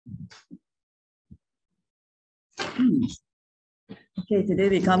Okay, today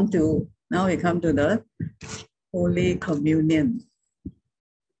we come to the Holy Communion.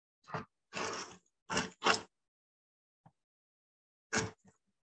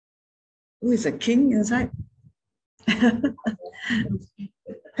 Who is a king inside?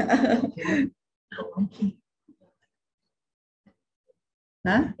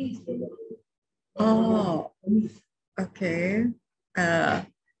 Huh? Oh, okay.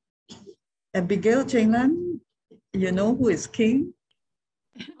 Abigail Chenglan, you know who is king?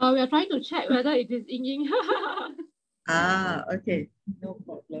 We are trying to check whether it is Ying Ying. Okay, no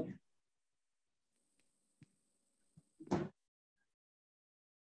problem.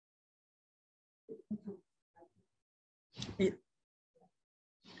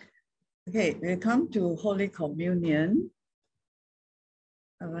 Okay, we come to Holy Communion.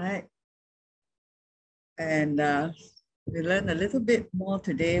 All right. And we learn a little bit more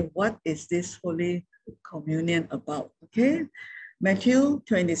today. What is this Holy Communion about? Okay. Matthew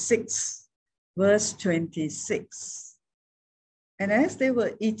 26, verse 26. And as they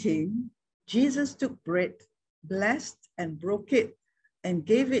were eating, Jesus took bread, blessed and broke it, and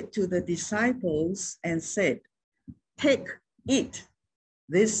gave it to the disciples and said, "Take, eat.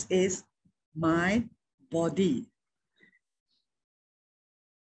 This is my body."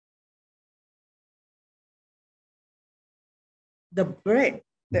 The bread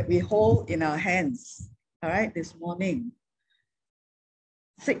that we hold in our hands, all right, this morning,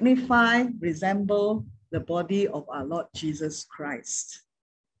 resemble the body of our Lord Jesus Christ.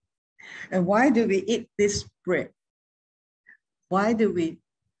 And why do we eat this bread? Why do we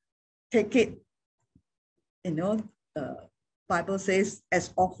take it? You know, the Bible says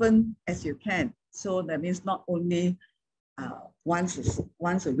as often as you can. So that means not only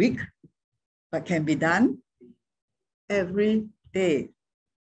once a week, but can be done every day.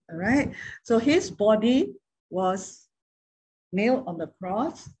 All right. So his body was nailed on the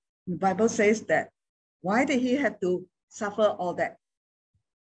cross. The Bible says that. Why did he have to suffer all that?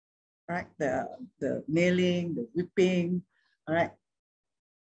 Right? The nailing, the whipping, all right?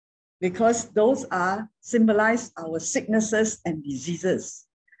 Because those are symbolize our sicknesses and diseases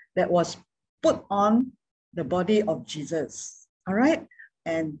that was put on the body of Jesus. All right.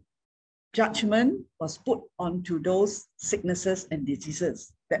 And judgment was put onto those sicknesses and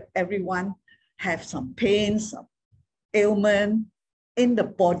diseases that everyone have some pain, some ailment in the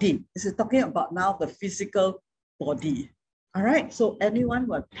body. This is talking about now the physical body. All right. So everyone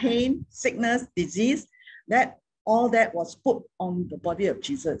with pain, sickness, disease, all that was put on the body of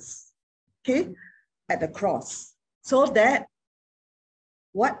Jesus. Okay, at the cross. So that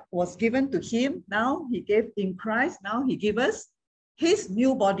what was given to him, now he gave in Christ, now he gave us his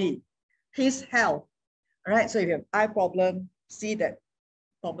new body, his health. All right, so if you have eye problem, see that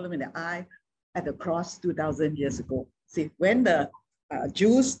problem in the eye at the cross 2,000 years ago. See, when the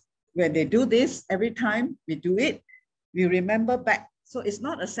Jews, when they do this, every time we do it, we remember back. So it's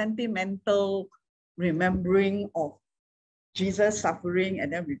not a sentimental remembering of Jesus suffering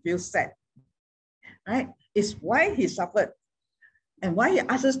and then we feel sad. Right? It's why he suffered and why he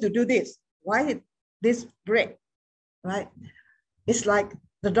asked us to do this. Why this break, right? It's like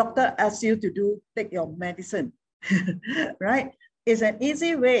the doctor asks you to take your medicine, right? It's an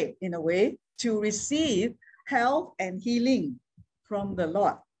easy way, in a way, to receive health and healing from the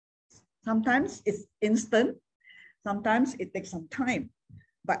Lord. Sometimes it's instant, sometimes it takes some time,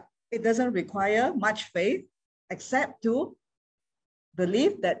 but it doesn't require much faith except to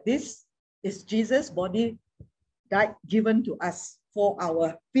believe that this is Jesus' body died given to us for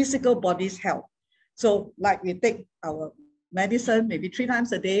our physical body's health. So like we take our medicine maybe 3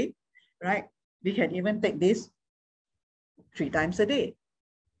 times a day, right? We can even take this 3 times a day.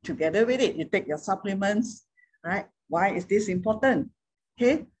 Together with it, you take your supplements, right? Why is this important?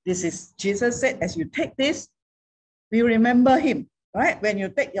 Okay, this is Jesus said, as you take this, we remember him, right? When you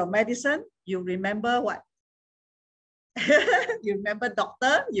take your medicine, you remember what? You remember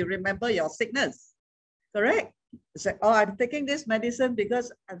doctor, you remember your sickness, correct? It's like, oh, I'm taking this medicine because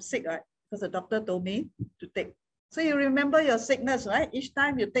I'm sick, right? Because the doctor told me to take. So you remember your sickness, right? Each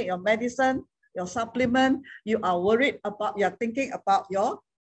time you take your medicine, your supplement, you are worried about, you're thinking about your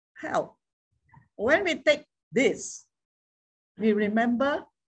health. When we take this, we remember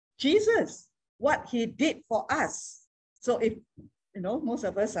Jesus, what he did for us. So if, you know, most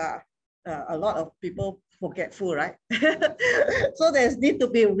of us are, a lot of people forgetful, right? So there's need to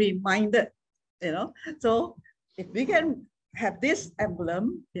be reminded, you know. So if we can have this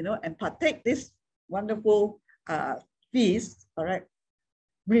emblem, you know, and partake this wonderful feast, all right,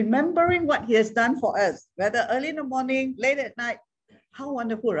 remembering what he has done for us, whether early in the morning, late at night, how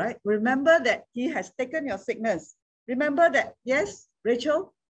wonderful, right? Remember that he has taken your sickness. Remember that, yes,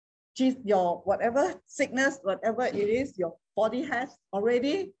 Rachel, your whatever sickness, whatever it is, your body has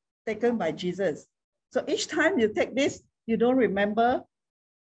already taken by Jesus. So each time you take this, you don't remember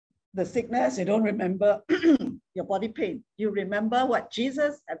the sickness, you don't remember your body pain. You remember what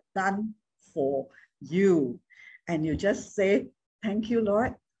Jesus has done for you. And you just say, thank you,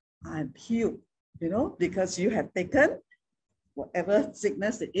 Lord, I'm healed, you know, because you have taken whatever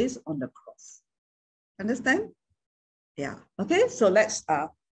sickness it is on the cross. Understand? Yeah. Okay, so let's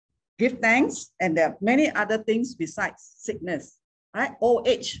give thanks. And there are many other things besides sickness, right? Old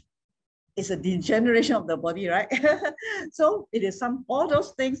age is a degeneration of the body, right? So it is all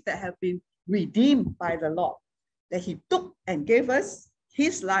those things that have been redeemed by the Lord, that he took and gave us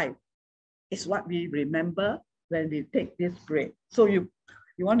his life, is what we remember when we take this bread. So you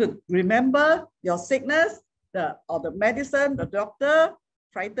want to remember your sickness, or the medicine, the doctor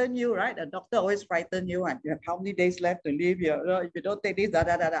frighten you, right? The doctor always frighten you, and you have how many days left to live here. If you don't take this, da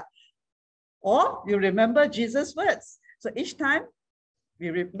da da da. Or you remember Jesus' words. So each time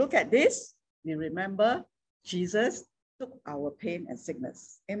we look at this, we remember Jesus took our pain and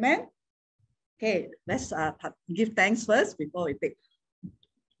sickness. Amen? Okay, let's give thanks first before we take.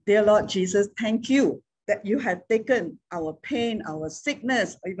 Dear Lord Jesus, thank you that you have taken our pain, our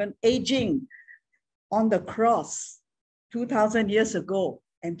sickness, or even aging on the cross 2,000 years ago.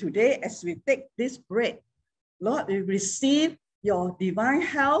 And today, as we take this bread, Lord, we receive your divine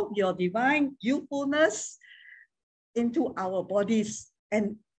health, your divine youthfulness into our bodies.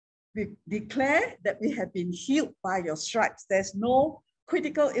 And we declare that we have been healed by your stripes. There's no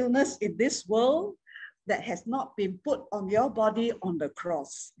critical illness in this world that has not been put on your body on the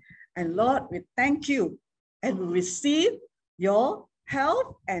cross. And Lord, we thank you and we receive your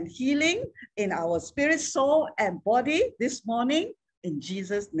health and healing in our spirit, soul, and body this morning in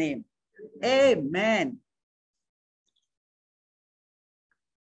Jesus' name. Amen.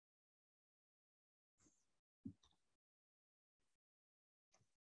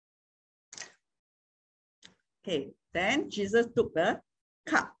 Okay, then Jesus took the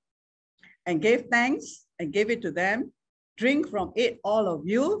cup and gave thanks and gave it to them. Drink from it, all of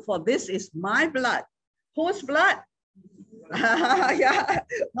you, for this is my blood. Whose blood? Yeah,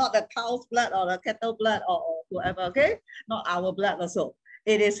 not the cow's blood or the cattle blood or whoever, okay? Not our blood also.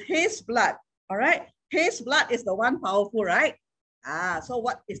 It is his blood, all right? His blood is the one powerful, right? So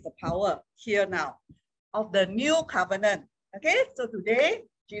what is the power here now? Of the new covenant, okay? So today,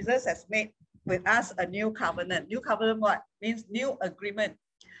 Jesus has made with us a new covenant. New covenant what? Means new agreement.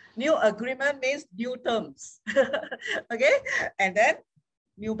 New agreement means new terms, okay? And then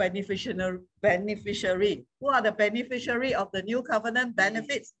new beneficiary. Who are the beneficiary of the new covenant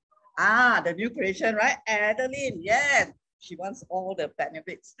benefits? The new creation, right? Adeline, yes. She wants all the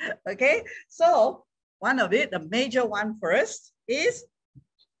benefits, okay? So one of it, the major one first, is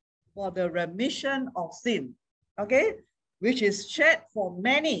for the remission of sin, okay? Which is shed for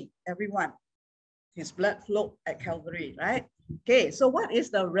many, everyone. His blood flowed at Calvary, right? Okay, so what is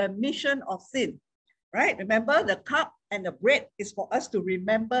the remission of sin? Right? Remember, the cup and the bread is for us to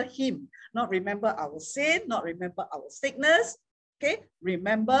remember him, not remember our sin, not remember our sickness. Okay,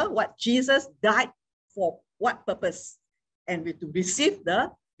 remember what Jesus died for, what purpose, and we to receive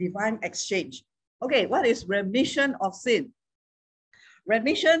the divine exchange. Okay, what is remission of sin?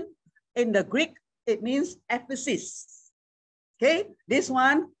 Remission in the Greek, it means aphesis. Okay, this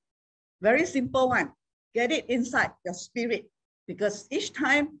one, very simple one. Get it inside your spirit, because each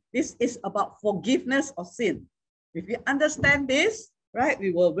time this is about forgiveness of sin. If you understand this, right,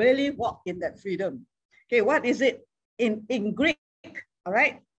 we will really walk in that freedom. Okay, what is it in Greek? All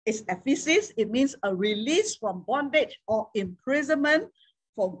right, it's aphesis. It means a release from bondage or imprisonment,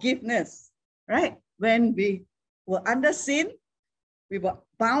 forgiveness, right? When we were under sin, we were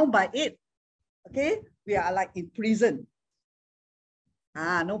bound by it. Okay, we are like in prison.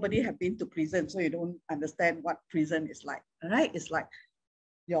 Nobody have been to prison, so you don't understand what prison is like. All right, it's like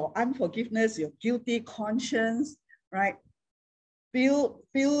your unforgiveness, your guilty conscience, right? Feel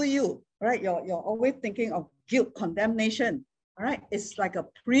you, right? You're always thinking of guilt, condemnation. All right, it's like a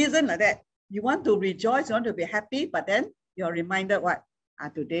prison like that. You want to rejoice, you want to be happy, but then you're reminded what?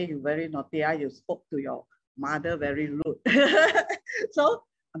 Today you very naughty. You spoke to your mother very rude. So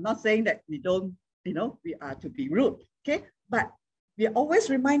I'm not saying that we don't, we are to be rude, okay? But we're always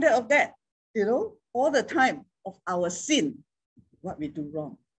reminded of that, all the time, of our sin, what we do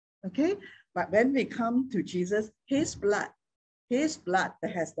wrong, okay? But when we come to Jesus, his blood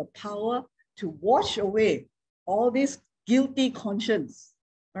that has the power to wash away all this guilty conscience,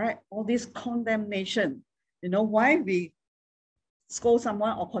 right? All this condemnation. Why we scold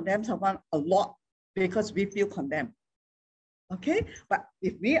someone or condemn someone a lot? Because we feel condemned. Okay, but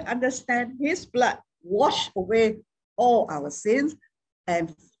if we understand his blood washed away all our sins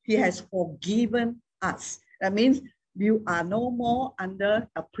and he has forgiven us, that means you are no more under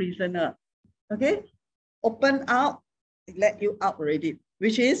a prisoner. Okay, open out, let you out already,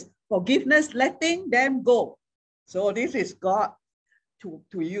 which is forgiveness, letting them go. So this is God to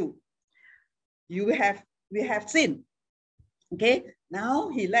you. We have sinned. Okay, now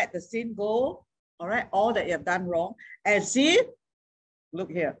he let the sin go. All right, all that you have done wrong, as if, look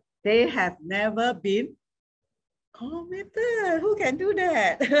here, they have never been committed. Who can do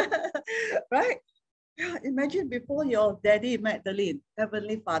that? Right? Imagine before your daddy, Magdalene,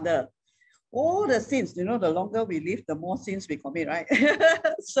 Heavenly Father, all the sins, you know, the longer we live, the more sins we commit, right?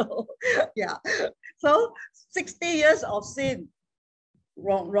 So, yeah. So 60 years of sin,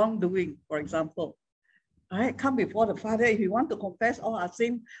 wrongdoing, for example. All right, come before the Father. If you want to confess all our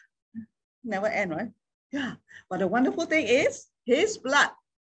sin, never end, right? Yeah. But the wonderful thing is his blood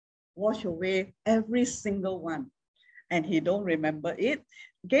wash away every single one. And he don't remember it.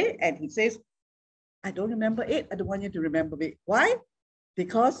 Okay. And he says, I don't remember it. I don't want you to remember it. Why?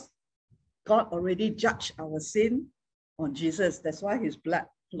 Because God already judged our sin on Jesus. That's why his blood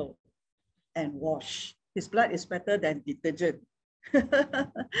flowed and washed. His blood is better than detergent.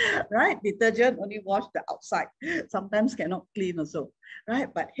 Right? Detergent only wash the outside. Sometimes cannot clean also. Right?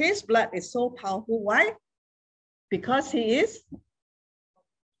 But his blood is so powerful. Why? Because he is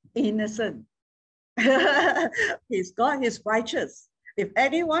innocent. He's God, he's righteous. If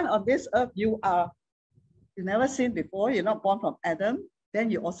anyone on this earth you never sinned before, you're not born from Adam,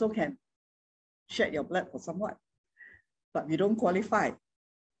 then you also can shed your blood for someone. But we don't qualify.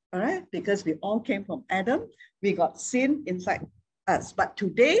 All right, because we all came from Adam, we got sin inside us. But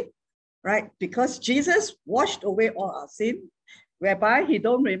today, right, because Jesus washed away all our sin, whereby he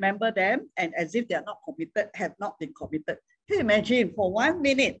don't remember them, and as if they are not committed, have not been committed. Can you imagine for 1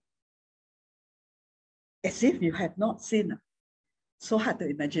 minute, as if you have not sinned? So hard to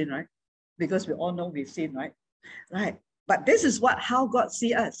imagine, right? Because we all know we've sinned, right? Right. But this is how God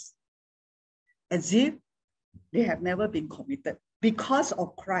sees us. As if they have never been committed because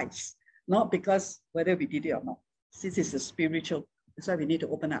of Christ, not because whether we did it or not. This is a spiritual. That's why we need to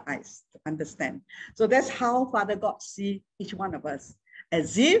open our eyes to understand. So that's how Father God sees each one of us,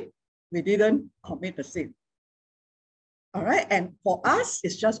 as if we didn't commit the sin. All right. And for us,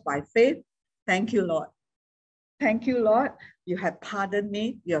 it's just by faith. Thank you, Lord. Thank you, Lord. You have pardoned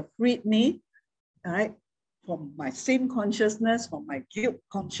me. You have freed me. All right. From my sin consciousness, from my guilt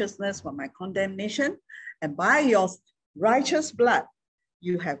consciousness, from my condemnation. And by your righteous blood,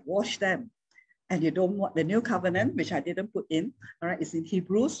 you have washed them. And you don't want the new covenant, which I didn't put in. All right. It's in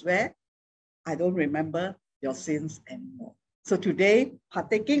Hebrews, where I don't remember your sins anymore. So today,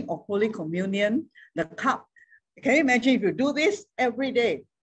 partaking of Holy Communion, the cup. Can you imagine if you do this every day?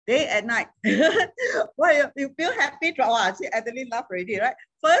 Day and night. Well, you feel happy. I see Adeline laugh already, right?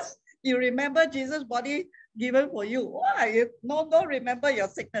 First, you remember Jesus' body given for you. Why? You don't remember your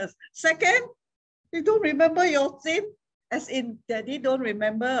sickness. Second, you don't remember your sin. As in, Daddy don't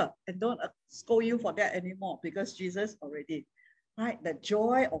remember and don't scold you for that anymore because Jesus already. Right? The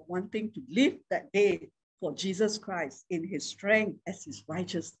joy of wanting to live that day for Jesus Christ in his strength as his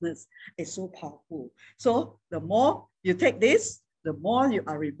righteousness is so powerful. So the more you take this, the more you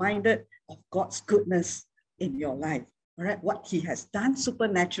are reminded of God's goodness in your life. All right, what he has done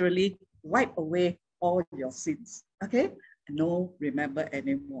supernaturally, wipe away all your sins. Okay, no remember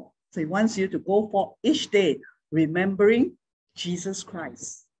anymore. So he wants you to go for each day remembering Jesus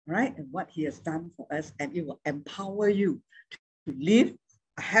Christ, right, and what he has done for us, and it will empower you to live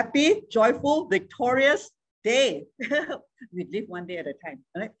a happy, joyful, victorious day. We live one day at a time.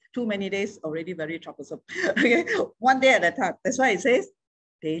 Right? Too many days already very troublesome. Okay, one day at a time. That's why it says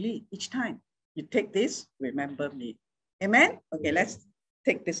daily, each time you take this, remember me. Amen. Okay, let's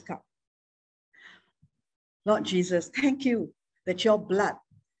take this cup. Lord Jesus, thank you that your blood,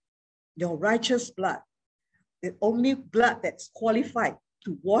 your righteous blood, the only blood that's qualified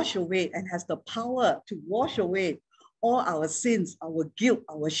to wash away and has the power to wash away all our sins, our guilt,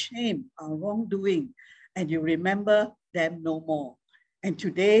 our shame, our wrongdoing, and you remember them no more. And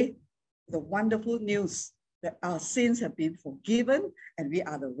today, the wonderful news that our sins have been forgiven and we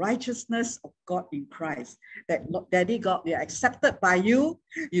are the righteousness of God in Christ. That Daddy God, we are accepted by you.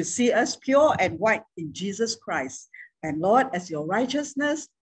 You see us pure and white in Jesus Christ. And Lord, as your righteousness,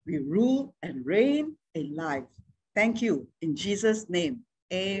 we rule and reign in life. Thank you. In Jesus' name,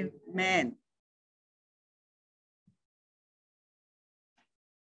 amen.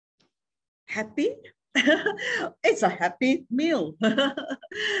 Happy? It's a happy meal.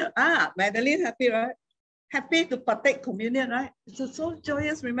 Madeline, happy, right? happy to partake communion, right? It's so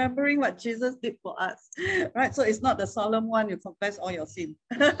joyous remembering what Jesus did for us, right? So it's not the solemn one, you confess all your sin.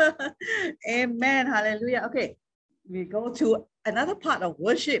 Amen, hallelujah. Okay, we go to another part of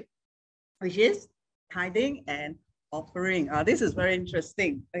worship, which is tithing and offering. This is very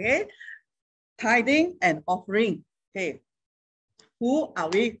interesting, okay? Tithing and offering, okay? Who are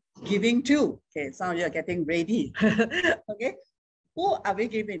we giving to? Okay, some of you are getting ready, okay? Who are we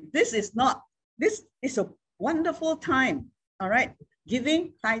giving? This is a wonderful time, all right?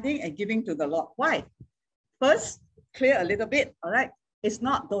 Giving, tithing, and giving to the Lord. Why? First, clear a little bit, all right? It's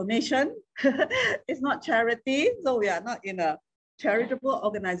not donation, it's not charity, so we are not in a charitable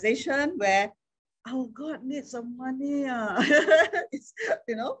organization where our God needs some money. It's,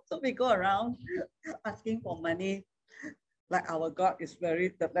 you know, so we go around asking for money like our God is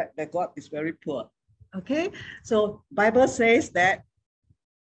very, the God is very poor. Okay, so Bible says that,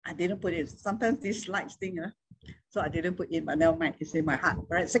 I didn't put it, sometimes these slides thing, so I didn't put in, but never mind, it's in my heart,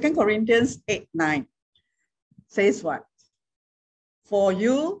 right? 2 Corinthians 8:9 says what? For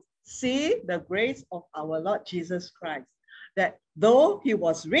you see the grace of our Lord Jesus Christ, that though he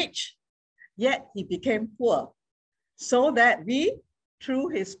was rich, yet he became poor, so that we, through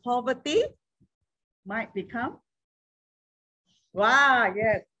his poverty, might become. Wow,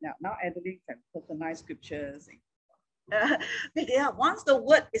 yes. Now Adeline can personalize scriptures. Yeah, once the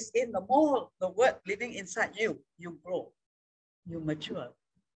word is in the mold, the word living inside you, you grow, you mature,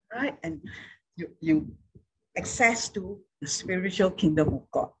 right? And you access to the spiritual kingdom of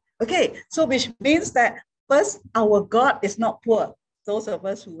God. Okay, so which means that first, our God is not poor. Those of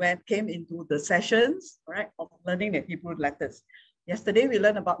us who came into the sessions, right, of learning the Hebrew letters. Yesterday, we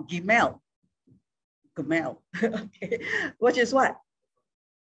learned about Gimel. Okay, which is what?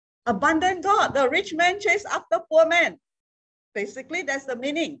 Abundant God. The rich man chased after poor man. Basically, that's the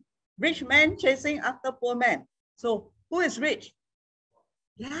meaning. Rich man chasing after poor man. So who is rich?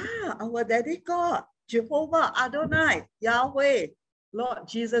 Yeah, our daddy God, Jehovah, Adonai, Yahweh, Lord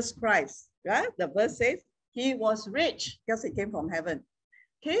Jesus Christ. Right? The verse says he was rich because he came from heaven.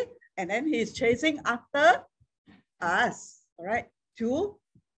 Okay, and then he is chasing after us. All right, to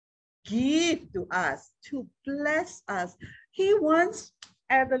give to us, to bless us. He wants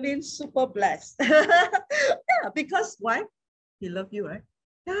Adeline super blessed. Yeah, because why? He loves you, right?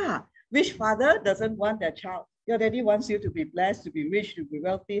 Yeah. Which father doesn't want their child? Your daddy wants you to be blessed, to be rich, to be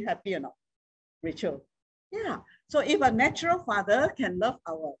wealthy, happy, or not? Rachel. Yeah. So if a natural father can love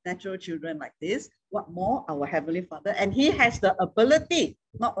our natural children like this, what more our Heavenly Father? And he has the ability,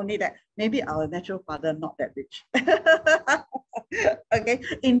 not only that, maybe our natural father not that rich. Okay,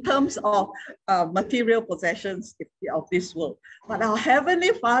 in terms of material possessions of this world. But our Heavenly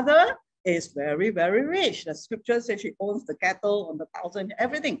Father is very, very rich. The scripture says he owns the cattle on the thousand,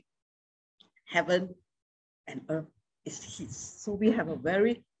 everything. Heaven and earth is his. So we have a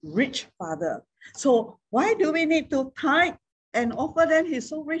very rich Father. So why do we need to tithe and offer then? He's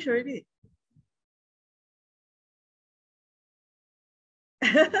so rich already.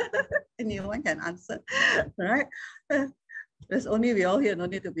 Anyone can answer, right? There's only we all here, no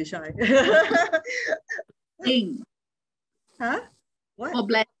need to be shy. Huh? What? For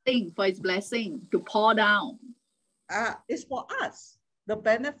blessing, for his blessing to pour down. It's for us. The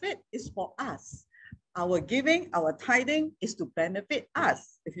benefit is for us. Our giving, our tithing is to benefit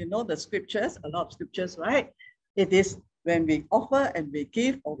us. If you know the scriptures, a lot of scriptures, right? It is when we offer and we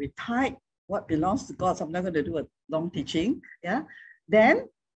give or we tithe what belongs to God. So I'm not going to do a long teaching. Yeah. Then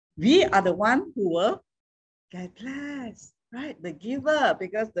we are the one who will get blessed, right? The giver,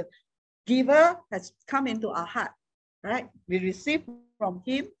 because the giver has come into our heart, right? We receive from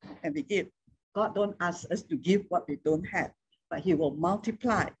him and we give. God don't ask us to give what we don't have, but he will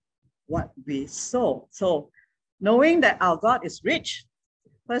multiply what we sow. So knowing that our God is rich,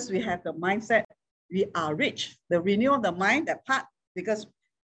 first we have the mindset, we are rich. The renewal of the mind, that part, because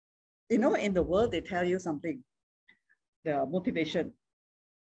you know, in the world, they tell you something, the motivation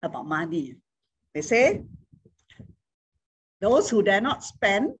about money. They say, those who dare not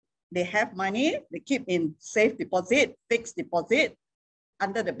spend, they have money, they keep in safe deposit, fixed deposit,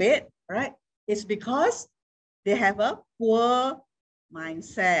 under the bed, right? It's because they have a poor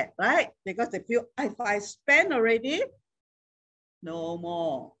mindset, right? Because they feel, if I spend already, no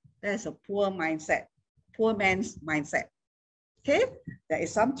more. There's a poor mindset, poor man's mindset. Okay, there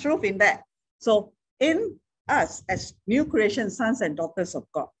is some truth in that. So in us as new creation sons and daughters of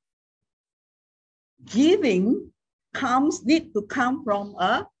God, giving need to come from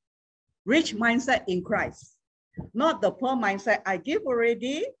a rich mindset in Christ, not the poor mindset. I give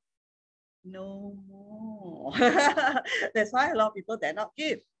already, no more. That's why a lot of people dare not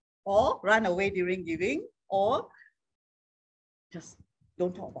give or run away during giving or just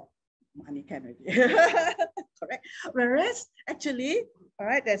don't talk about money can already. Correct? Whereas actually, all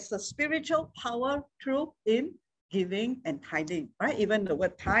right, there's a spiritual power through in giving and tithing, right? Even the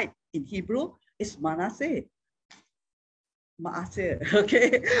word tithe in Hebrew is manaseh. Maaseh,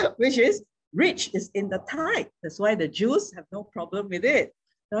 okay, which is rich is in the tithe. That's why the Jews have no problem with it,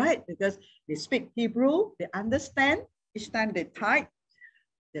 right? Because they speak Hebrew, they understand. Each time they tithe,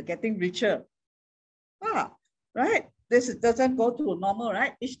 they're getting richer. Right? This doesn't go to normal,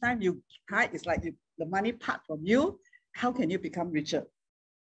 right? Each time you tithe, it's like the money part from you. How can you become richer?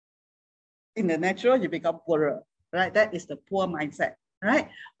 In the natural, you become poorer, right? That is the poor mindset, right?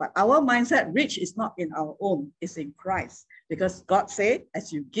 But our mindset, rich is not in our own, it's in Christ. Because God said,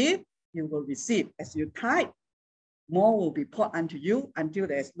 as you give, you will receive. As you tithe, more will be poured unto you until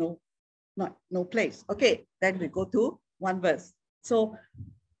there's no place. Okay, then we go to one verse. So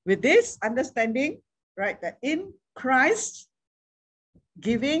with this understanding, right, that in Christ,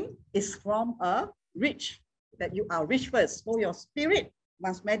 giving is from a rich, that you are rich first. So your spirit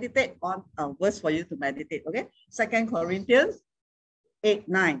must meditate on a verse for you to meditate, okay? 2 Corinthians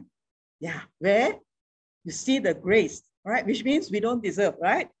 8:9. Yeah, where you see the grace, right? Which means we don't deserve,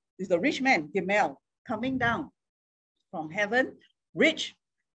 right? It's the rich man, Gimel, coming down from heaven, rich,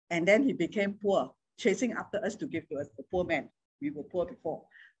 and then he became poor, chasing after us to give to us, the poor man. We were poor before,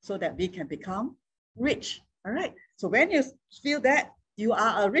 so that we can become rich, all right? So when you feel that you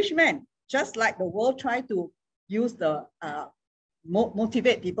are a rich man, just like the world tried to use the,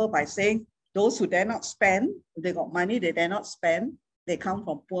 motivate people by saying, those who dare not spend, they got money, they dare not spend, they come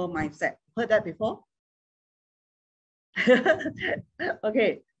from poor mindset. Heard that before?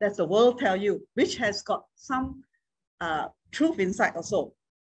 Okay, that's the world tell you, which has got some truth inside also,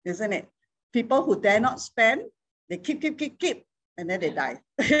 isn't it? People who dare not spend, they keep, and then they die.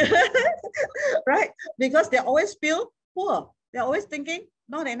 Right? Because they always feel poor. They're always thinking,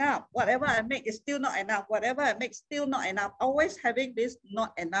 not enough. Whatever I make is still not enough. Whatever I make, still not enough. Always having this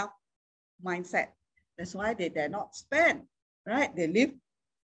not enough mindset. That's why they dare not spend, right? They live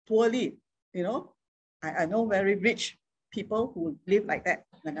poorly, you know. I know very rich people who live like that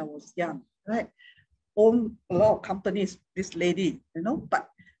when I was young, right? Own a lot of companies, this lady, you know, but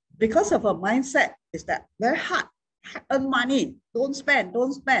because of her mindset is that very hard, earn money, don't spend,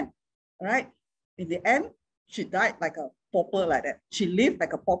 right? In the end, she died like a pauper like that. She lived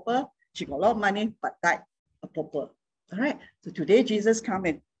like a pauper. She got a lot of money, but died a pauper. All right. So today, Jesus come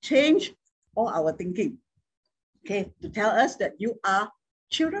and change all our thinking. Okay, to tell us that you are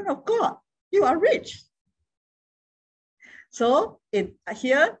children of God. You are rich. So in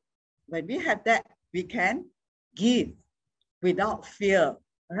here, when we have that, we can give without fear.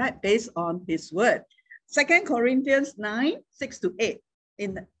 All right, based on His word. 2 Corinthians 9:6-8.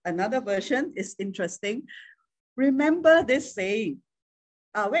 In another version is interesting. Remember this saying.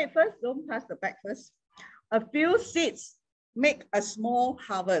 Wait first, don't pass the back first. A few seeds make a small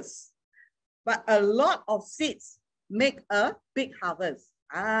harvest, but a lot of seeds make a big harvest.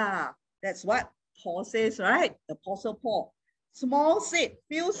 That's what Paul says, right? The Apostle Paul. Small seed,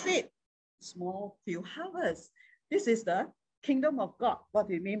 few seed, small few harvest. This is the kingdom of God. What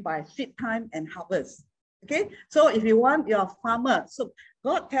do you mean by seed time and harvest? Okay, so if you want your farmer, so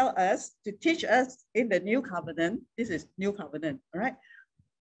God tell us to teach us in the new covenant, this is new covenant, all right,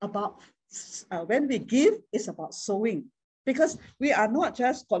 about when we give, it's about sowing, because we are not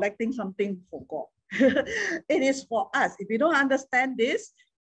just collecting something for God. It is for us. If you don't understand this,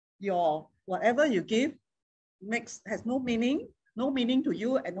 your whatever you give has no meaning to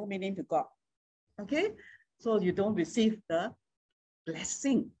you and no meaning to God. Okay, so you don't receive the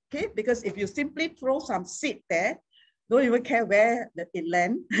blessing. Okay, because if you simply throw some seed there, don't even care where it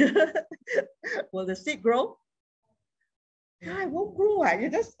lands, will the seed grow? Yeah, it won't grow. You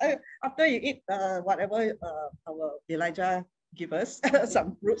just after you eat whatever our Elijah give us,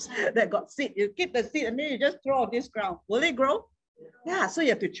 some fruits that got seed, you keep the seed and then you just throw on this ground. Will it grow? Yeah, so you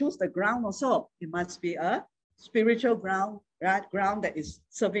have to choose the ground also. It must be a spiritual ground, right? Ground that is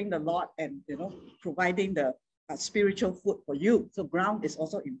serving the Lord and, you know, providing the spiritual food for you. So ground is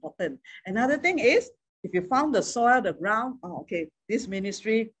also important. Another thing is, if you found the soil, the ground, okay, this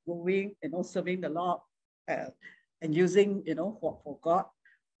ministry growing, you know, serving the Lord and using, you know, for God,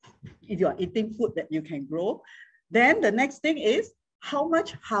 if you are eating food that you can grow, then the next thing is how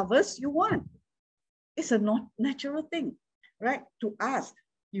much harvest you want. It's a not natural thing, right? To ask,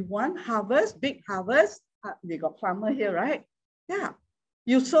 you want harvest, big harvest. They got farmer here, right? Yeah,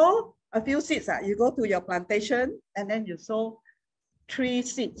 you sow a few seeds. You go to your plantation and then you sow 3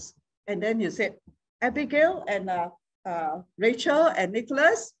 seeds. And then you said, Abigail and Rachel and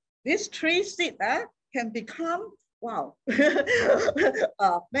Nicholas, these 3 seeds, can become, wow,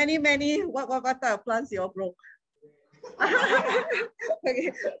 many, what type of plants you all grow?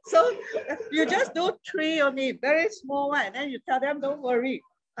 Okay, so you just do 3 only, very small one, and then you tell them, don't worry,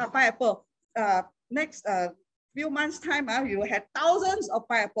 pineapple, next few months time, you will have thousands of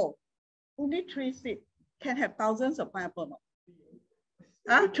pineapple. Only 3 seeds can have thousands of pineapple.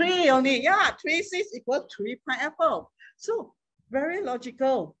 No? 3 only, yeah, 3 seeds equals 3 pineapple. So very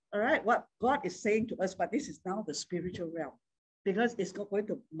logical, all right, what God is saying to us, but this is now the spiritual realm, because it's not going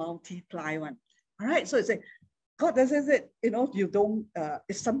to multiply one. All right, so it's a God doesn't say, you don't,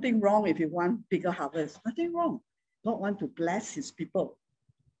 it's something wrong if you want bigger harvest. Nothing wrong. God wants to bless his people,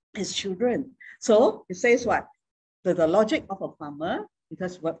 his children. So it says what? The logic of a farmer,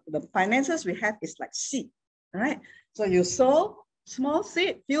 because what the finances we have is like seed, all right? So you sow small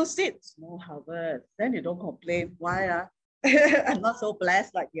seed, few seeds, small harvest. Then you don't complain, why I'm not so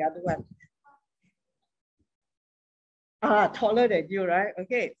blessed like the other one. Taller than you, right?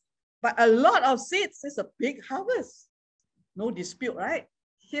 Okay. But a lot of seeds is a big harvest. No dispute, right?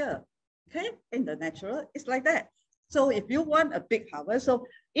 Here, okay, in the natural, it's like that. So if you want a big harvest, so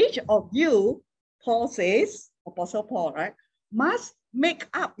each of you, Paul says, Apostle Paul, right, must make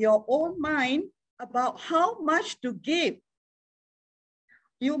up your own mind about how much to give.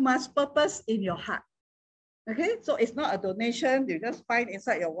 You must purpose in your heart. Okay, so it's not a donation. You just find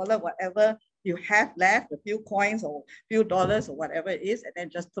inside your wallet whatever you have left, a few coins or a few dollars or whatever it is, and then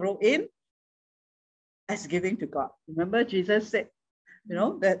just throw in as giving to God. Remember, Jesus said,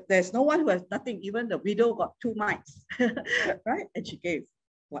 that there's no one who has nothing. Even the widow got 2 mites, right? And she gave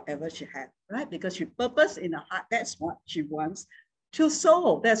whatever she had, right? Because she purposed in her heart, that's what she wants to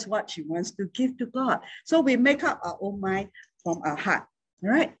sow. That's what she wants to give to God. So we make up our own mind from our heart,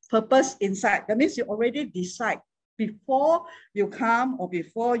 right? Purpose inside. That means you already decide before you come, or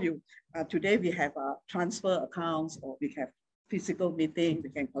before you, today we have transfer accounts, or we have physical meeting, we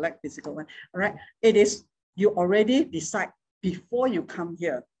can collect physical one, all right? It is, you already decide before you come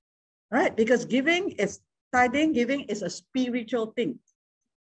here, right? Because tithing, giving is a spiritual thing,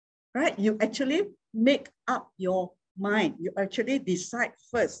 right? You actually make up your mind. You actually decide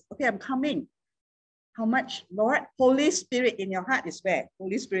first, okay, I'm coming. How much, Lord? Holy Spirit in your heart is where?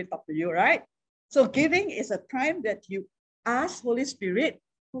 Holy Spirit talk to you, right? So giving is a time that you ask Holy Spirit,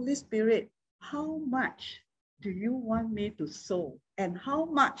 how much do you want me to sow? And how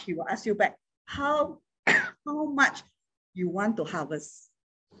much, he will ask you back, how much you want to harvest?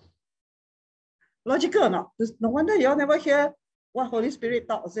 Logical or not? No wonder you all never hear what Holy Spirit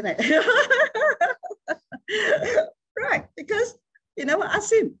talk, isn't it? Right, because you never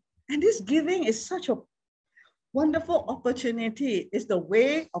ask him. And this giving is such a wonderful opportunity. It's the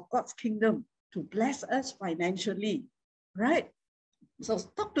way of God's kingdom to bless us financially, right? So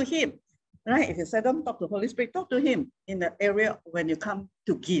talk to him, right? If you seldom talk to Holy Spirit, talk to him in the area when you come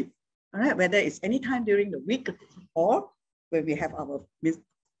to give, all right? Whether it's any time during the week or when we have our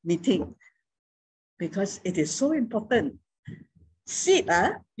meeting, because it is so important. Seed,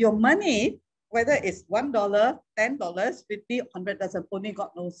 your money, whether it's $1, $10, $50, $100, only God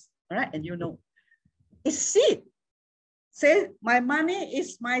knows, all right? And you know, it's seed. Say, my money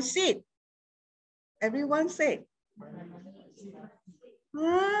is my seed. Everyone say.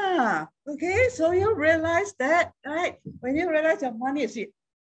 Okay, so you realize that, right? When you realize your money is seed,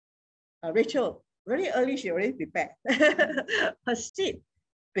 Rachel, very early, she already prepared her seed,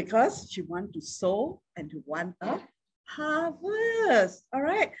 because she wants to sow and to want a harvest. All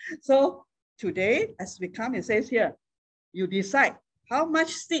right. So today, as we come, it says here, you decide how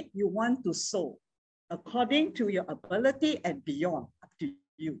much seed you want to sow according to your ability and beyond, up to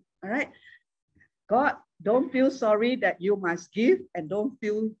you. All right. God, don't feel sorry that you must give, and don't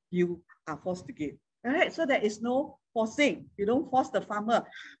feel you are forced to give. All right. So there is no forcing. You don't force the farmer.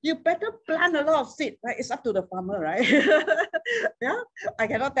 You better plant a lot of seed, right? It's up to the farmer, right? Yeah. I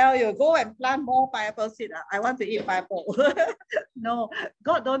cannot tell you, go and plant more pineapple seed. I want to eat pineapple. No,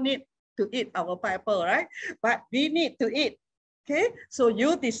 God don't need to eat our pineapple, right? But we need to eat. Okay. So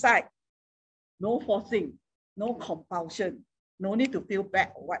you decide. No forcing, no compulsion, no need to feel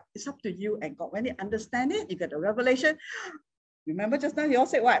bad or what. It's up to you and God. When you understand it, you get a revelation. Remember just now you all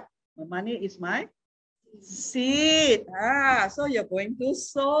said what? My money is my seed. So you're going to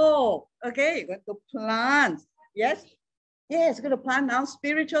sow. Okay, you're going to plant. Yes? Yes, you're going to plant now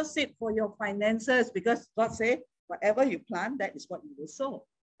spiritual seed for your finances, because God said, whatever you plant, that is what you will sow.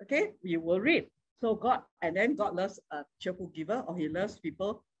 Okay, you will reap. So God, and then God loves a cheerful giver, or he loves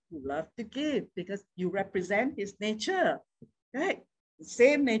people who love to give, because you represent his nature, right? The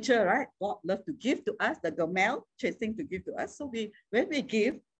same nature, right? God loves to give to us, the Gomel chasing to give to us. So when we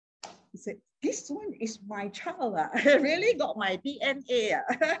give, he said, this one is my child. I really got my DNA.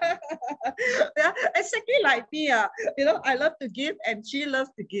 Yeah, exactly like me. You know, I love to give and she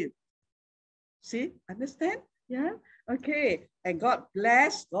loves to give. See, understand? Yeah. Okay. And God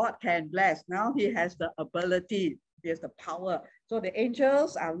bless, God can bless. Now he has the ability, he has the power. So the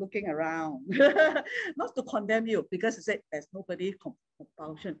angels are looking around, not to condemn you, because he said there's nobody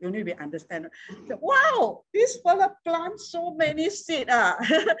compulsion. You need to understand. So, wow, this fella plants so many seeds.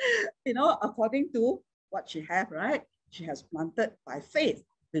 You know, according to what she has, right? She has planted by faith,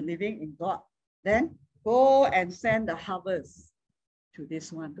 believing in God. Then go and send the harvest to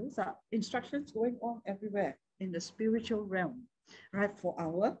this one. Those are instructions going on everywhere in the spiritual realm, right? For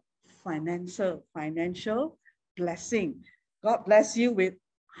our financial blessing. God bless you with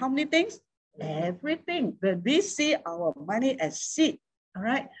how many things? Everything. When we see our money as seed, all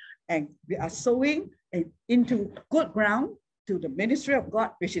right, and we are sowing into good ground to the ministry of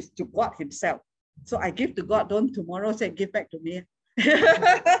God, which is to God himself. So I give to God, don't tomorrow say give back to me.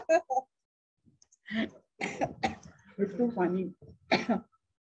 It's too funny.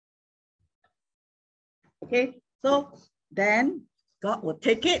 Okay, so then God will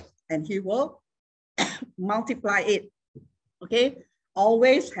take it and he will multiply it. Okay,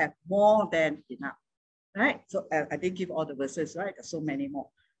 always have more than enough, right? So I didn't give all the verses, right? There's so many more.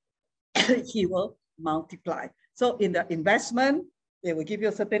 He will multiply. So in the investment, they will give you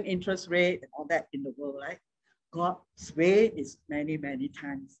a certain interest rate and all that in the world, right? God's way is many, many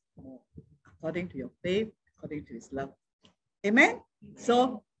times more, according to your faith, according to his love. Amen?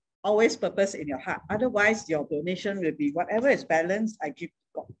 So always purpose in your heart. Otherwise, your donation will be whatever is balanced, I give to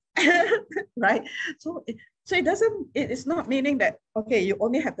God. Right? So it doesn't, it's not meaning that, okay, you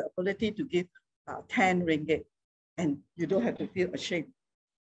only have the ability to give 10 ringgit and you don't have to feel ashamed.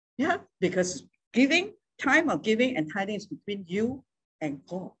 Yeah, because giving, time of giving and tithing is between you and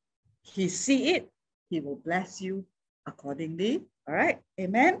God. He see it, he will bless you accordingly. All right,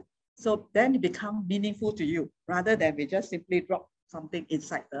 amen. So then it becomes meaningful to you rather than we just simply drop something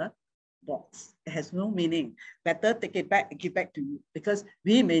inside the box. It has no meaning. Better take it back and give back to you, because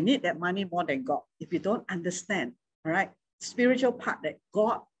we may need that money more than God if you don't understand. All right, spiritual part that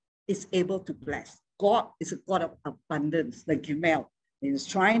God is able to bless. God is a God of abundance, the Gimel. He is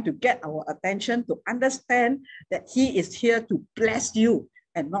trying to get our attention to understand that he is here to bless you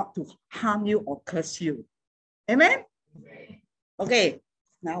and not to harm you or curse you. Amen? Okay,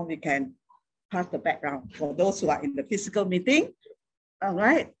 now we can pass the background for those who are in the physical meeting. All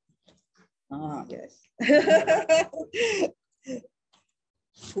right. Ah, yes.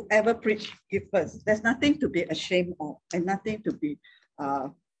 Whoever preach, give first. There's nothing to be ashamed of and nothing to be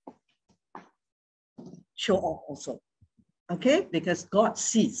show off also. Okay, because God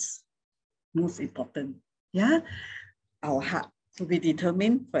sees, most important, yeah, our heart. So we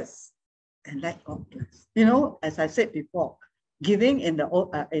determine first and let God bless. You know, as I said before, giving in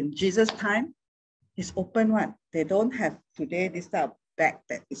the in Jesus' time is open one. They don't have today this type of bag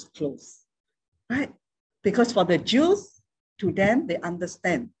that is closed, right? Because for the Jews, to them, they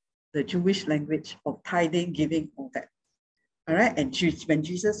understand the Jewish language of tithing, giving, all that. All right, and when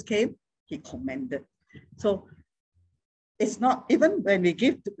Jesus came, he commanded. So it's not, even when we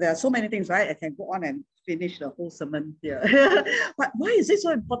give, there are so many things, right? I can go on and finish the whole sermon here. But why is it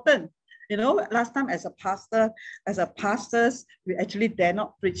so important? You know, last time as a pastor, as a pastors, we actually dare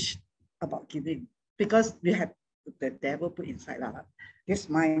not preach about giving because we have the devil put inside this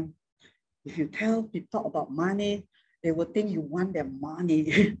mind. If you tell people about money, they will think you want their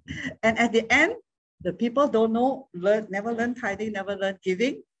money. And at the end, the people don't know, never learn tithing, never learn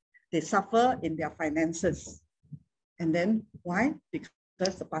giving. They suffer in their finances. And then why?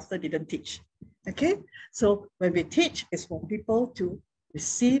 Because the pastor didn't teach. Okay, so when we teach, it's for people to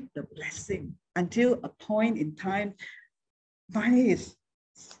receive the blessing until a point in time. Money is,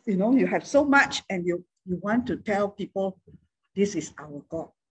 you know, you have so much and you want to tell people, this is our God.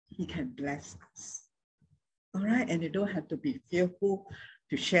 He can bless us. All right, and you don't have to be fearful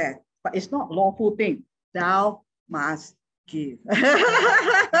to share, but it's not lawful thing. Thou must give.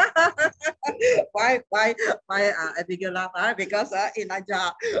 Why Abigail laugh? Because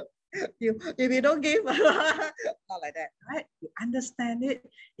Elijah, if you don't give, not like that, right? You understand it.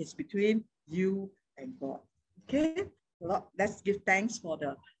 It's between you and God. Okay, let's give thanks for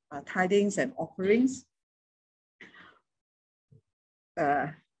the tithings and offerings.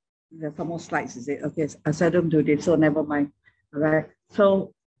 There's some more slides, is it? Okay, I said don't do this, so never mind. All right.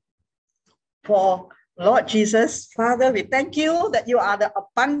 So for Lord Jesus, Father, we thank you that you are the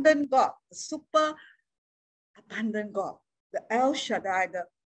abundant God, the super abundant God, the El Shaddai,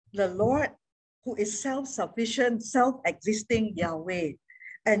 the Lord who is self-sufficient, self-existing Yahweh.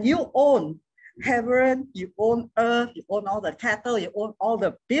 And you own heaven, you own earth, you own all the cattle, you own all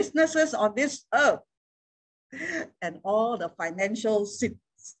the businesses on this earth, and all the financial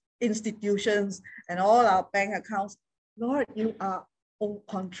institutions and all our bank accounts. Lord, you are in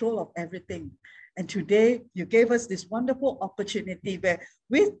control of everything. And today you gave us this wonderful opportunity where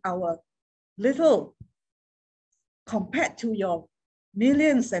with our little, compared to your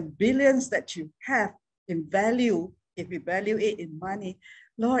millions and billions that you have in value, if we value it in money,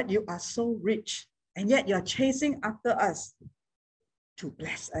 Lord, you are so rich, and yet you're chasing after us to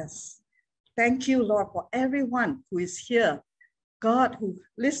bless us. Thank you, Lord, for everyone who is here, God, who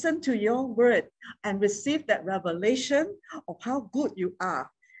listened to your word and received that revelation of how good you are.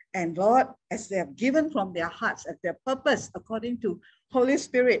 And Lord, as they have given from their hearts, as their purpose, according to Holy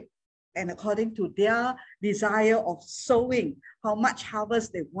Spirit, and according to their desire of sowing, how much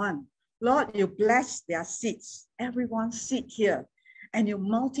harvest they want. Lord, you bless their seeds, everyone's seed here, and you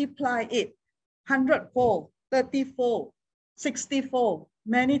multiply it 100-fold, 30-fold, 60-fold,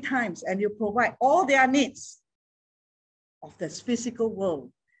 many times, and you provide all their needs of this physical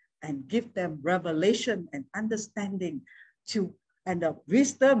world and give them revelation and understanding and the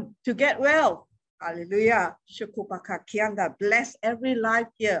wisdom to get well. Hallelujah. Bless every life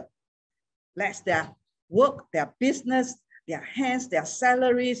here. Bless their work, their business, their hands, their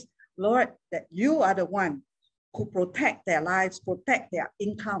salaries. Lord, that you are the one who protect their lives, protect their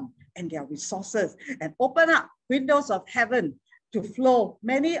income and their resources, and open up windows of heaven to flow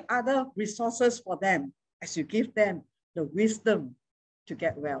many other resources for them as you give them the wisdom to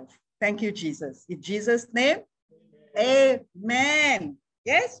get wealth. Thank you, Jesus. In Jesus' name, amen.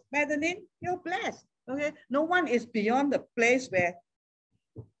 Yes, Madeline, you're blessed. Okay, no one is beyond the place where,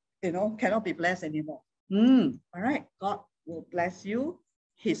 cannot be blessed anymore. All right, God will bless you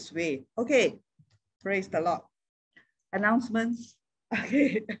his way. Okay, praise the Lord. Announcements.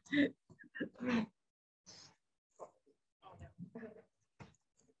 Okay.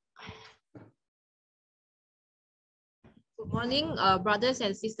 Good morning, brothers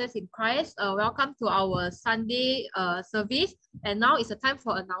and sisters in Christ. Welcome to our Sunday service. And now it's a time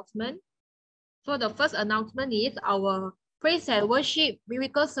for announcement. So the first announcement is our praise and worship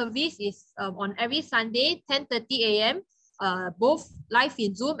miracle service is on every Sunday, 10:30 a.m., both live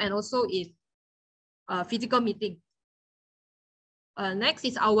in Zoom and also in physical meeting. Next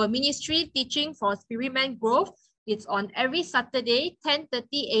is our ministry teaching for Spirit Man Growth. It's on every Saturday,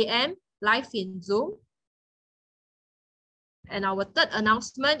 10:30 a.m., live in Zoom. And our third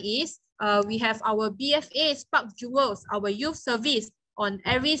announcement is we have our BFA Spark Jewels, our youth service on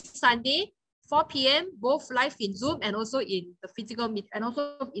every Sunday, 4 p.m., both live in Zoom and also in the physical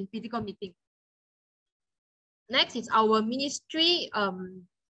meeting. Next is our ministry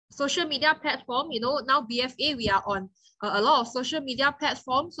social media platform. Now BFA, we are on a lot of social media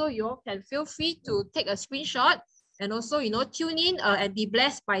platforms, so you all can feel free to take a screenshot and also tune in and be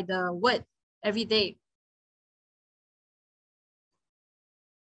blessed by the word every day.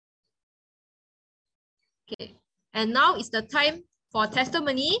 Okay, and now is the time for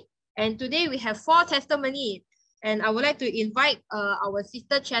testimony, and today we have 4 testimony, and I would like to invite our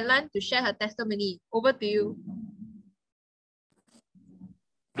sister Chen-Lan to share her testimony. Over to you.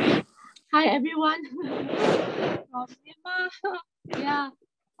 Hi everyone. Yeah.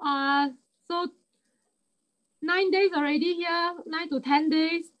 So 9 days already here, 9 to 10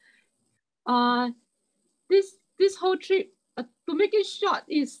 days. This whole trip, to make it short,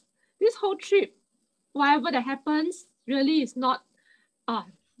 is this whole trip, whatever that happens really is not,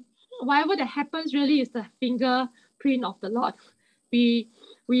 whatever that happens really is the fingerprint of the Lord. We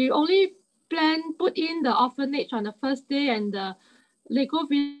only put in the orphanage on the first day and the Lego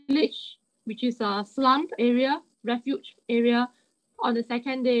village, which is a slum area, refuge area, on the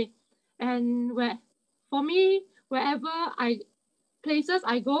second day. And for me, wherever places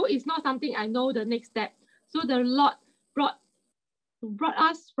I go, it's not something I know the next step. So the Lord brought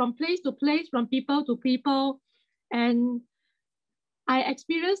us from place to place, from people to people. And I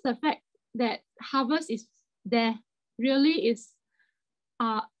experienced the fact that harvest is there, really is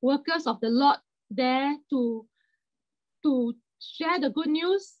workers of the Lord there to share the good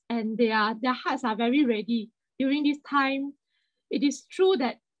news, and their hearts are very ready during this time. It is true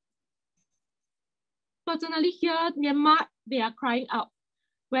that personally here, Myanmar, they are crying out.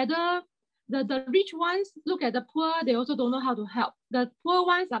 Whether the rich ones look at the poor, they also don't know how to help. The poor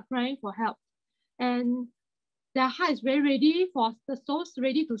ones are crying for help. And their heart is very ready for the souls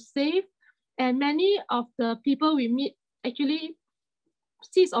ready to save. And many of the people we meet, actually,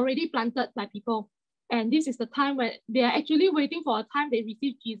 seeds already planted by people. And this is the time when they are actually waiting for a time they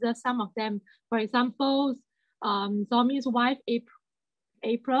receive Jesus, some of them. For example, Zomi's wife,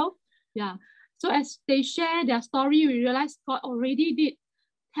 April. Yeah. So as they share their story, we realize God already did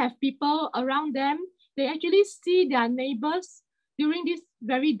have people around them. They actually see their neighbors during these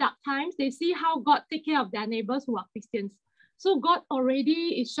very dark times. They see how God take care of their neighbors who are Christians. So God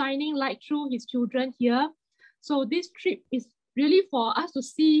already is shining light through his children here. So this trip is really for us to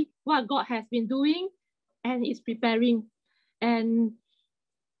see what God has been doing and is preparing. And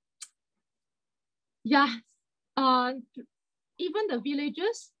yeah, even the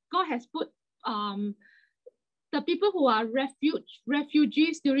villagers, God has put the people who are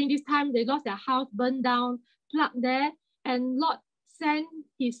refugees during this time, they lost their house, burned down, plugged there, and Lord sent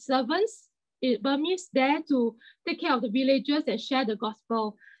his servants, Burmese, there to take care of the villagers and share the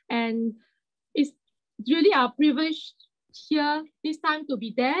gospel. And it's really our privilege here this time to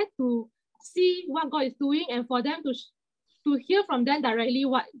be there to see what God is doing and for them to hear from them directly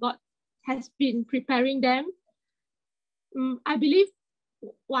what God has been preparing them. I believe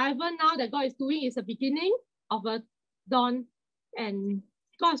whatever now that God is doing is a beginning of a dawn, and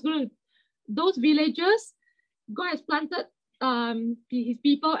God's going to, those villagers, God has planted his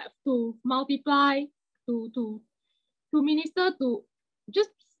people to multiply, to minister, to just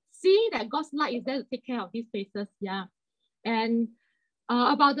see that God's light is there to take care of these places. Yeah. And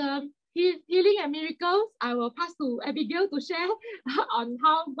about the healing and miracles, I will pass to Abigail to share on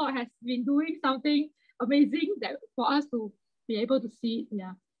how God has been doing something amazing that for us to be able to see.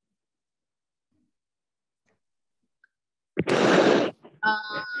 Yeah.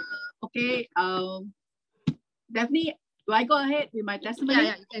 Okay. Definitely. Do I go ahead with my testimony?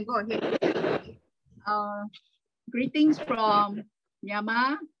 Yeah, you can go ahead. Greetings from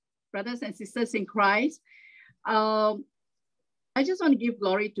Myanmar, brothers and sisters in Christ. I just want to give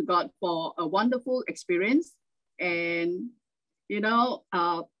glory to God for a wonderful experience. And, you know,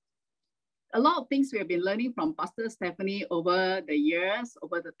 a lot of things we have been learning from Pastor Stephanie over the years,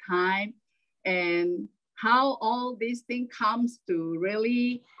 over the time, and how all these things comes to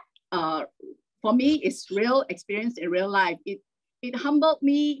really, for me, it's real experience in real life. It humbled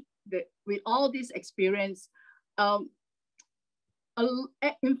me with all this experience. In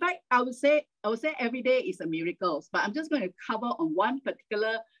fact, I would say every day is a miracle, but I'm just going to cover on one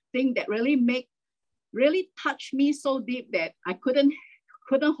particular thing that really touched me so deep that I couldn't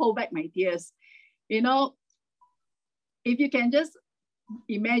hold back my tears. You know, if you can just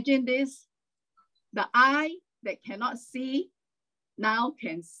imagine this, the eye that cannot see now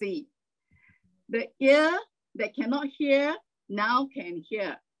can see. The ear that cannot hear now can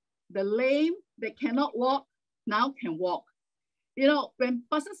hear. The lame that cannot walk now can walk. You know, when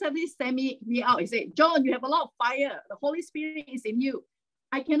Pastor Stephanie sent me out, he said, John, you have a lot of fire. The Holy Spirit is in you.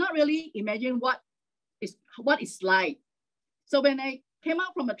 I cannot really imagine what it's like. So when I came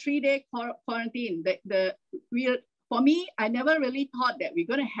out from a 3-day quarantine, for me, I never really thought that we're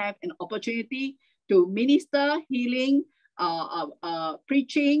going to have an opportunity to minister, healing,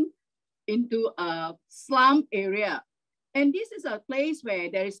 preaching into a slum area. And this is a place where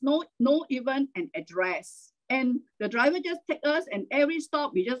there is no even an address. And the driver just take us, and every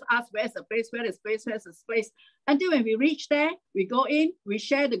stop, we just ask, where's the place, where is place, where's the place? Until when we reach there, we go in, we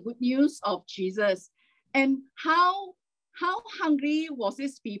share the good news of Jesus. And how hungry was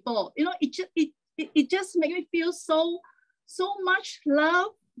these people? You know, it just made me feel so much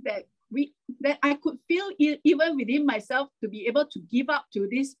love that I could feel even within myself to be able to give up to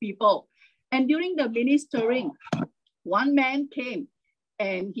these people. And during the ministering, one man came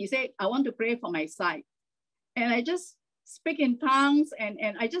and he said, I want to pray for my sight. And I just speak in tongues, and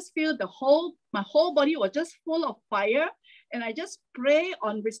I just feel my whole body was just full of fire. And I just pray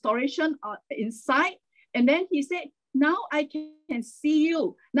on restoration inside. And then he said, now I can see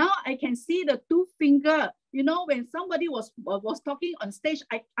you. Now I can see the 2 finger. You know, when somebody was talking on stage,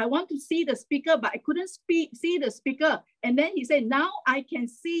 I want to see the speaker, but I couldn't see the speaker. And then he said, now I can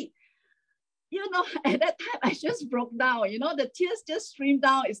see. You know, at that time, I just broke down. You know, the tears just streamed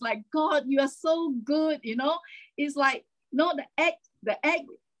down. It's like, God, you are so good. You know, it's like, no, the act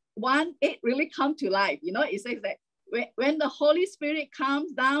 1:8 really come to life. You know, it says that when the Holy Spirit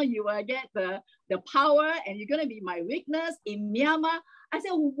comes down, you will get the power, and you're going to be my witness in Myanmar. I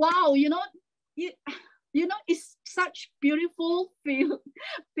said, wow, you know, it's such beautiful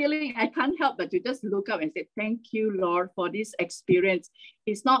feeling. I can't help but to just look up and say, thank you, Lord, for this experience.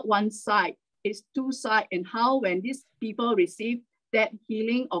 It's not one side. It's 2 sides, and how when these people receive that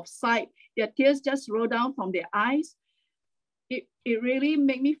healing of sight, their tears just roll down from their eyes. It really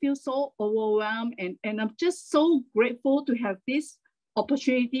made me feel so overwhelmed, and I'm just so grateful to have this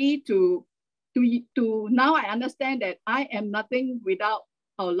opportunity to now I understand that I am nothing without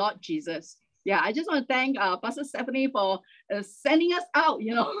our Lord Jesus. Yeah, I just want to thank Pastor Stephanie for sending us out,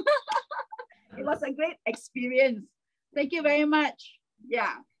 you know. It was a great experience. Thank you very much.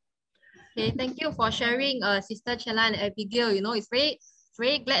 Yeah. Okay, thank you for sharing, Sister Chela and Abigail. You know, it's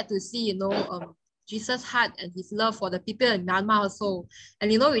very glad to see, Jesus' heart and his love for the people in Myanmar also.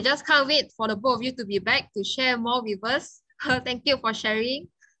 And, we just can't wait for the both of you to be back to share more with us. Thank you for sharing.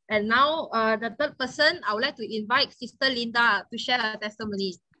 And now, the third person, I would like to invite Sister Linda to share her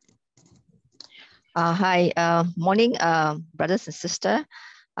testimony. Hi, morning, brothers and sisters.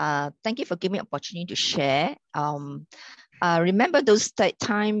 Thank you for giving me an opportunity to share. Remember those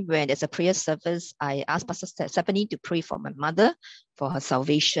time when there's a prayer service, I asked Pastor Stephanie to pray for my mother for her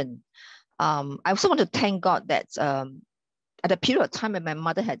salvation. I also want to thank God that at a period of time when my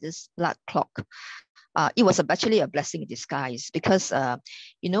mother had this blood clot, it was actually a blessing in disguise because,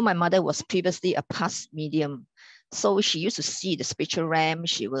 my mother was previously a past medium. So she used to see the spiritual realm.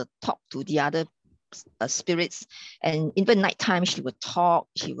 She will talk to the other spirits, and even nighttime she would talk.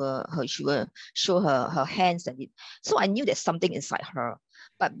 She will show her hands, and so I knew there's something inside her.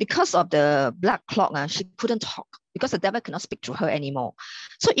 But because of the blood clot, she couldn't talk because the devil cannot speak to her anymore.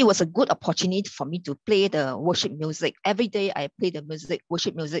 So it was a good opportunity for me to play the worship music. Every day I play the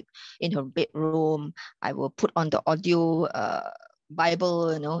worship music in her bedroom. I will put on the audio Bible,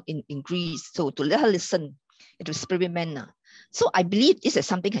 in Greece, so to let her listen to spirit man. So I believe this is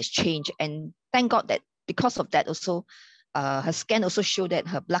something has changed, and thank God that because of that also, her scan also showed that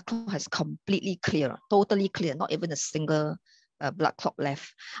her blood clot has completely clear, totally clear, not even a single blood clot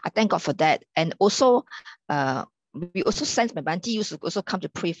left. I thank God for that. And also, we also sent, my auntie used to also come to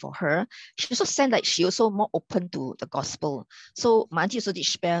pray for her. She also said that she also more open to the gospel. So my auntie also did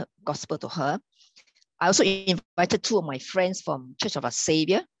share gospel to her. I also invited two of my friends from Church of Our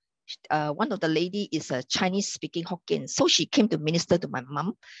Savior. One of the lady is a Chinese speaking Hokkien. So she came to minister to my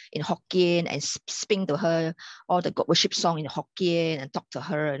mom in Hokkien and speak to her all the God worship song in Hokkien and talk to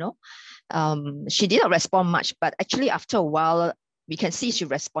her, She didn't respond much, but actually after a while, we can see she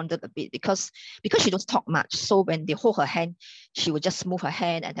responded a bit because she don't talk much. So when they hold her hand, she would just move her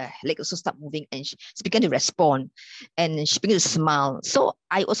hand and her leg also start moving, and she began to respond and she began to smile. So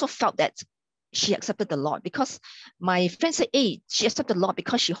I also felt that she accepted the Lord, because my friend said, hey, she accepted the Lord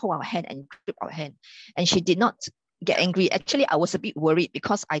because she held our hand and gripped our hand, and she did not get angry. Actually, I was a bit worried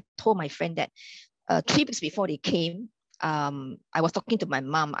because I told my friend that 3 weeks before they came, I was talking to my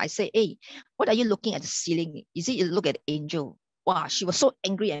mom. I said, hey, what are you looking at the ceiling? Is it you look at the angel? Wow, she was so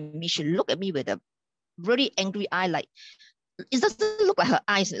angry at me. She looked at me with a really angry eye, like it doesn't look like her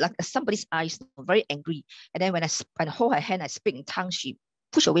eyes, like somebody's eyes, very angry. And then when I hold her hand, I speak in tongues, she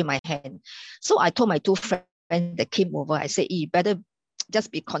push away my hand. So I told my two friends that came over, I said, you better just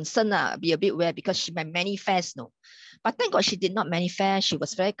be concerned, be a bit aware, because she might manifest. No, but thank God she did not manifest. She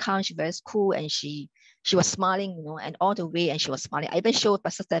was very calm, she was very cool, and she was smiling, and all the way, and she was smiling. I even showed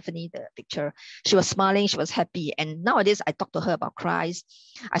Pastor Stephanie the picture. She was smiling, she was happy. And nowadays I talk to her about Christ.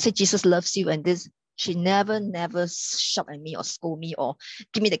 I said, Jesus loves you, and this, she never shout at me or scold me or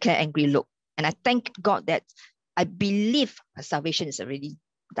give me the kind of angry look. And I thank God that I believe her salvation is already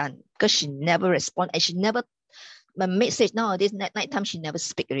done, because she never respond, and she never, my mate says nowadays nighttime she never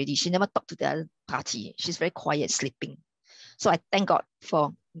speak already. She never talk to the other party. She's very quiet, sleeping. So I thank God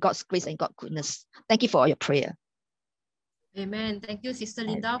for God's grace and God's goodness. Thank you for all your prayer. Amen. Thank you, Sister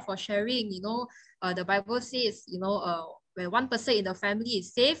Linda, for sharing. The Bible says, when one person in the family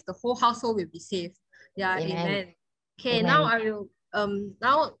is saved, the whole household will be saved. Yeah, amen. Okay, amen.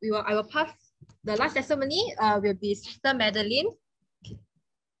 Now I will pass the last testimony. Will be Sister Madeline. Okay.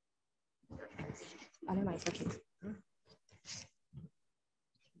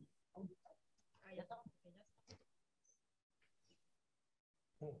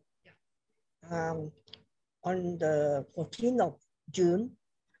 On the 14th of June,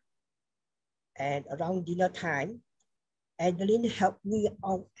 and around dinner time, Adeline helped me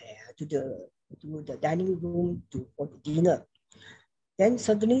out to the dining room for the dinner. Then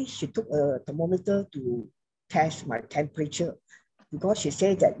suddenly she took a thermometer to test my temperature, because she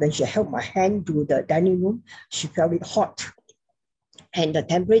said that when she held my hand to the dining room, she felt it hot. And the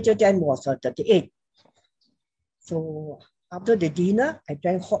temperature then was 38. So after the dinner, I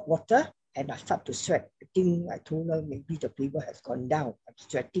drank hot water and I started to sweat. I think I told her maybe the fever has gone down. I'm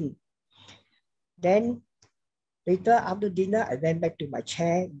sweating. Then later after dinner, I went back to my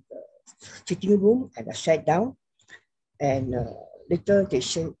chair in the sitting room and I sat down. And later they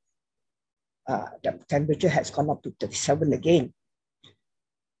said the temperature has gone up to 37 again.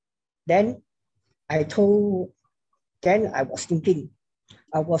 Then I was thinking,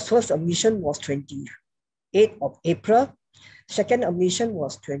 our first admission was 28th of April. Second admission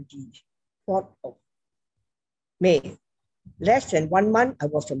was 24th of May. Less than 1 month, I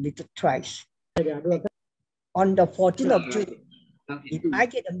was admitted twice. On the 14th of June, if I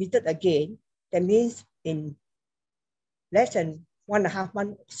get admitted again, that means in less than 1.5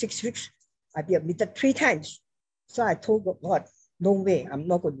 months, 6 weeks, I'll be admitted 3 times. So I told God, no way, I'm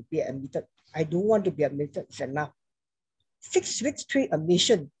not going to be admitted. I don't want to be admitted, it's enough. 6 weeks, 3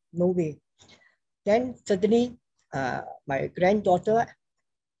 admission, no way. Then suddenly, my granddaughter,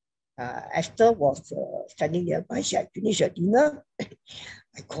 Esther, was standing nearby. She had finished her dinner.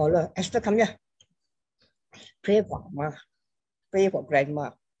 I call her, Esther, come here. Pray for Mama. Pray for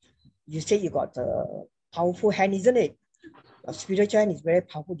Grandma. You say you got a powerful hand, isn't it? A spiritual hand is very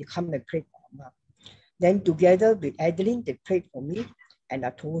powerful. You come and pray for Mama. Then together with Adeline, they prayed for me. And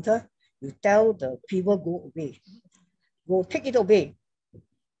I told her, you tell the fever go away. Go take it away.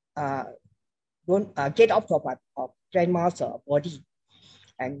 Don't get out of Grandma's body.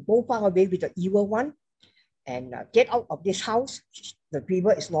 And go far away with the evil one. And get out of this house. The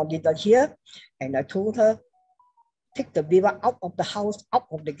fever is not needed here. And I told her, take the fever out of the house, out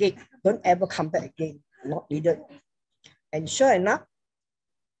of the gate. Don't ever come back again. Not needed. And sure enough,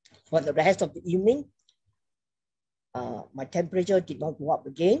 for the rest of the evening, my temperature did not go up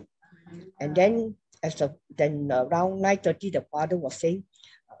again. And then, around 9:30, the father was saying,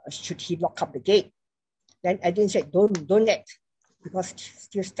 should he lock up the gate? Then Adeline said, don't let, because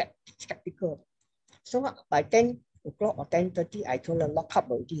still skeptical. So by 10 o'clock or 10:30, I told her, lock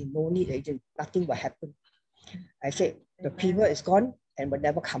up already, no need, nothing will happen. I said, the fever is gone and will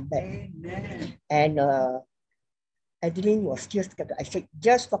never come back. Amen. And Adeline was still skeptical. I said,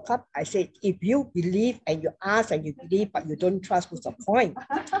 just lock up. I said, if you believe and you ask and you believe, but you don't trust, what's the point?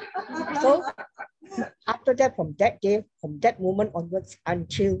 So after that, from that day, from that moment onwards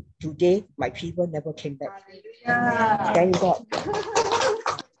until today, my fever never came back. Yeah. Thank God.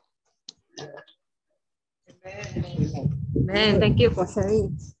 Amen. Thank you for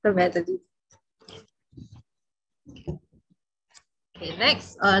sharing, Sister Madeline. Okay,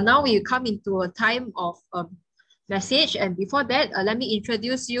 next, now we come into a time of message. And before that, let me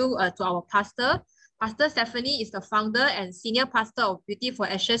introduce you to our pastor. Pastor Stephanie is the founder and senior pastor of Beauty for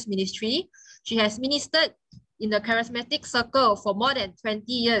Ashes Ministry. She has ministered in the charismatic circle for more than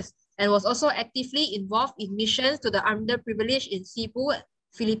 20 years and was also actively involved in missions to the underprivileged in Cebu,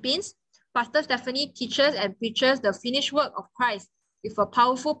 Philippines. Pastor Stephanie teaches and preaches the finished work of Christ with a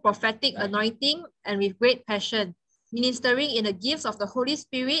powerful prophetic anointing and with great passion, ministering in the gifts of the Holy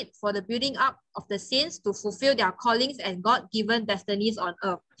Spirit for the building up of the saints to fulfill their callings and God-given destinies on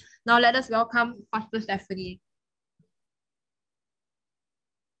earth. Now let us welcome Pastor Stephanie.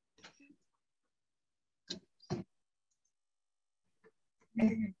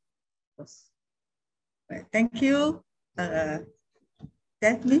 Thank you,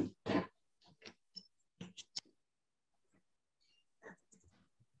 Stephanie.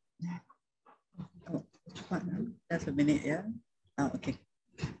 Just a minute, yeah. Oh, okay.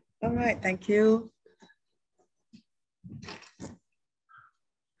 All right, thank you.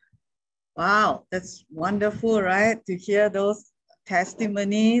 Wow, that's wonderful, right? To hear those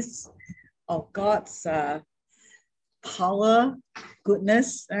testimonies of God's power,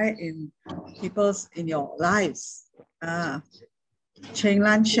 goodness, right, in your lives. Cheng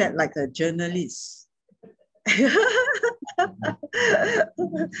Lan shared like a journalist.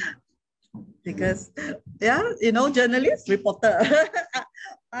 Because, yeah, you know, journalist, reporter.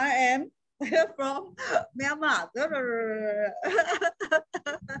 I am from Myanmar.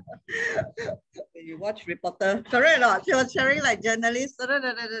 You watch reporter, correct or not? She was sharing like journalist.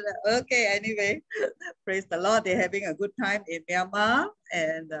 Okay, anyway, praise the Lord. They're having a good time in Myanmar,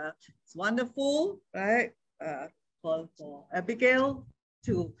 and it's wonderful, right? For Abigail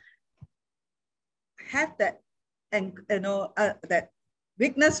to have that, and that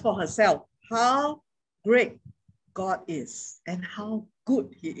witness for herself, how great God is and how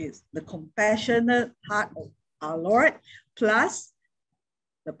good He is. The compassionate heart of our Lord, plus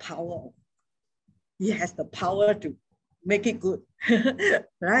the power. He has the power to make it good,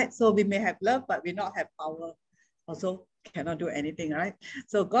 right? So we may have love, but we not have power. Also cannot do anything, right?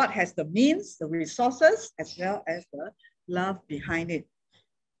 So God has the means, the resources, as well as the love behind it.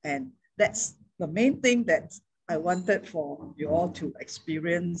 And that's the main thing that I wanted for you all to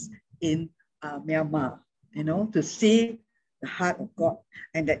experience in Myanmar, you know, to see the heart of God,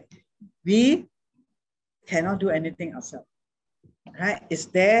 and that we cannot do anything ourselves, right? It's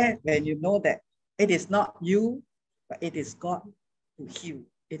there when you know that it is not you, but it is God who heal.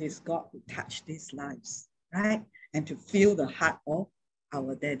 It is God who touch these lives, right? And to feel the heart of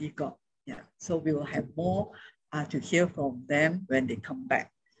our Daddy God. Yeah. So we will have more to hear from them when they come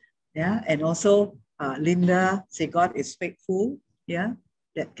back. Yeah. And also Linda say God is faithful. Yeah.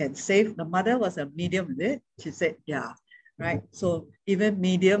 that can save. The mother was a medium, is it? She said, yeah, right? So even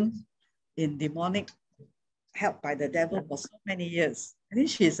medium in demonic, helped by the devil for so many years. I think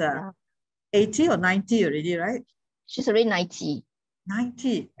she's 80 or 90 already, right? She's already 90.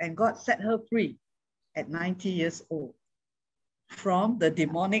 90, and God set her free at 90 years old from the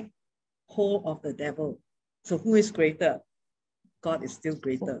demonic hold of the devil. So who is greater? God is still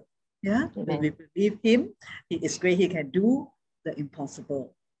greater. Yeah, when we believe him, he is great. He can do the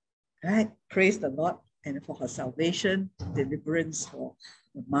impossible. Right? Praise the Lord. And for her salvation, deliverance for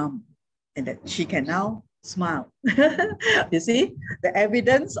the mom, and that she can now smile. You see, the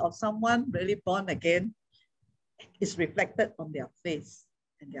evidence of someone really born again is reflected on their face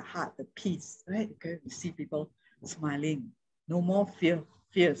and their heart, the peace, right? Okay, we see people smiling, no more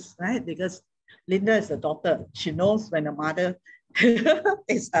fears, right? Because Linda is the daughter. She knows when the mother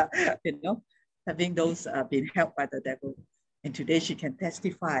is, having those being helped by the devil. And today she can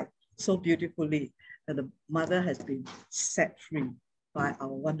testify so beautifully that the mother has been set free by our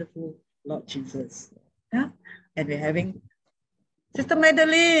wonderful Lord Jesus. Yeah? And we're having Sister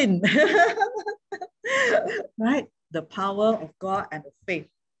Madeline, right? The power of God and the faith.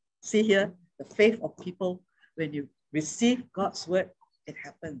 See here, the faith of people, when you receive God's word, it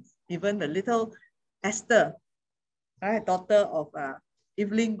happens. Even the little Esther, right, daughter of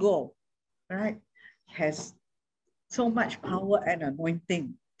Evelyn Goh, right, has so much power and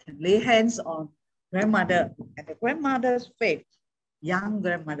anointing. Can lay hands on grandmother and the grandmother's faith, young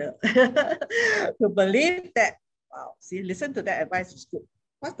grandmother, to believe that, wow, see, listen to that advice is good.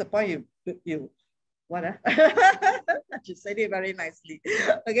 What's the point you what? She said it very nicely.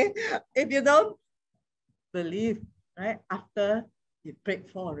 Okay, if you don't believe, right, after you prayed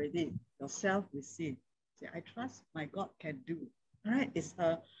for already, yourself receive. Say, I trust my God can do. Right? It's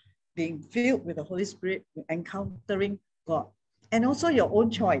being filled with the Holy Spirit, encountering God. And also your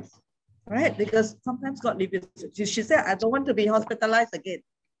own choice, right? Because sometimes God leaves you. She said, I don't want to be hospitalized again.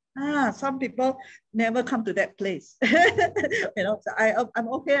 Some people never come to that place. So I'm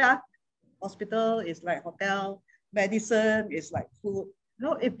okay. Hospital is like hotel, medicine is like food.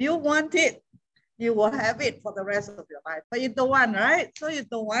 If you want it, you will have it for the rest of your life. But you don't want, right? So you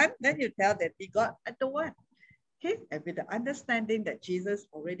don't want, then you tell that God, I don't want. Okay, and with the understanding that Jesus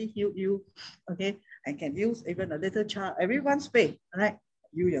already healed you, okay, and can use even a little child, everyone's faith, right?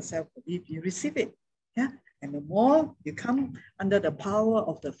 You yourself believe, you receive it. Yeah. And the more you come under the power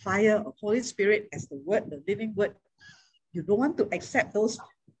of the fire of Holy Spirit as the word, the living word, you don't want to accept those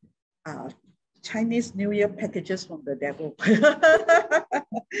Chinese New Year packages from the devil.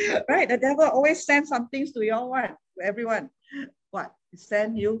 Right? The devil always sends some things to your one, to everyone. What?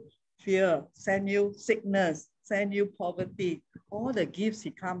 Send you fear, send you sickness, send you poverty. All the gifts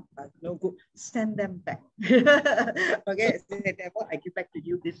he comes are no good. Send them back. Okay, say, devil, I give back to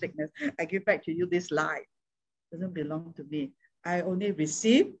you this sickness. I give back to you this lie. It doesn't belong to me. I only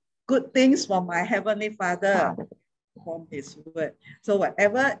receive good things from my Heavenly Father, from his word. So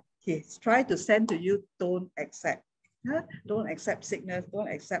whatever he's trying to send to you, don't accept. Don't accept sickness, don't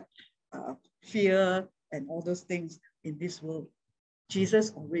accept fear and all those things in this world.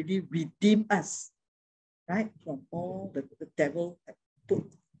 Jesus already redeemed us, right? From all the devil that put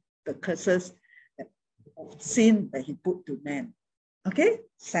the curses of sin that he put to man. Okay,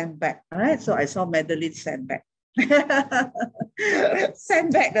 send back. All right, so I saw Madeline send back.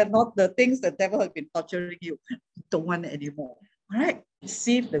 Send back the things the devil has been torturing you. Don't want it anymore. All right,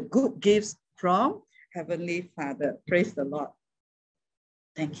 receive the good gifts from Heavenly Father. Praise the Lord.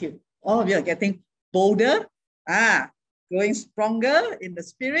 Thank you. All of you are getting bolder, growing stronger in the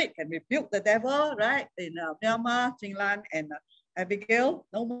spirit, can rebuke the devil, right? In Myanmar, Jinglan, and Abigail,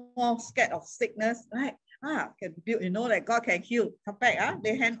 no more scared of sickness, right? Can rebuke, that God can heal. Come back,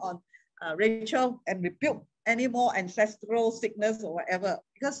 lay hand on Rachel and rebuke any more ancestral sickness or whatever,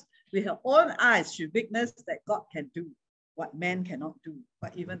 because with her own eyes, she witnessed that God can do what man cannot do,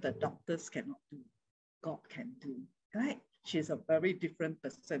 what even the doctors cannot do. God can do, right? She's a very different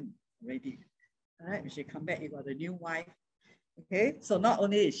person already. All right, when she come back, you got a new wife. Okay, so not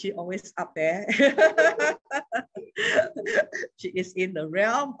only is she always up there, she is in the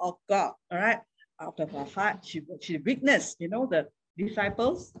realm of God. All right, out of her heart, she witnessed, the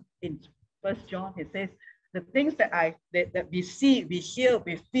disciples in 1 John, it says, the things that we see, we hear,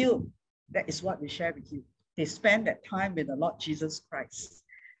 we feel, that is what we share with you. They spend that time with the Lord Jesus Christ,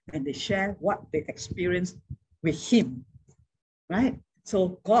 and they share what they experienced with him, right?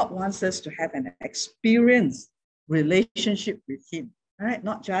 So God wants us to have an experience, relationship with him, right?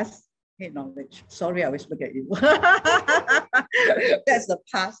 Not just head knowledge. Sorry, I always look at you. That's the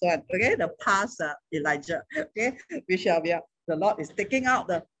past one, okay? The past Elijah, okay? We shall be the Lord is taking out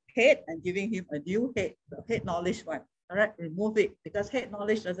the head and giving him a new head, the head knowledge one. All right, remove it because head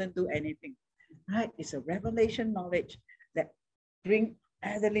knowledge doesn't do anything. Right? It's a revelation knowledge that bring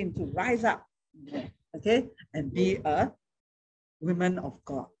Adeline to rise up, okay, and be a woman of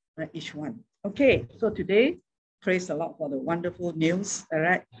God, right? Each one. Okay, so today, praise the Lord for the wonderful news, all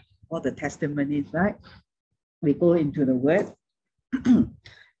right, all the testimonies, right? We go into the word.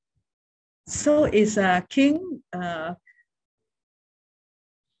 So is King 99.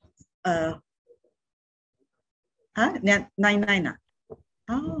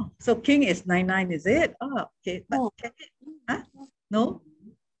 Oh, so King is 99, is it? Oh, okay. But can it, no?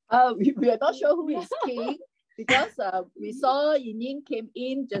 We are not sure who is King because we saw Yining came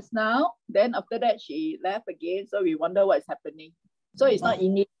in just now. Then after that, she left again. So we wonder what's happening. So it's not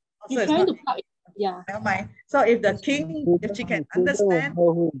Yining. So it's Trying not, to plug it. Yeah. never mind. So if the King, if she can understand.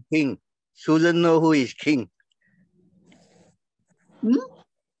 Know who is King. Susan know who is King.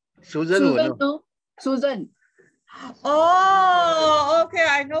 Susan will know. No. Susan. Oh, okay.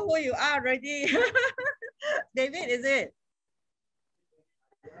 I know who you are already. David, is it?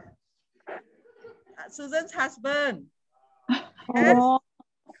 Susan's husband. Yes.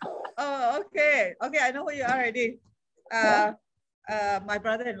 Oh, okay. Okay, I know who you are already. My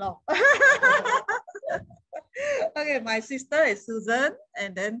brother-in-law. Okay, my sister is Susan,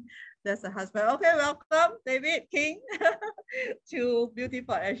 and then there's a husband. Okay, welcome, David King, to Beauty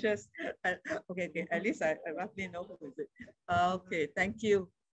for Ashes. Okay, at least I roughly know who is it. Okay, thank you.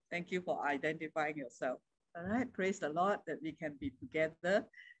 Thank you for identifying yourself. All right, praise the Lord that we can be together.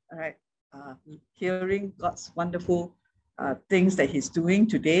 All right, hearing God's wonderful things that he's doing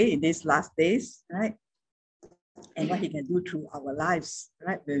today in these last days, right? And what he can do through our lives,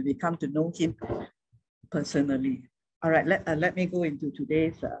 right? When we come to know him personally. All right, let me go into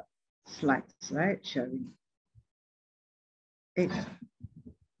today's slides, right? Sharing.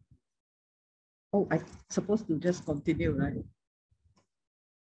 Oh, I'm supposed to just continue, right?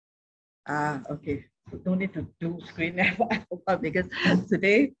 Okay. No need to do screen because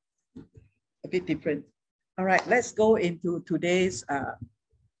today a bit different. All right, let's go into today's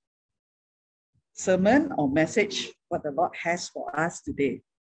sermon or message, what the Lord has for us today.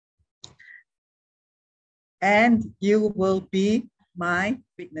 And you will be my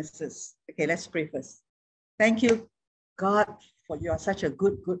witnesses. Okay, let's pray first. Thank you, God, for you are such a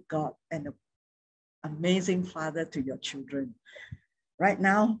good God and an amazing Father to your children. Right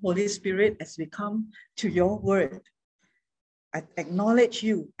now, Holy Spirit, as we come to your word, I acknowledge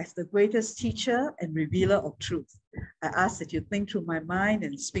you as the greatest teacher and revealer of truth. I ask that you think through my mind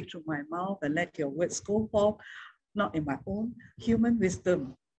and speak through my mouth and let your words go forth, not in my own human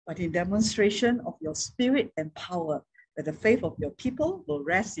wisdom, but in demonstration of your spirit and power, that the faith of your people will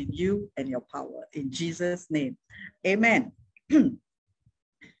rest in you and your power. In Jesus' name, amen.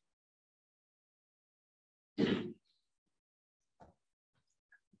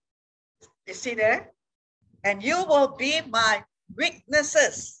 You see there? And you will be my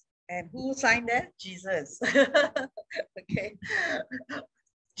witnesses. And who signed that? Jesus. Okay.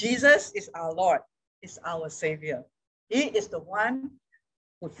 Jesus is our Lord, is our Savior. He is the one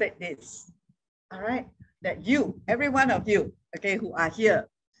who said this. All right. That you, every one of you, okay, who are here.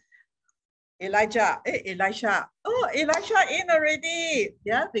 Elisha. Oh, Elisha in already.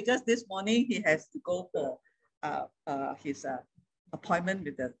 Yeah, because this morning he has to go for his appointment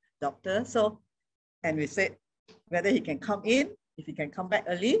with the doctor. So, and we said whether he can come in, if he can come back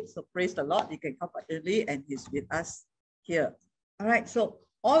early. So praise the Lord, he can come back early and he's with us here. All right, so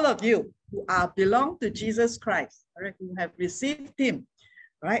all of you who belong to Jesus Christ, all right, who have received him,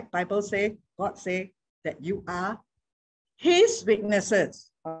 right? Bible say, God say that you are his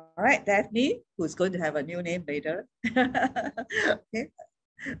witnesses. All right, Daphne, who's going to have a new name later. Okay,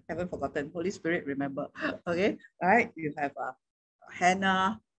 haven't forgotten. Holy Spirit, remember. Okay, all right, you have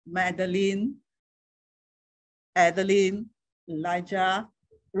Hannah, Madeline, Adeline, Elijah,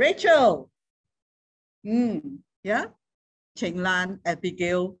 Rachel. Yeah, Cheng Lan,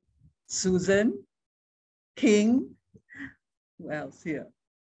 Abigail, Susan, King. Who else here?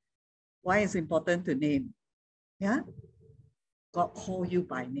 Why is it important to name? Yeah, God call you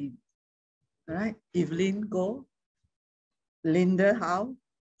by name. All right, Evelyn Go, Linda Howe,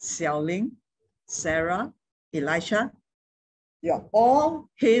 Xiao Ling, Sarah, Elisha. You're all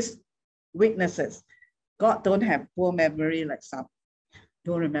his witnesses. God don't have poor memory like some.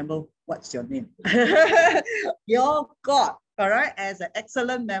 Don't remember what's your name. Your God, all right, has an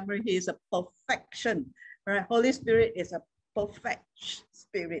excellent memory. He is a perfection. All right, Holy Spirit is a perfect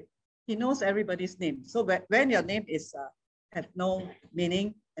spirit. He knows everybody's name. So when your name is have no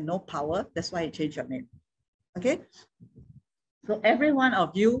meaning and no power, that's why he changed your name. Okay. So every one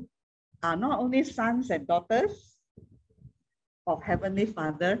of you are not only sons and daughters of Heavenly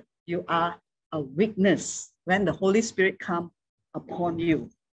Father, you are a witness when the Holy Spirit comes upon you.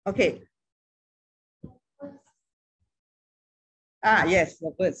 Okay. Yes,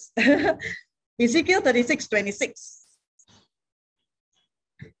 the verse. Ezekiel 36:26.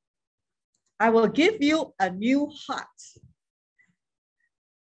 I will give you a new heart.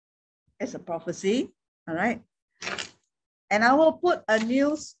 It's a prophecy, all right? And I will put a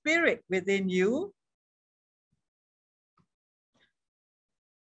new spirit within you.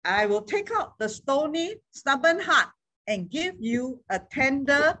 I will take out the stony, stubborn heart and give you a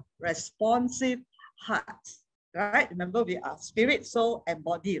tender, responsive heart. Right? Remember, we are spirit, soul, and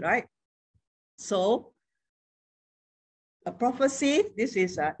body, right? So, a prophecy, this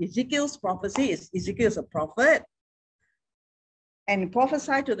is Ezekiel's prophecy. Ezekiel's a prophet. And he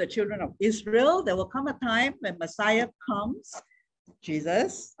prophesied to the children of Israel, there will come a time when Messiah comes,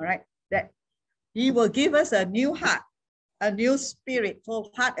 Jesus, all right, that he will give us a new heart, a new spirit. So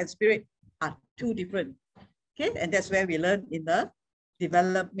heart and spirit are two different. Okay, and that's where we learn in the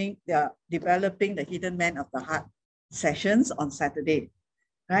developing the hidden man of the heart sessions on Saturday,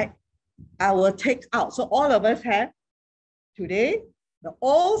 right? I will take out. So all of us have today the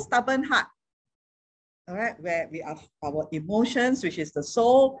old stubborn heart, all right, where we have our emotions, which is the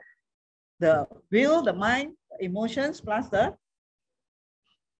soul, the will, the mind, the emotions, plus the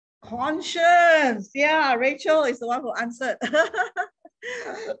conscience. Yeah, Rachel is the one who answered.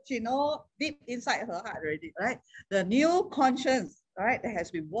 She knows deep inside her heart already, right? The new conscience, right, that has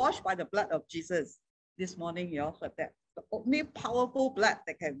been washed by the blood of Jesus. This morning, you all heard that. The only powerful blood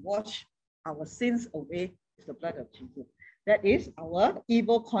that can wash our sins away is the blood of Jesus. That is our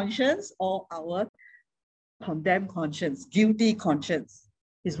evil conscience or our condemned conscience, guilty conscience.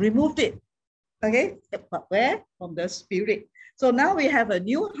 He's removed it. Okay, but where? From the spirit. So now we have a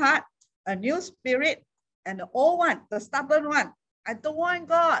new heart, a new spirit, and the old one, the stubborn one. I don't want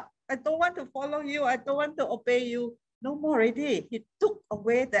God. I don't want to follow you. I don't want to obey you. No more already. He took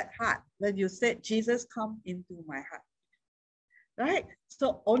away that heart when you said, Jesus, come into my heart. Right?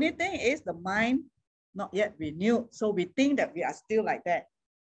 So only thing is the mind not yet renewed. So we think that we are still like that.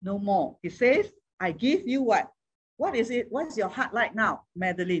 No more. He says, I give you what? What is it? What's your heart like now,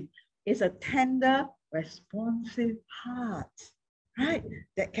 Madeline? It's a tender, responsive heart, right?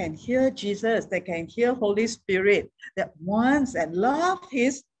 That can hear Jesus, that can hear Holy Spirit, that wants and loves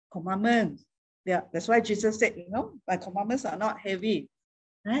his commandments. Yeah, that's why Jesus said, you know, my commandments are not heavy,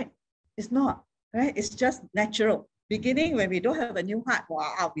 right? It's not, right? It's just natural. Beginning when we don't have a new heart,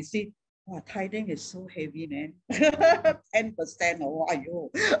 wow, we see, wow, tithing is so heavy, man. 10% or wow,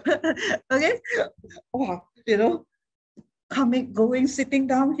 okay? Wow, you know, coming, going, sitting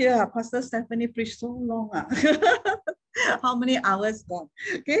down here, Pastor Stephanie preached so long. How many hours gone?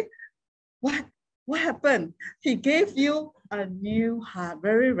 Okay, what happened? He gave you a new heart,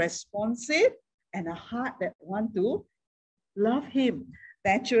 very responsive, and a heart that want to love him.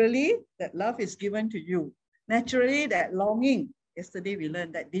 Naturally, that love is given to you. Naturally, that longing. Yesterday we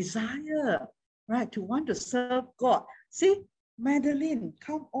learned that desire, right, to want to serve God. See, Madeline,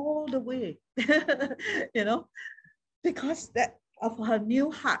 come all the way, you know, because that of her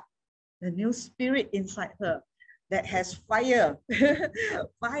new heart, the new spirit inside her that has fire,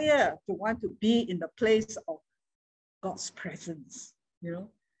 fire to want to be in the place of God's presence, you know,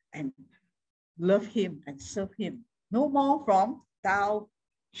 and love him and serve him. No more from thou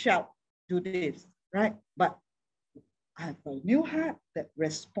shalt do this, right? But I have a new heart that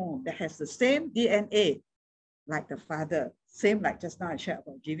responds, that has the same DNA like the Father. Same like just now I shared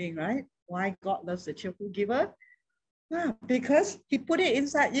about giving, right? Why God loves the cheerful giver? Yeah, because he put it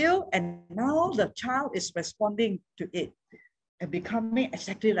inside you and now the child is responding to it and becoming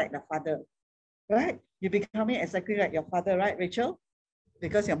exactly like the Father, right? You're becoming exactly like your father, right, Rachel?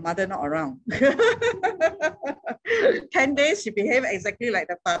 Because your mother not around. 10 days, she behaved exactly like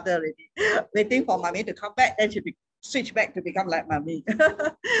the father already, waiting for mommy to come back, then she switch back to become like mommy,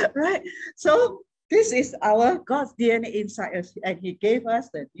 right? So this is our God's DNA inside us, and he gave us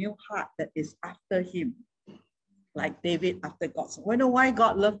the new heart that is after him, like David after God. So we know why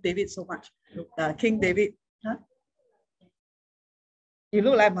God loved David so much. King David, huh? You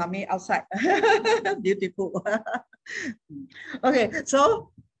look like mommy outside. Beautiful. Okay,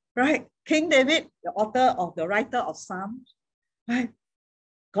 so, right, King David, the author of the writer of Psalms, right?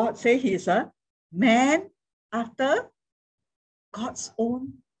 God say he's a man after God's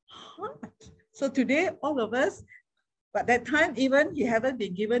own heart. So today, all of us, but that time even he haven't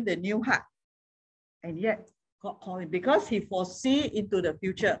been given the new heart. And yet God called him because he foresee into the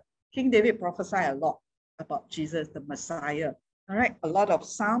future. King David prophesied a lot about Jesus, the Messiah. All right, a lot of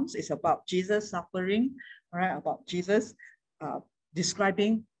Psalms is about Jesus suffering, all right, about Jesus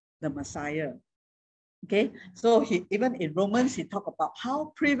describing the Messiah. Okay, so even in Romans, he talked about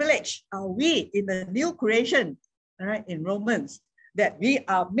how privileged are we in the new creation, all right, in Romans, that we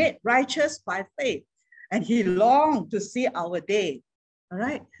are made righteous by faith. And he longed to see our day, all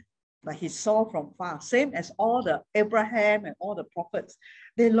right? But he saw from far, same as all the Abraham and all the prophets.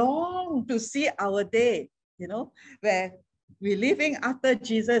 They long to see our day, you know, where we're living after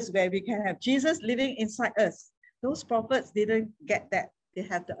Jesus, where we can have Jesus living inside us. Those prophets didn't get that. They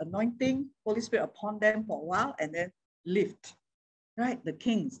have the anointing, Holy Spirit upon them for a while and then lived, right? The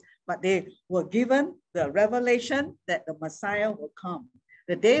kings. But they were given the revelation that the Messiah will come.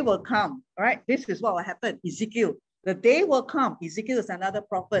 The day will come, right? This is what will happen. Ezekiel, the day will come. Ezekiel is another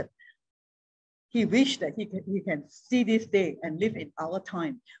prophet. He wished that he can see this day and live in our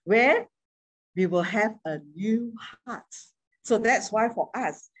time where we will have a new heart. So that's why for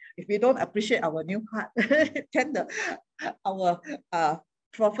us, if we don't appreciate our new heart, then our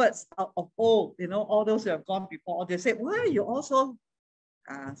prophets of old, you know, all those who have gone before, they say, why you also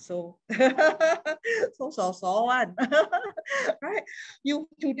so one, right? You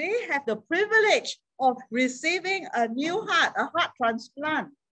today have the privilege of receiving a new heart, a heart transplant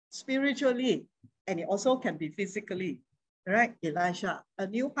spiritually, and it also can be physically, right? Elisha, a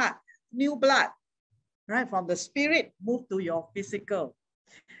new heart, new blood, right? From the spirit move to your physical.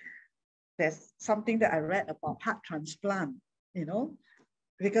 There's something that I read about heart transplant, you know,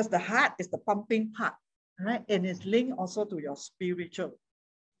 because the heart is the pumping part, right? And it's linked also to your spiritual,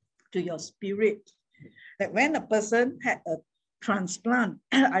 to your spirit. That when a person had a transplant,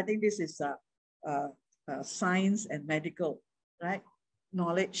 I think this is science and medical, right?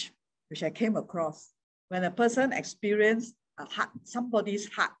 Knowledge, which I came across. When a person experienced a heart, somebody's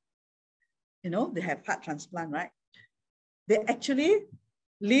heart, you know, they have heart transplant, right? They actually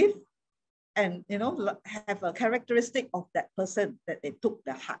live and, you know, have a characteristic of that person that they took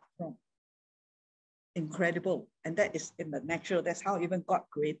the heart from. Incredible. And that is in the natural. That's how even God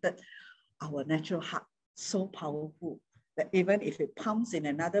created our natural heart. So powerful that even if it pumps in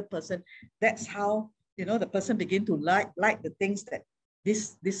another person, that's how, you know, the person begin to like the things that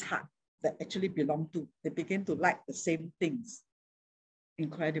this heart that actually belong to. They begin to like the same things.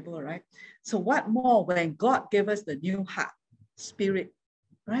 Incredible, right? So what more when God gave us the new heart, spirit,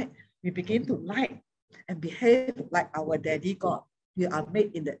 right? We begin to like and behave like our daddy God. We are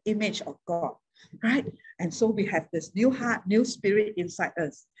made in the image of God, right? And so we have this new heart, new spirit inside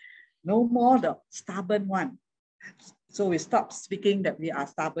us. No more the stubborn one. So we stop speaking that we are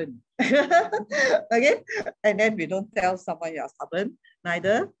stubborn. Okay? And then we don't tell someone you are stubborn.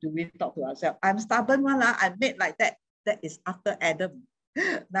 Neither do we talk to ourselves. I'm stubborn one, I'm made like that. That is after Adam.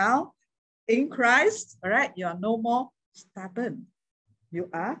 Now, in Christ, all right, you are no more stubborn. You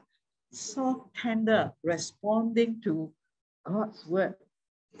are soft, tender, responding to God's word.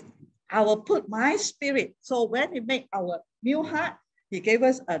 I will put my spirit. So when he made our new heart, he gave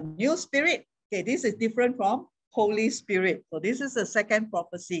us a new spirit. Okay, this is different from Holy Spirit. So this is the second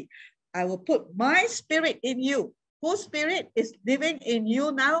prophecy. I will put my spirit in you. Whose spirit is living in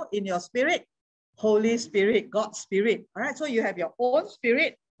you now, in your spirit? Holy Spirit, God's spirit. All right, so you have your own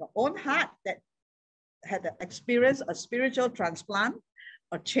spirit, your own heart that had experienced a spiritual transplant,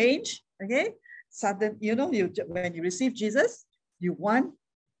 a change. Okay, sudden, you know, when you receive Jesus, you want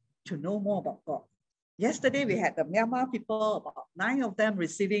to know more about God. Yesterday, we had the Myanmar people, about 9 of them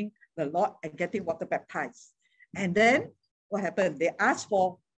receiving the Lord and getting water baptized. And then what happened? They asked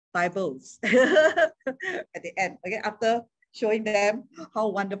for Bibles at the end, okay, after showing them how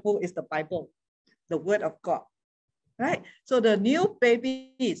wonderful is the Bible, the word of God, right? So the new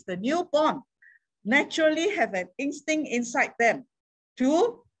babies, the newborn, naturally have an instinct inside them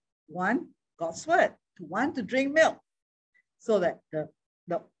to want God's word, to want to drink milk. So that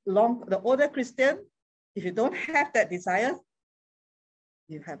the older Christian, if you don't have that desire,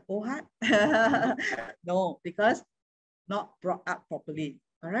 you have old heart. No, because not brought up properly.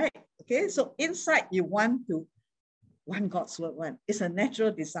 All right. Okay. So inside you want God's word. It's a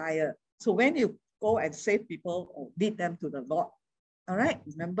natural desire. So when you go and save people or lead them to the Lord, all right,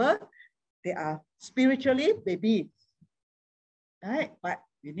 remember they are spiritually babies. All right, but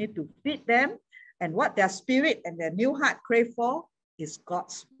you need to feed them, and what their spirit and their new heart crave for is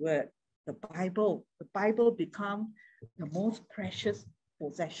God's word, the Bible. The Bible become the most precious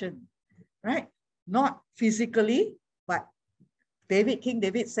possession, right? Not physically, but King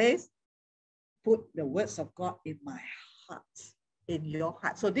David says, put the words of God in my heart, in your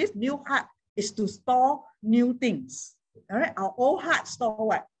heart. So this new heart is to store new things. All right, our old heart store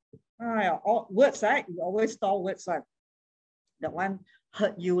what? Words, right? You always store words, right? that one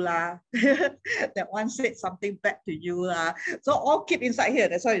hurt you lah, that one said something bad to you lah. So all keep inside here.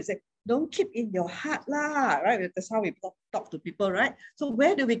 That's why you say, don't keep in your heart lah, right? That's how we talk to people, right? So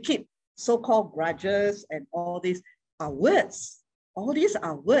where do we keep so-called grudges and all these are words? All these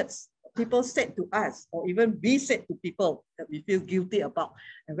are words people said to us, or even we said to people that we feel guilty about.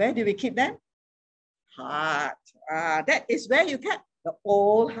 And where do we keep them? Heart. That is where you kept the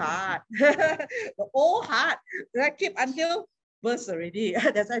old heart. The old heart that keep until burst already.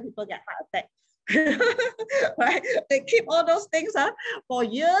 That's why people get heart attack. Right? They keep all those things for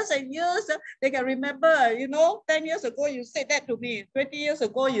years and years. They can remember, 10 years ago you said that to me. 20 years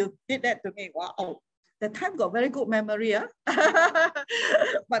ago you did that to me. Wow. The time got very good memory.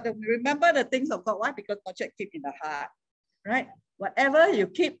 But remember the things of God. Why? Because God keep in the heart. Right? Whatever you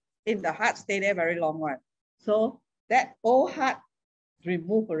keep in the heart, stay there very long one. So that old heart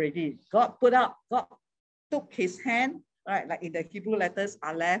removed already. God took his hand, right? Like in the Hebrew letters,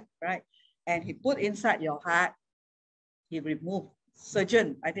 Aleph, right? And he put inside your heart, he removed.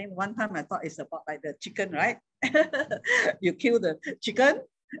 Surgeon, I think one time I thought it's about like the chicken, right? You kill the chicken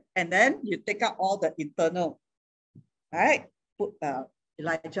and then you take out all the internal, right?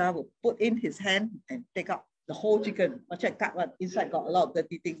 Elijah will put in his hand and take out the whole chicken. Cut one. Inside got a lot of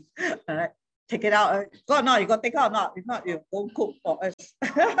dirty things. All right, take it out. Got not? You got to take out or not? If not, you don't cook for us.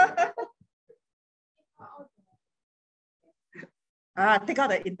 Take out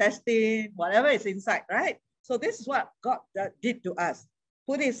the intestine, whatever is inside, right? So this is what God did to us.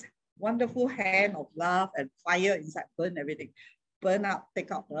 Put his wonderful hand of love and fire inside, burn everything. Burn out,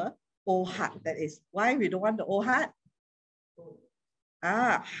 take out the old heart. That is why we don't want the old heart.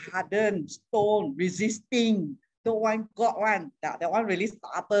 Hardened, stone, resisting, don't want God one. That one really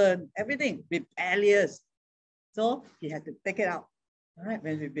stubborn, everything, rebellious. So he had to take it out. All right,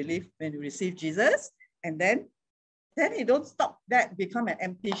 when we believe, when we receive Jesus, and then he don't stop that, become an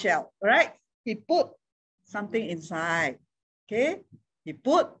empty shell. All right, he put something inside. Okay, he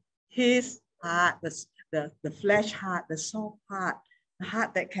put his heart, the flesh heart, the soft heart, the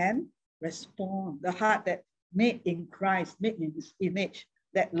heart that can respond, the heart that made in Christ, made in his image,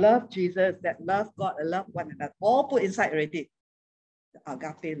 that love Jesus, that love God, that love one another, all put inside already. The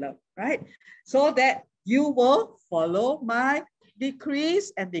agape love, right? So that you will follow my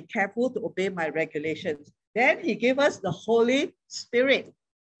decrees and be careful to obey my regulations. Then he gave us the Holy Spirit.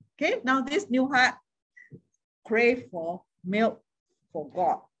 Okay, now this new heart crave for milk for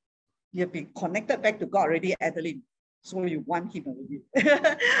God. You've been connected back to God already, Adeline. So you want him already.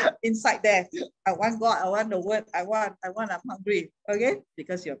 Inside there, I want God, I want the word, I'm hungry. Okay?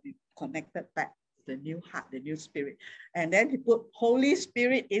 Because you've been connected back to the new heart, the new spirit. And then he put Holy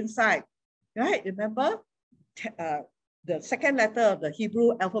Spirit inside. Right? Remember? The second letter of the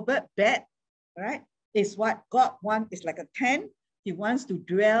Hebrew alphabet, Bet, right? Is what God wants, is like a tent. He wants to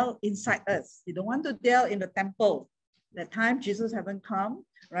dwell inside us. He don't want to dwell in the temple. That time Jesus haven't come,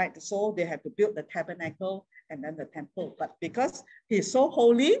 right? So they have to build the tabernacle and then the temple. But because he's so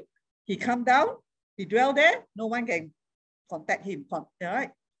holy, he come down, he dwell there, no one can contact him,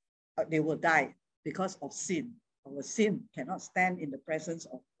 right? They will die because of sin. Our sin cannot stand in the presence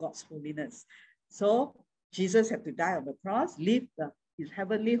of God's holiness. So Jesus had to die on the cross, leave his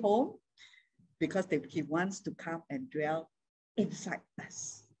heavenly home, because he wants to come and dwell inside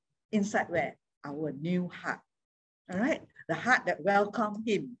us. Inside where? Our new heart. All right? The heart that welcomed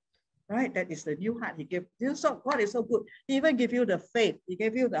him. Right? That is the new heart he gave. So God is so good. He even gave you the faith. He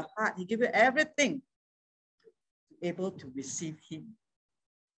gave you the heart. He gave you everything to be able to receive him.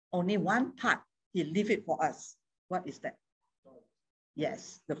 Only one part, he leave it for us. What is that?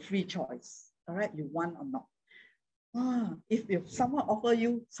 Yes, the free choice. All right? You want or not. If someone offer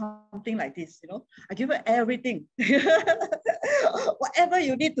you something like this, I give you everything. Whatever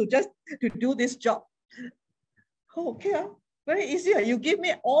you need to do this job. Okay, very easy. You give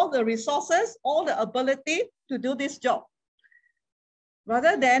me all the resources, all the ability to do this job.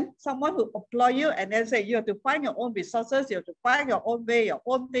 Rather than someone who employ you and then say, you have to find your own resources, you have to find your own way, your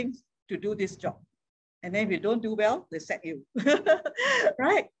own things to do this job. And then if you don't do well, they sack you.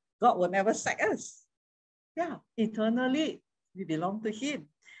 Right? God will never sack us. Yeah, eternally, we belong to him.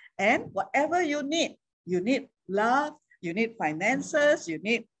 And whatever you need love, you need finances, you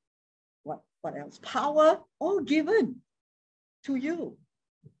need what else? Power, all given to you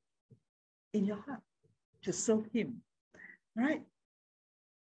in your heart to serve him, right?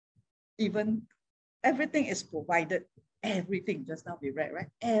 Even everything is provided. Everything, just now we read, right?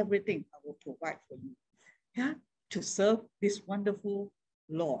 Everything I will provide for you, yeah, to serve this wonderful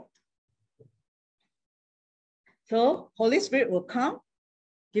Lord. So Holy Spirit will come,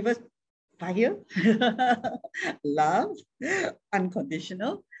 give us fire, love,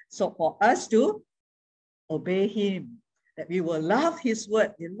 unconditional. So for us to obey him, that we will love his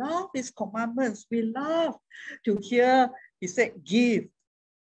word, we love his commandments, we love to hear, he said, give.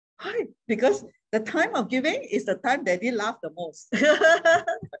 Why? Because the time of giving is the time daddy laugh the most.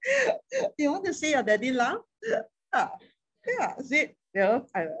 You want to see your daddy laugh? Yeah, see, you know,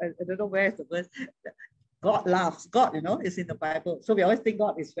 I don't know where is the verse. God laughs. God, you know, is in the Bible. So we always think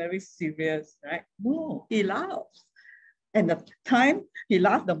God is very serious, right? No, he laughs. And the time he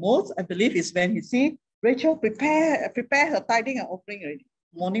laughed the most, I believe, is when he see Rachel prepare her tithing and offering already.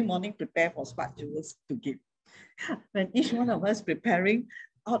 Morning, prepare for smart jewels to give. When each one of us preparing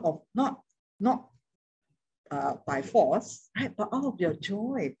out of not by force, right, but out of your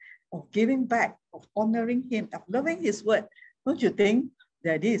joy of giving back, of honoring him, of loving his word. Don't you think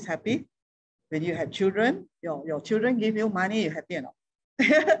daddy is happy? When you have children, your children give you money, you're happy or not?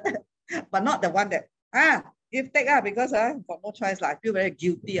 But not the one that, take because I've got no choice. I feel very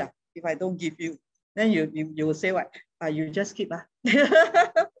guilty if I don't give you. Then you will say what? You just keep.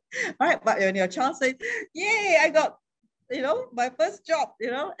 Right? But when your child says, yay, I got, you know, my first job, you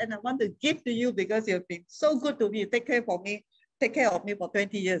know, and I want to give to you because you've been so good to me, take care of me for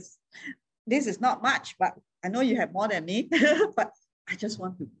 20 years. This is not much, but I know you have more than me, but I just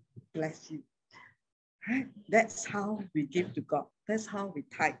want to bless you. Right? That's how we give to God. That's how we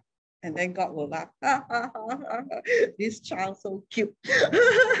tithe. And then God will laugh. This child so cute.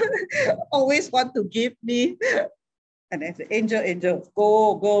 Always want to give me. And then the angel,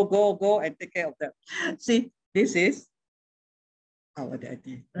 go and take care of them. See, this is our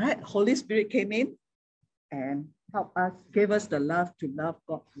daddy, right? Holy Spirit came in and helped us, gave us the love to love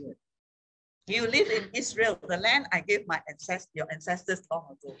God's word. You live in Israel, the land I gave your ancestors long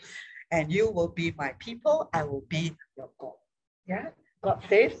ago. And you will be my people, I will be your God. Yeah, God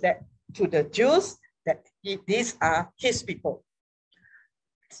says that to the Jews, that these are his people.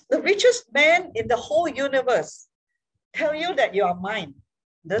 The richest man in the whole universe tell you that you are mine.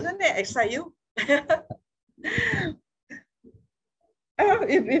 Doesn't that excite you?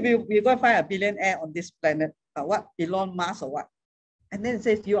 If you go find a billionaire on this planet, what, Elon Musk or what? And then it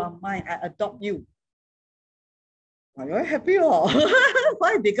says, you are mine, I adopt you. Are you happy or?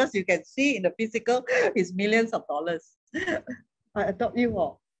 Why? Because you can see in the physical, it's millions of dollars. I adopt you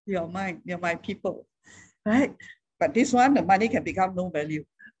or you're mine, you're my people, right? But this one, the money can become no value.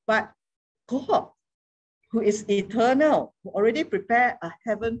 But God, who is eternal, who already prepared a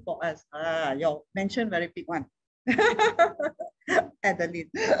heaven for us. You mentioned very big one. Adeline.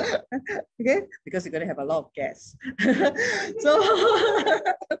 Okay, because you're going to have a lot of gas. So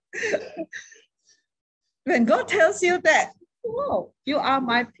when God tells you that, oh, you are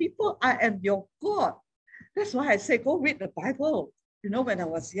my people, I am your God. That's why I say, go read the Bible. You know, when I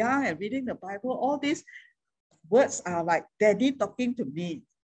was young and reading the Bible, all these words are like daddy talking to me.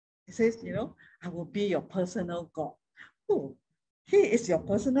 He says, you know, I will be your personal God. Oh, he is your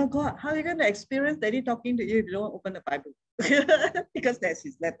personal God. How are you going to experience daddy talking to you if you don't open the Bible? Because that's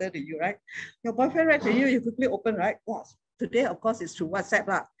his letter to you, right? Your boyfriend writes to you, you quickly open, right? Wow. Today, of course, it's through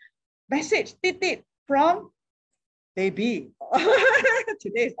WhatsApp. Message, tit, from baby.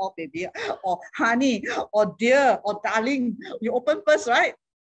 Today is all baby. Or honey, or dear, or darling. You open first, right?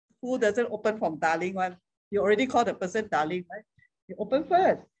 Who doesn't open from darling one? You already call the person darling, right? You open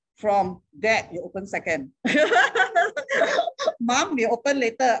first. From dad, you open second. Mom, you open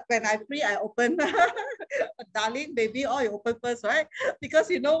later. When I'm free, I open. Darling, baby, all you open first, right? Because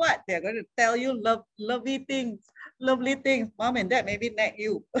you know what? They're going to tell you lovely things. Mom and dad maybe nag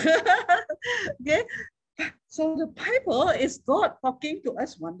you. Okay? So the Bible is God talking to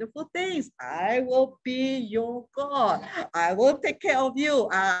us wonderful things. I will be your God. I will take care of you.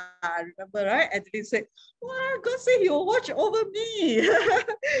 I remember, right? Adeline said, wow, God said he will watch over me.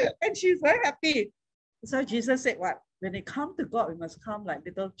 And she's very happy. So Jesus said what? When they come to God, we must come like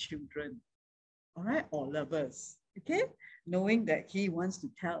little children. All right? Or lovers. Okay? Knowing that he wants to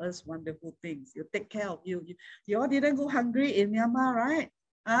tell us wonderful things. He'll take care of you. You all didn't go hungry in Myanmar, right?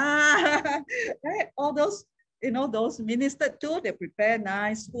 Right? All those, you know, those ministered to, they prepare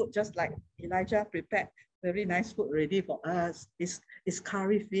nice food, just like Elijah prepared very nice food ready for us. It's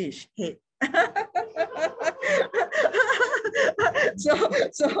curry fish head.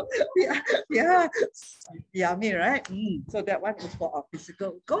 So yeah, yummy, right? So that one is for our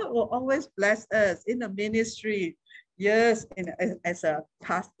physical. God will always bless us in the ministry. Yes, as a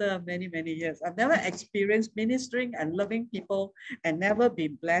pastor, many years. I've never experienced ministering and loving people and never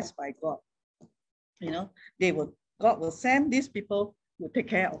been blessed by God. You know, God will send these people to take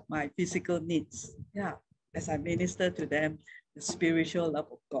care of my physical needs. Yeah, as I minister to them, the spiritual love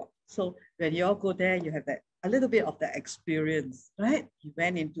of God. So when you all go there, you have that a little bit of the experience, right? You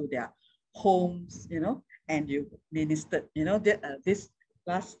went into their homes, you know, and you ministered, you know, this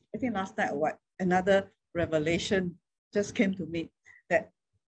last night or what, another revelation just came to me that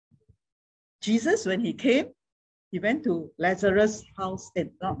Jesus, when he came, he went to Lazarus' house,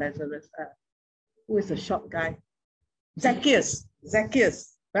 not Lazarus, who is a short guy? Zacchaeus,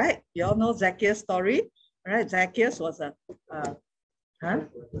 right? You all know Zacchaeus' story, right? Zacchaeus was a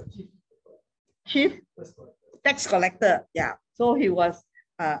chief tax collector, yeah. So he was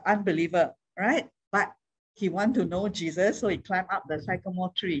an unbeliever, right? But he wanted to know Jesus, so he climbed up the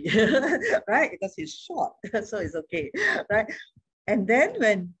sycamore tree, right? Because he's short, so it's okay, right? And then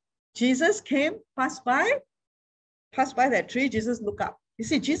when Jesus came, passed by that tree, Jesus looked up. You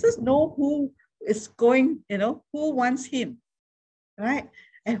see, Jesus knows who is going, you know, who wants him, right?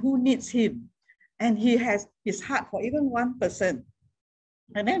 And who needs him. And he has his heart for even one person.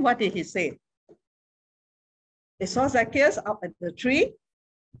 And then what did he say? They saw Zacchaeus up at the tree.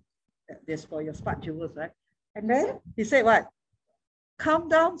 This for your smart jewels, right? And then he said what? Come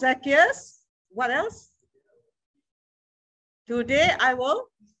down, Zacchaeus. What else? Today I will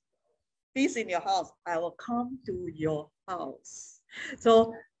feast in your house. I will come to your house.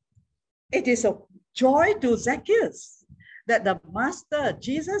 So it is a joy to Zacchaeus that the master,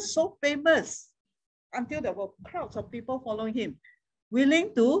 Jesus, so famous, until there were crowds of people following him,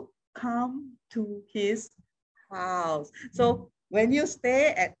 willing to come to his house. So when you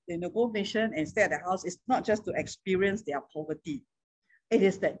stay at the Go Mission and stay at the house, it's not just to experience their poverty. It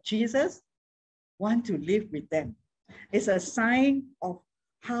is that Jesus wants to live with them. It's a sign of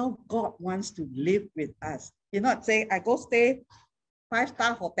how God wants to live with us. You're not saying, I go stay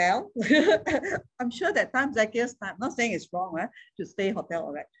 5-star hotel. I'm sure that time Zacchaeus, I'm not saying it's wrong, right? To stay hotel,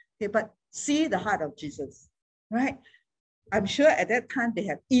 all right? Okay, but see the heart of Jesus, right? I'm sure at that time they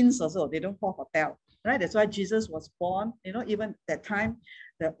have inns also. They don't call hotel, right? That's why Jesus was born. You know, even that time,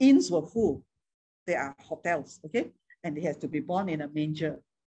 the inns were full. They are hotels, okay? And he has to be born in a manger,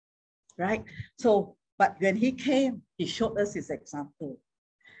 right? So, but when he came, he showed us his example.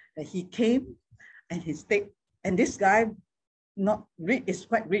 That he came and he stayed, and this guy not rich, is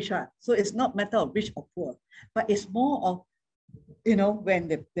quite rich, huh? So it's not matter of rich or poor, but it's more of, you know, when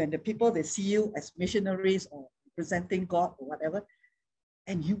the people, they see you as missionaries or presenting God or whatever,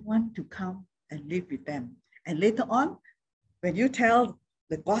 and you want to come and live with them. And later on, when you tell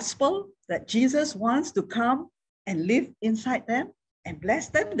the gospel that Jesus wants to come and live inside them and bless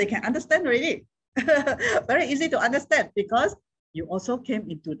them, they can understand already. Very easy to understand because you also came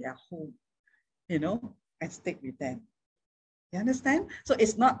into their home, you know, and stayed with them. You understand? So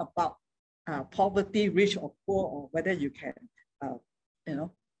it's not about poverty, rich or poor, or whether you can, you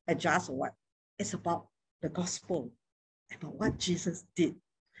know, adjust or what. It's about the gospel, about what Jesus did.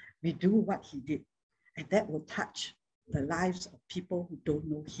 We do what he did, and that will touch the lives of people who don't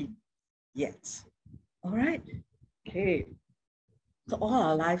know him yet. All right? Okay. So all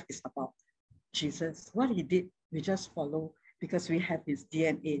our life is about Jesus. What he did, we just follow because we have his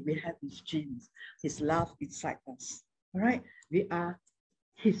DNA, we have his genes, his love inside us. All right? We are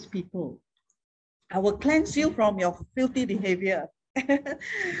his people. I will cleanse you from your filthy behavior.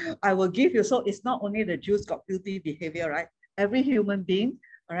 I will give you. So it's not only the Jews got filthy behavior, right? Every human being,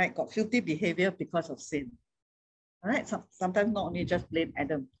 all right, got filthy behavior because of sin. All right? So sometimes not only just blame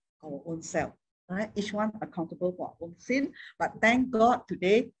Adam, our own self. All right? Each one accountable for our own sin. But thank God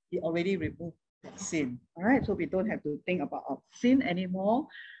today, he already removed that sin. All right? So we don't have to think about our sin anymore,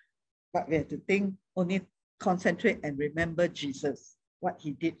 but we have to think, only concentrate and remember Jesus, what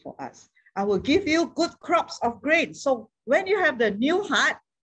he did for us. I will give you good crops of grain. So when you have the new heart,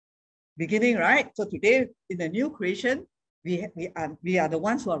 beginning, right? So today in the new creation, we are the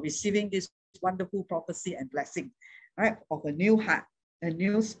ones who are receiving this wonderful prophecy and blessing, right? Of a new heart, a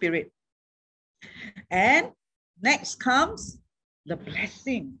new spirit. And next comes the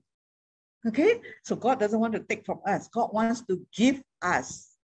blessing. Okay, so God doesn't want to take from us. God wants to give us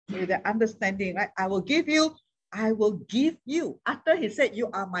with the understanding, right? I will give you. After he said, you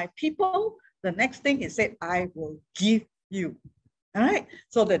are my people, the next thing he said, I will give you. All right.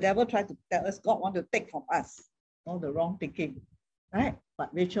 So the devil tried to tell us God wants to take from us. All the wrong thinking, right? But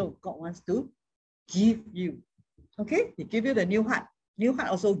Rachel, God wants to give you. Okay, he give you the new heart. New heart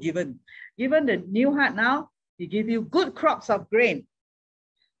also given. Given the new heart now, he give you good crops of grain.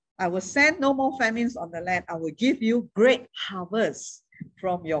 I will send no more famines on the land. I will give you great harvests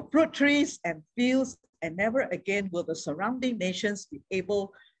from your fruit trees and fields, and never again will the surrounding nations be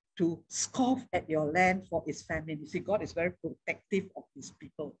able to scoff at your land for its famine. You see, God is very protective of his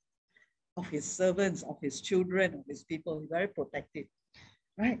people, of his servants, of his children, of his people. He's very protective,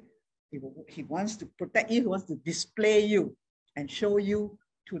 right? He wants to protect you. He wants to display you and show you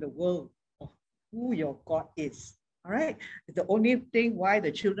to the world of who your God is. All right. The only thing why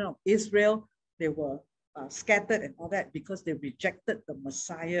the children of Israel, they were scattered and all that, because they rejected the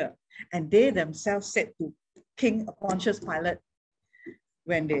Messiah. And they themselves said to King Pontius Pilate,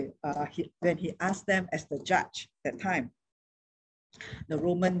 when he asked them as the judge at that time, the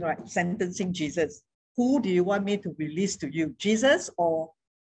Roman, right, sentencing Jesus, who do you want me to release to you, Jesus or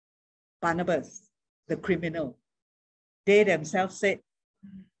Barnabas, the criminal? They themselves said,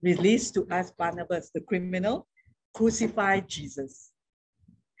 release to us Barnabas, the criminal, crucify Jesus.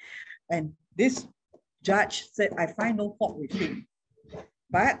 And this judge said, I find no fault with him.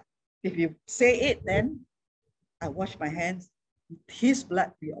 But if you say it, then I wash my hands, his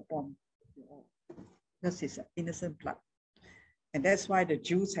blood be upon you all. This is innocent blood. And that's why the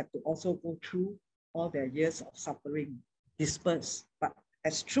Jews have to also go through all their years of suffering, dispersed. But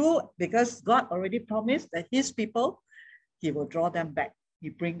as true, because God already promised that his people, he will draw them back. He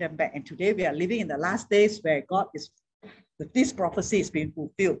bring them back. And today we are living in the last days where this prophecy is being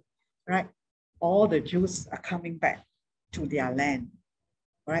fulfilled, right? All the Jews are coming back to their land,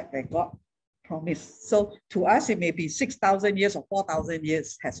 right? Where God promised. So to us, it may be 6,000 years or 4,000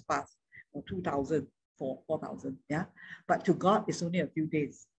 years has passed, or 2,000 for 4,000, yeah? But to God, it's only a few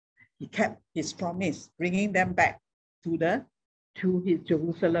days. He kept his promise, bringing them back to his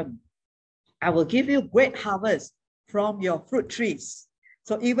Jerusalem. I will give you great harvest from your fruit trees.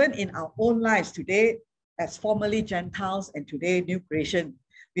 So even in our own lives today, as formerly Gentiles and today new creation,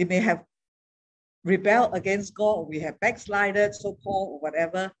 we may have rebelled against God, or we have backslided, so-called, or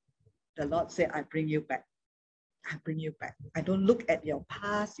whatever. The Lord said, I bring you back. I bring you back. I don't look at your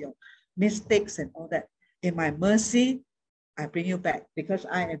past, your mistakes and all that. In my mercy, I bring you back because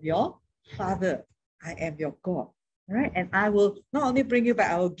I am your Father. I am your God. Right? And I will not only bring you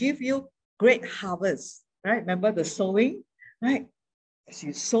back, I will give you great harvest. Right? Remember the sowing? Right? As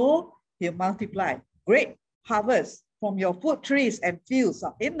you sow, you multiply. Great harvest from your fruit trees and fields.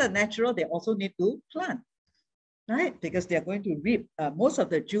 So in the natural, they also need to plant. Right? Because they are going to reap. Most of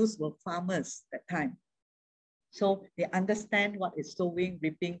the Jews were farmers at that time. So they understand what is sowing,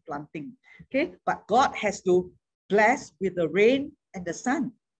 reaping, planting. Okay, but God has to bless with the rain and the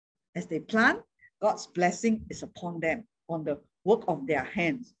sun. As they plant, God's blessing is upon them, on the work of their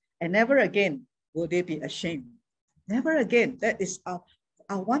hands. And never again will they be ashamed. Never again. That is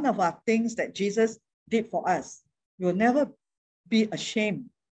one of our things that Jesus did for us. We will never be ashamed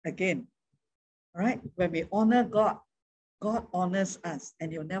again. All right? When we honor God, God honors us,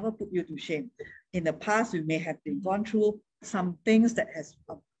 and he'll never put you to shame. In the past, we may have been gone through some things that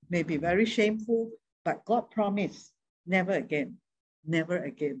may be very shameful, but God promised never again, never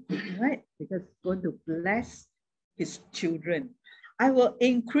again, right? Because he's going to bless his children. I will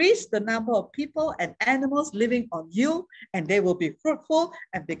increase the number of people and animals living on you, and they will be fruitful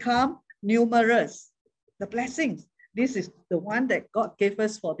and become numerous. The blessings. This is the one that God gave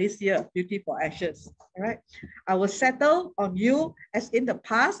us for this year, Beauty for Ashes. All right. I will settle on you as in the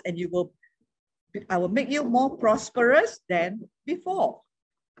past, and I will make you more prosperous than before.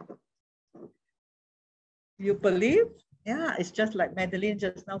 You believe? Yeah, it's just like Madeline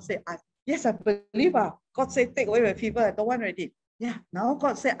just now said, yes, I believe. God said, take away my fever. I don't want already. Yeah, now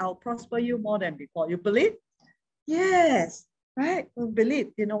God said, I'll prosper you more than before. You believe? Yes, right? You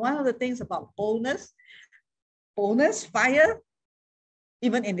believe. You know, one of the things about boldness, fire,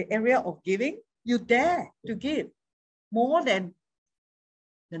 even in the area of giving, you dare to give more than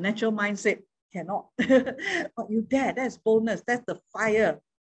the natural mindset cannot. But you dare, that's boldness, that's the fire.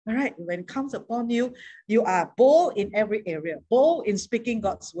 All right, when it comes upon you, you are bold in every area, bold in speaking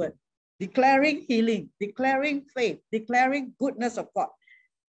God's word, declaring healing, declaring faith, declaring goodness of God,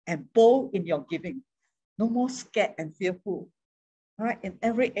 and bold in your giving. No more scared and fearful. All right, in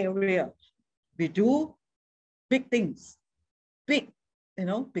every area, we do big things, big, you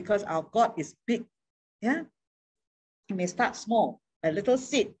know, because our God is big. Yeah, it may start small. A little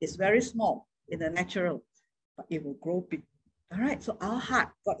seed is very small in the natural, but it will grow big. All right, so our heart,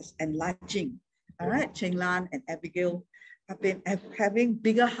 God is enlarging. All right, Cheng Lan and Abigail have been having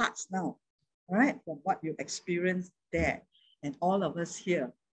bigger hearts now. All right, from what you experienced there. And all of us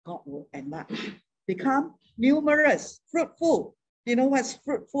here, God will enlarge. Become numerous, fruitful. You know what's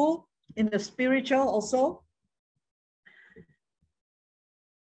fruitful in the spiritual also?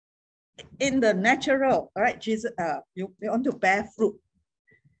 In the natural, all right, Jesus, you want to bear fruit,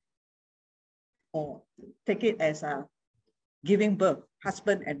 or take it as a giving birth,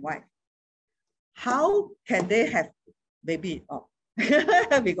 husband and wife. How can they have baby? Oh,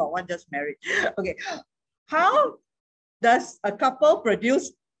 we got one just married. Okay, how does a couple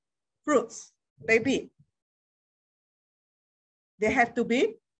produce fruits, baby? They have to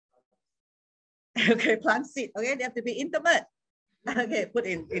be, okay, plant seed, okay, they have to be intimate. Okay, put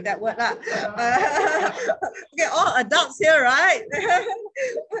in that word lah. Okay, all adults here, right?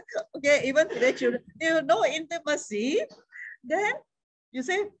 Okay, even today children, you know intimacy, then you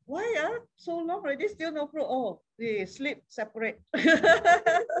say, why so long already still no fruit? Oh, they sleep separate. How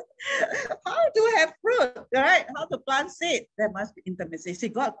to have fruit, right? How to plant seed? There must be intimacy. See,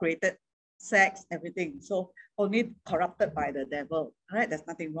 God created sex, everything. So only corrupted by the devil, right? There's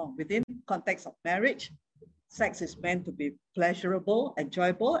nothing wrong. Within context of marriage, sex is meant to be pleasurable,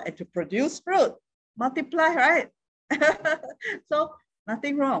 enjoyable, and to produce fruit, multiply, right? So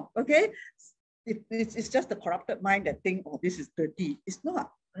nothing wrong, okay? It's just the corrupted mind that think, oh, this is dirty. It's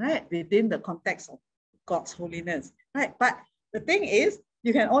not, right? Within the context of God's holiness, right? But the thing is,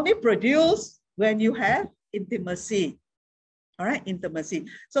 you can only produce when you have intimacy, all right? Intimacy.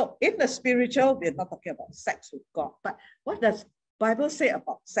 So in the spiritual, we're not talking about sex with God, but what does Bible say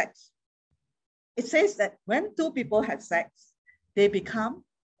about sex? It says that when two people have sex, they become,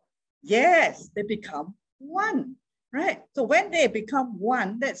 yes, they become one, right? So when they become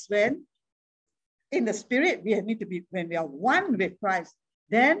one, that's when in the spirit, we need to be, when we are one with Christ,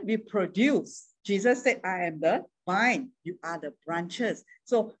 then we produce. Jesus said, I am the vine, you are the branches.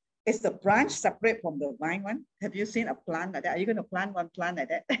 So is the branch separate from the vine one? Have you seen a plant like that? Are you going to plant one plant like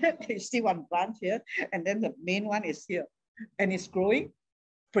that? You see one branch here, and then the main one is here, and it's growing,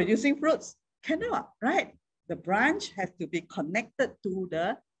 producing fruits. Cannot, right? The branch has to be connected to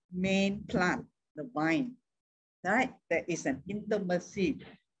the main plant, the vine, right? There is an intimacy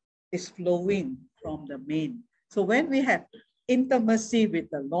is flowing from the main. So when we have intimacy with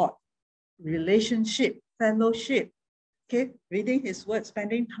the Lord, relationship, fellowship, okay, reading his word,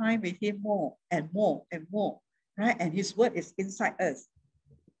 spending time with him more and more and more, right? And his word is inside us.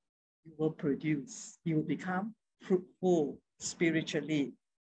 You will produce, you will become fruitful spiritually,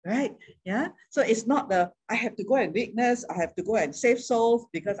 right? Yeah. So it's not the, I have to go and witness, I have to go and save souls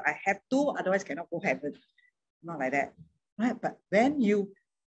because I have to, otherwise cannot go heaven. Not like that, right? But when you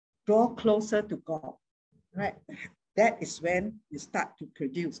draw closer to God, right? That is when you start to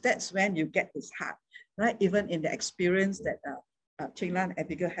produce. That's when you get his heart, right? Even in the experience that Ching Lan and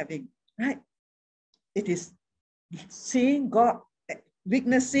Abigail having, right? It is seeing God,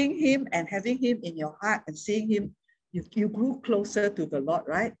 witnessing him and having him in your heart and seeing him. You grew closer to the Lord,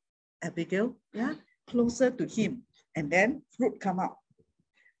 right? Abigail, yeah? Closer to him. And then fruit come out,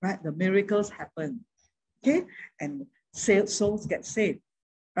 right? The miracles happen, okay? And souls get saved.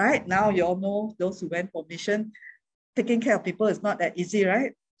 Right? Now you all know those who went for mission, taking care of people is not that easy,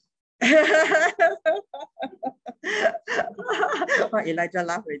 right? Well, Elijah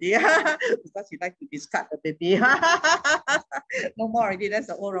laughed already because he liked to discard the baby. No more already, that's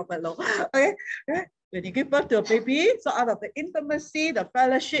the old Robert Lowe. Okay, right? When you give birth to a baby, so out of the intimacy, the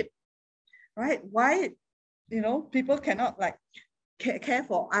fellowship, right? Why, people cannot like care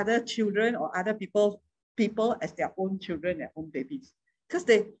for other children or other people as their own children, their own babies. Because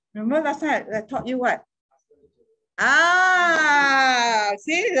they, remember last time I taught you what?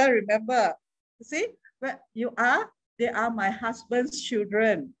 See, I remember. See, but they are my husband's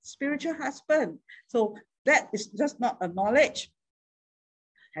children, spiritual husband. So that is just not a knowledge.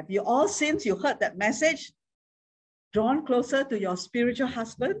 Have you all, since you heard that message, drawn closer to your spiritual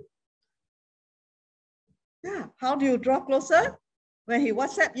husband? Yeah, how do you draw closer? When he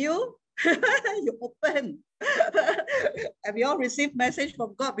WhatsApp you, you open. Have you all received message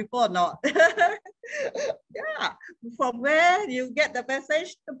from God before or not? Yeah, from where you get the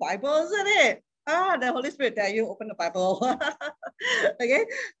message? The Bible, isn't it? The Holy Spirit tell you, open the Bible. Okay,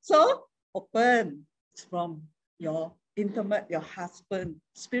 so open. It's from your intimate, your husband,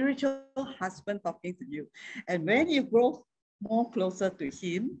 spiritual husband talking to you. And when you grow more closer to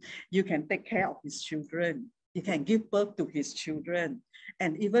him, you can take care of his children. You can give birth to his children.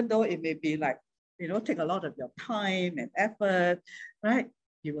 And even though it may be like, take a lot of your time and effort, right?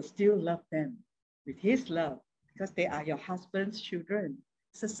 You will still love them with his love because they are your husband's children.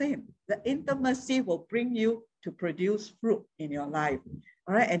 It's the same. The intimacy will bring you to produce fruit in your life,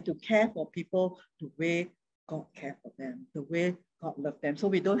 all right? And to care for people the way God cares for them, the way God loves them. So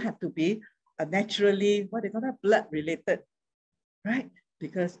we don't have to be naturally, what they call that, blood related, right?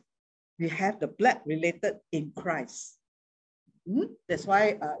 Because we have the blood related in Christ. That's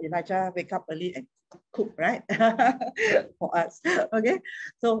why Elijah wake up early and cook, right? For us, okay?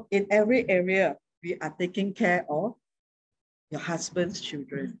 So in every area, we are taking care of your husband's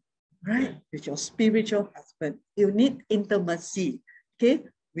children, right? With your spiritual husband. You need intimacy, okay,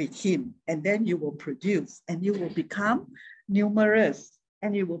 with him. And then you will produce and you will become numerous.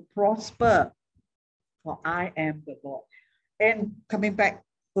 and you will prosper, for I am the Lord. And coming back,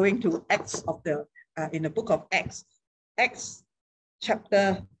 going to Acts of the, in the book of Acts, Acts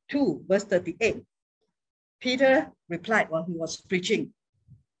chapter 2, verse 38, Peter replied while he was preaching,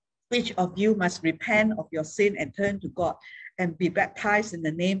 each of you must repent of your sin and turn to God and be baptized in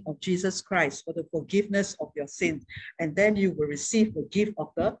the name of Jesus Christ for the forgiveness of your sins. And then you will receive the gift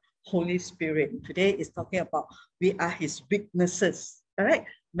of the Holy Spirit. Today is talking about we are his witnesses. All right.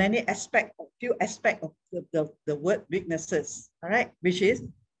 Many aspects, a few aspects of the word witnesses. All right. Which is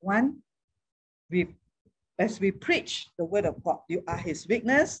one, as we preach the word of God, you are his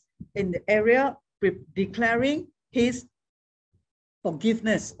witness in the area declaring his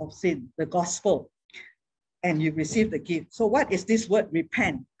forgiveness of sin, the gospel, and you receive the gift. So what is this word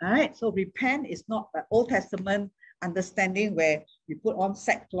repent? All right. So repent is not the Old Testament understanding where you put on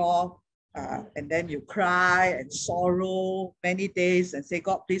sackcloth and then you cry and sorrow many days and say,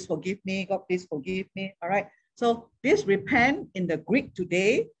 God, please forgive me. God, please forgive me. All right. So this repent in the Greek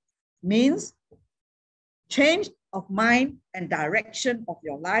today means change of mind and direction of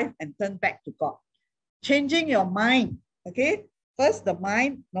your life and turn back to God. Changing your mind. Okay. First, the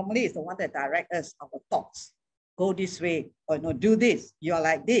mind normally is the one that directs us, our thoughts. Go this way, or no, do this. You are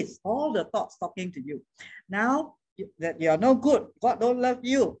like this. All the thoughts talking to you. Now that you're no good, God don't love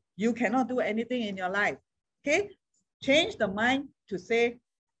you. You cannot do anything in your life. Okay, change the mind to say,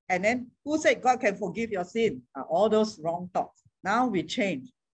 and then who said God can forgive your sin? All those wrong thoughts. Now we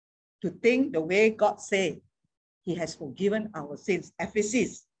change to think the way God said he has forgiven our sins,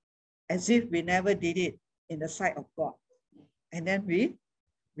 Ephesus, as if we never did it in the sight of God. And then we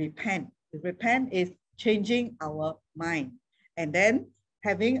repent. Repent is changing our mind and then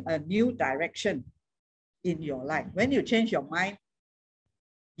having a new direction in your life. When you change your mind,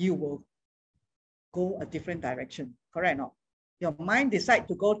 you will go a different direction. Correct or not? Your mind decides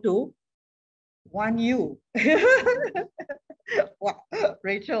to go to one you. What?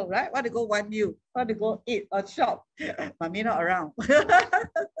 Rachel, right? Want to go one you? Want to go eat or shop? Mommy not around.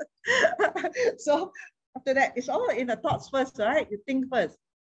 So after that, it's all in the thoughts first, right? You think first.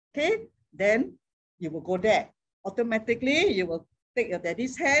 Okay? Then you will go there. Automatically, you will take your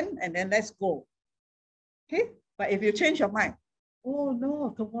daddy's hand and then let's go. Okay? But if you change your mind, oh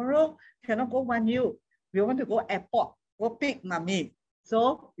no, tomorrow cannot go one you. We want to go airport. Go pick mommy.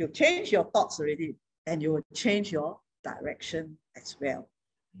 So you change your thoughts already and you will change your direction as well,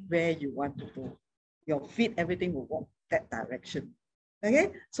 where you want to go. Your feet, everything will walk that direction.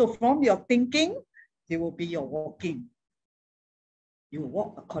 Okay? So from your thinking, it will be your walking. You will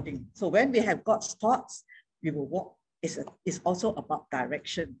walk according. So when we have God's thoughts, we will walk. It's also about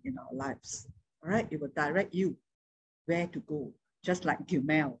direction in our lives. All right? It will direct you where to go. Just like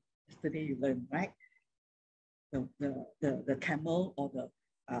Gimel, yesterday you learned, right? The camel or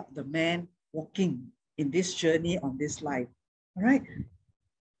the man walking in this journey on this life. All right?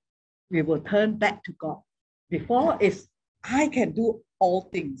 We will turn back to God. Before is I can do all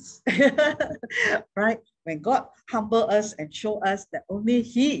things. Right? When God humble us and show us that only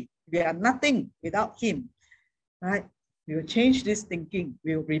He, we are nothing without Him. Right? We will change this thinking.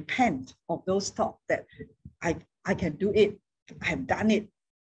 We will repent of those thoughts that I can do it. I have done it.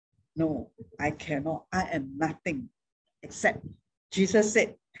 No, I cannot. I am nothing. Except Jesus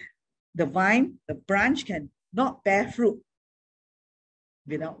said, the vine, the branch cannot bear fruit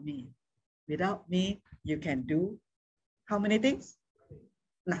without me. Without me, you can do how many things?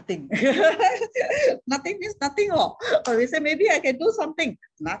 Nothing. Nothing means nothing. Or we say, maybe I can do something.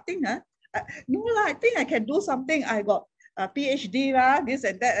 Nothing, huh? No, I think I can do something. I got a PhD, this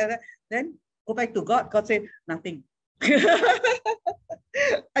and that. Then go back to God. God said, nothing.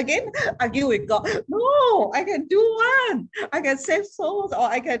 Again, argue with God. No, I can do one. I can save souls, or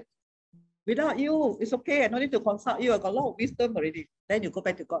I can, without you, it's okay. I don't need to consult you. I got a lot of wisdom already. Then you go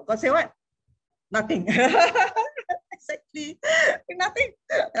back to God. God say what? Nothing. Exactly. Nothing.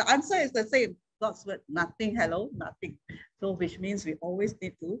 The answer is the same. God's word, nothing. Hello, nothing. So which means we always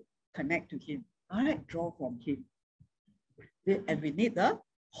need to connect to Him. All right, draw from Him. And we need the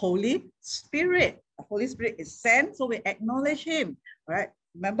Holy Spirit. The Holy Spirit is sent, so we acknowledge Him. All right.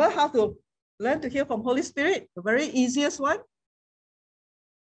 Remember how to learn to hear from Holy Spirit? The very easiest one.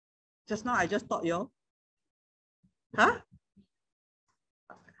 Just now I just taught you. Huh?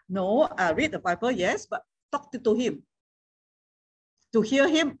 No, read the Bible, yes, but talk to Him. To hear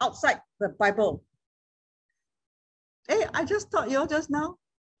Him outside the Bible. Hey, I just taught you just now.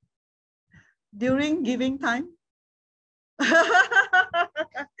 During giving time.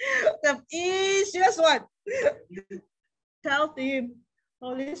 The easiest one. Tell Him,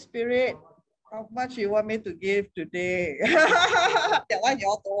 Holy Spirit, how much you want me to give today? That one you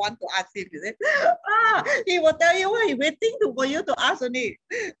all don't want to ask him, is it? He will tell you what he's waiting for you to ask only.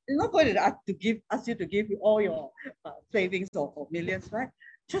 He's not going to ask you to give all your savings or millions, right?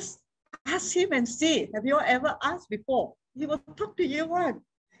 Just ask him and see. Have you ever asked before? He will talk to you one,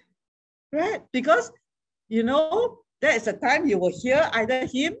 right? Because you know that is the time you will hear either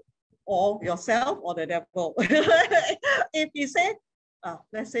him or yourself or the devil. If he say,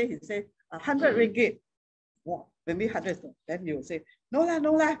 let's say he say 100 ringgit, wow, maybe 100, then you will say, no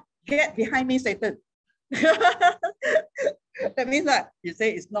lah, get behind me, Satan. That means that you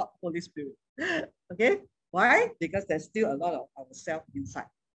say it's not Holy Spirit. Okay, why? Because there's still a lot of ourselves inside.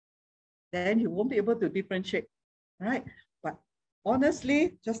 Then you won't be able to differentiate, right? But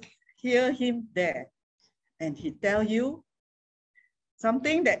honestly, just hear him there, and he tell you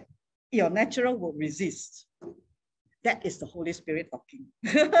something that your natural will resist. That is the Holy Spirit talking.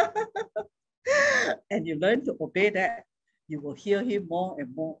 And you learn to obey that, you will hear him more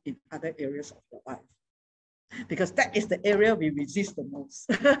and more in other areas of your life. Because that is the area we resist the most.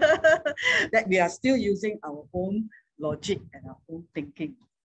 That we are still using our own logic and our own thinking.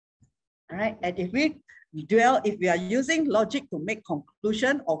 All right. And if we are using logic to make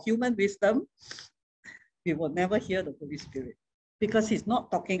conclusion or human wisdom, we will never hear the Holy Spirit, because he's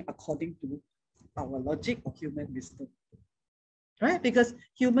not talking according to our logic or human wisdom. Right? Because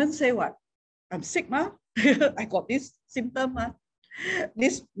humans say what? I'm sick, ma. I got this symptom, ma.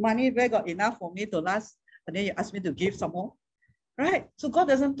 This money, where got enough for me to last? And then you ask me to give some more. Right? So God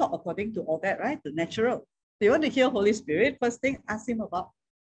doesn't talk according to all that, right? The natural. If you want to hear Holy Spirit, first thing, ask him about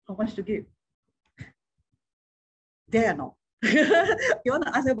how much to give. There or not. You want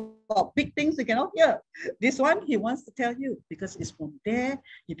to ask him about big things you cannot hear. This one, he wants to tell you, because it's from there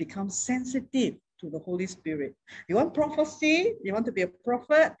you become sensitive to the Holy Spirit. You want prophecy, you want to be a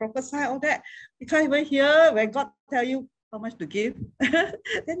prophet, prophesy, all that. You can't even hear when God tell you how much to give.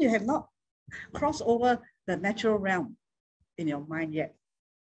 Then you have not crossed over the natural realm in your mind yet.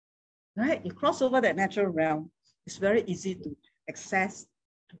 Right? You cross over that natural realm, it's very easy to access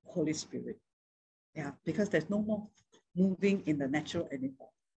the Holy Spirit. Yeah, because there's no more moving in the natural anymore.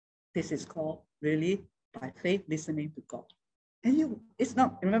 This is called really by faith listening to God. And it's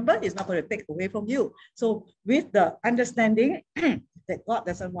not, remember, it's not going to take away from you. So with the understanding that God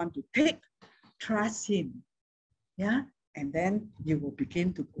doesn't want to take, trust him. Yeah. And then you will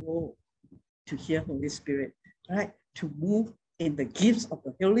begin to grow to hear Holy Spirit, right? To move in the gifts of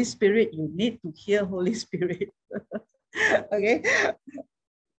the Holy Spirit, you need to hear Holy Spirit. Okay.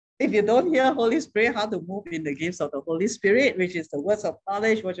 If you don't hear Holy Spirit, how to move in the gifts of the Holy Spirit, which is the words of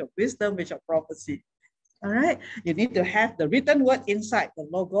knowledge, words of wisdom, words of prophecy. All right. You need to have the written word inside the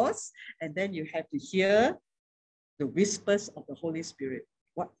Logos, and then you have to hear the whispers of the Holy Spirit,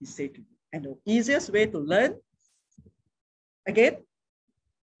 what he said to you. And the easiest way to learn, again,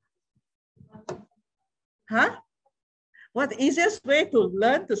 what the easiest way to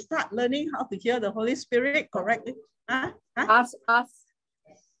learn, to start learning how to hear the Holy Spirit correctly?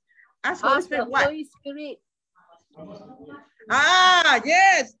 Ask Holy Spirit, what? Holy Spirit.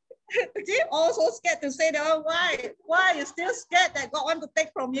 Yes. Jim also scared to say that. Why? Why you still scared that God want to take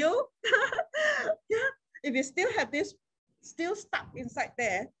from you? Yeah. If you still have this, still stuck inside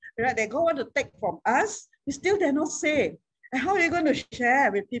there, right? That God want to take from us, you still dare not say. And how are you going to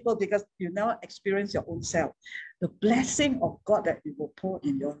share with people, because you now experience your own self, the blessing of God that He will pour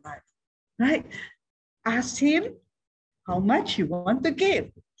in your life, right? Ask Him how much you want to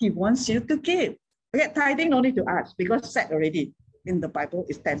give. He wants you to give. Okay, tithing no need to ask, because set already in the Bible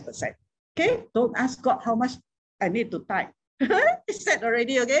is 10%. Okay, don't ask God how much I need to tithe. It's set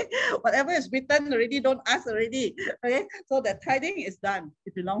already, okay? Whatever is written already, don't ask already, okay? So the tithing is done.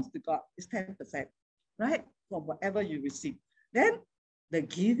 It belongs to God. It's 10%, right? From whatever you receive. Then the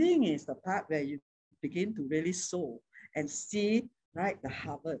giving is the part where you begin to really sow and see, right, the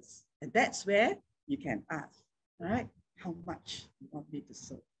harvest. And that's where you can ask, right? How much you want me to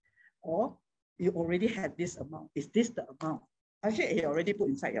sow? Or you already have this amount. Is this the amount? Actually, you already put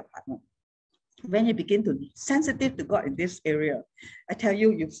inside your partner. When you begin to be sensitive to God in this area, I tell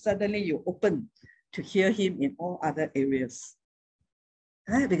you, you open to hear Him in all other areas.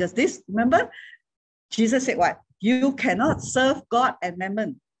 Right? Because this, remember, Jesus said what? You cannot serve God and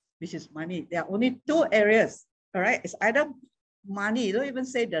mammon, which is money. There are only two areas. All right, it's either money. You don't even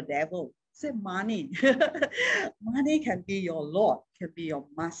say the devil. Say money. Money can be your Lord, can be your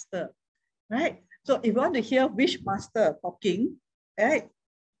master. Right? So if you want to hear which master talking, right?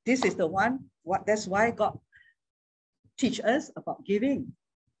 This is the one. That's why God teach us about giving,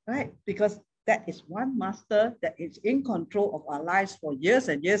 right? Because that is one master that is in control of our lives for years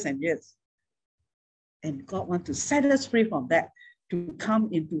and years and years. And God wants to set us free from that, to come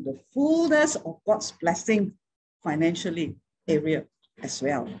into the fullness of God's blessing financially area as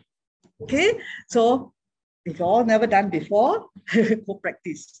well. Okay, so if you all never done before, go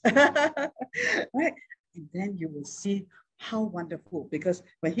practice. Right? And then you will see how wonderful, because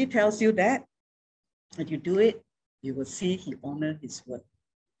when he tells you that, and you do it, you will see he honors his word.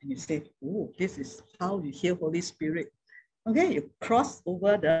 And you say, oh, this is how you hear Holy Spirit. Okay, you cross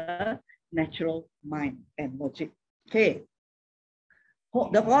over the natural mind and logic. Okay.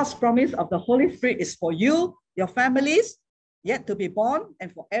 The God's promise of the Holy Spirit is for you, your families, yet to be born,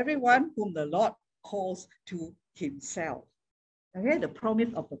 and for everyone whom the Lord calls to himself. Okay, the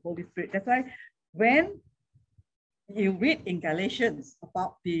promise of the Holy Spirit. That's why when you read in Galatians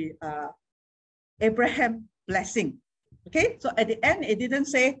about the Abraham blessing, okay, so at the end, it didn't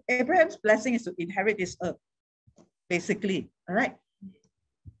say Abraham's blessing is to inherit this earth, basically, all right?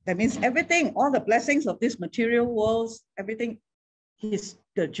 That means everything, all the blessings of this material world, everything,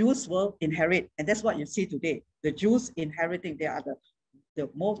 the Jews will inherit. And that's what you see today. The Jews inheriting, they are the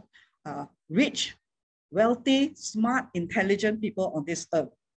most rich, wealthy, smart, intelligent people on this earth.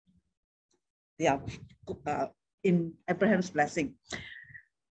 They are in Abraham's blessing.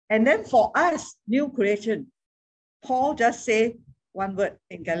 And then for us, new creation, Paul just say one word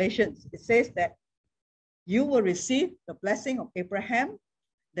in Galatians. It says that you will receive the blessing of Abraham.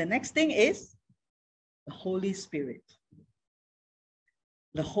 The next thing is the Holy Spirit.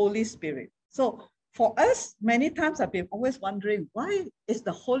 The Holy Spirit. So for us, many times I've been always wondering, why is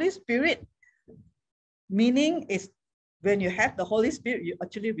the Holy Spirit? Meaning is when you have the Holy Spirit, you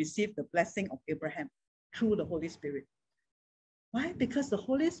actually receive the blessing of Abraham through the Holy Spirit. Why? Because the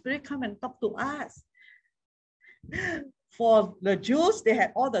Holy Spirit come and talk to us. For the Jews, they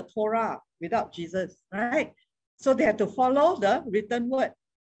had all the Torah without Jesus, right? So they had to follow the written word.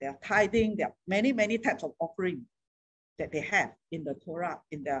 There are tithing, there are many, many types of offering that they have in the Torah,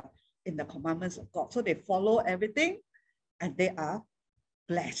 in the commandments of God. So they follow everything and they are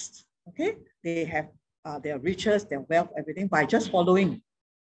blessed, okay? They have their riches, their wealth, everything by just following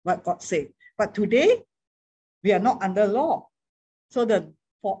what God said. But today, we are not under law. So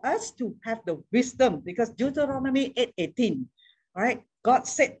for us to have the wisdom, because Deuteronomy 8:18, right? God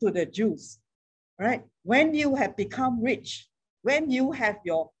said to the Jews, right? When you have become rich, when you have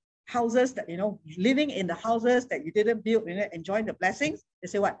your houses that, living in the houses that you didn't build, enjoying the blessings, they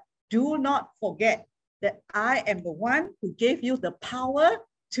say what? Do not forget that I am the one who gave you the power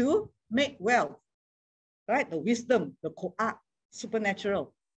to make wealth, right? The wisdom, the ko'ak,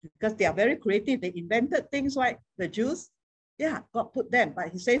 supernatural, because they are very creative. They invented things, right? The Jews, yeah, God put them, but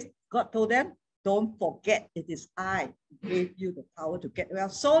he says, God told them, don't forget, it is I who gave you the power to get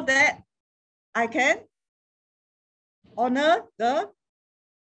wealth so that I can honor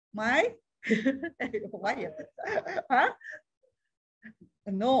my huh?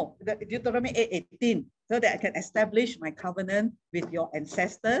 No, Deuteronomy 8:18, so that I can establish my covenant with your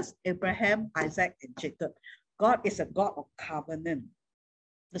ancestors, Abraham, Isaac, and Jacob. God is a God of covenant.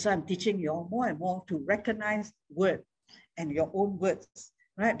 That's why I'm teaching you all more and more to recognize word and your own words,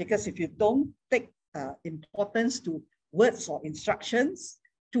 right? Because if you don't take importance to words or instructions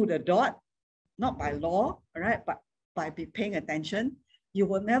to the dot, not by law, right, but by paying attention, you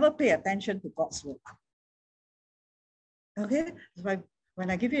will never pay attention to God's word. Okay, so when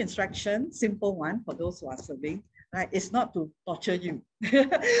I give you instruction, simple one for those who are serving, right, it's not to torture you,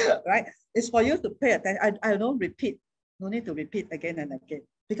 right? It's for you to pay attention. I don't repeat, no need to repeat again and again,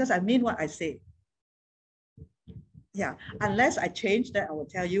 because I mean what I say. Yeah, unless I change that, I will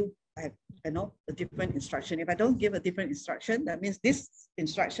tell you I have a different instruction. If I don't give a different instruction, that means this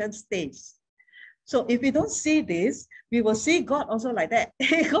instruction stays. So if we don't see this, we will see God also like that.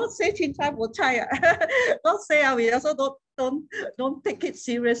 God say, God say, we also don't take it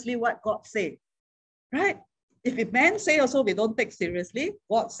seriously what God say, right? If a man say also, we don't take seriously.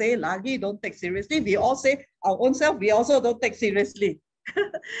 God say, lagi, don't take seriously. We all say our own self, we also don't take seriously.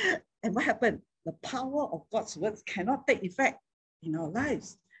 And what happened? The power of God's words cannot take effect in our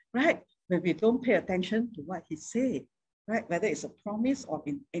lives, right? When we don't pay attention to what he said, right? Whether it's a promise or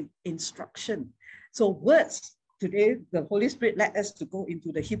in instruction. So words, today, the Holy Spirit led us to go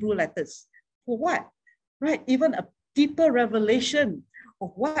into the Hebrew letters. For what? Right? Even a deeper revelation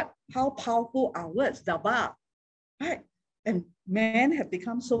of how powerful are words, dabar, right? And men have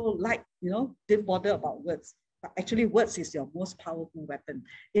become so light, didn't bother about words. But actually, words is your most powerful weapon.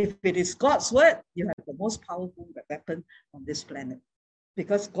 If it is God's word, you have the most powerful weapon on this planet.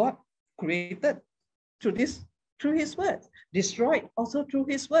 Because God created through his word, destroyed also through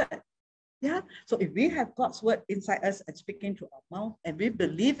his word. Yeah. So if we have God's word inside us and speaking to our mouth and we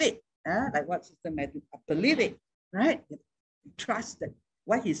believe it, Like what Sister Matthew, believe it, right? Trust that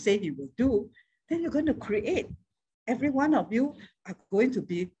what he said he will do, then you're going to create. Every one of you are going to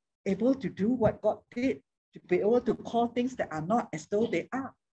be able to do what God did, to be able to call things that are not as though they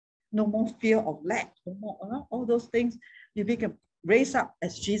are. No more fear of lack, no more all those things. You can raise up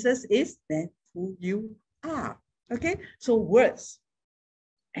as Jesus is, then who you are. Okay, so words.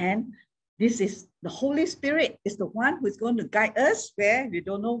 And this is the Holy Spirit is the one who is going to guide us where we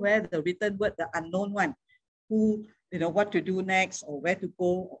don't know where the written word, the unknown one, who, what to do next or where to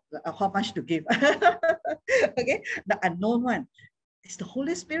go, or how much to give. Okay, the unknown one is the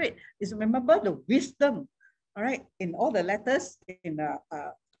Holy Spirit. Is remember the wisdom, all right, in all the letters in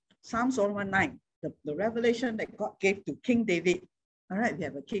Psalms 119, the revelation that God gave to King David. All right, we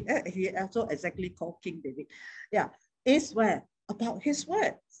have a king. He also exactly called King David. Yeah, is where? About his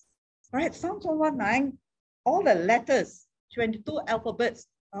words. All right, Psalms 119, all the letters, 22 alphabets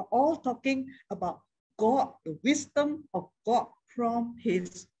are all talking about God, the wisdom of God from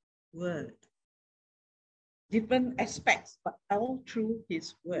his word. Different aspects, but all through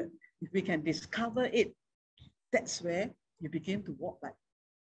his word. If we can discover it, that's where you begin to walk like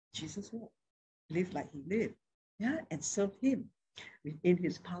Jesus walked, live like he lived, yeah, and serve him in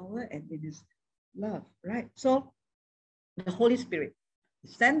his power and in his love, right? So the Holy Spirit,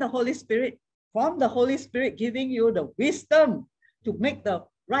 send the Holy Spirit, from the Holy Spirit giving you the wisdom to make the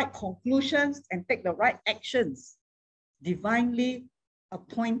right conclusions and take the right actions, divinely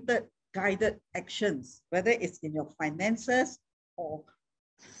appointed, guided actions, whether it's in your finances or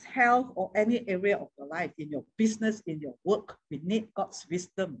health or any area of your life, in your business, in your work. We need God's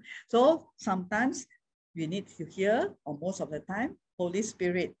wisdom. So sometimes we need to hear, or most of the time, Holy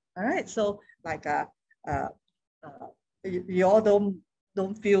Spirit. All right. So like you all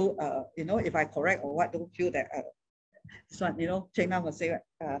don't feel if I correct or what, don't feel that this one, Cheng Lam will say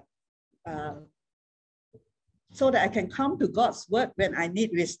so that I can come to God's word when I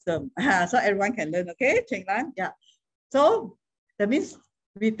need wisdom. So everyone can learn, okay? Cheng Lam, yeah. So that means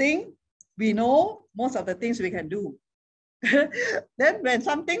we think we know most of the things we can do. Then when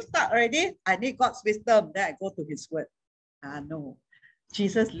something starts already, I need God's wisdom, then I go to his word. No,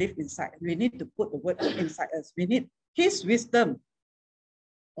 Jesus lived inside. We need to put the word inside us. We need his wisdom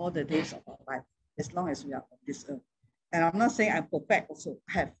all the days of our life, as long as we are on this earth. And I'm not saying I'm perfect also.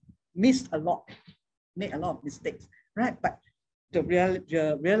 I have missed a lot, made a lot of mistakes, right? But the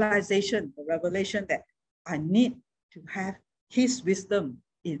realization, the revelation that I need to have his wisdom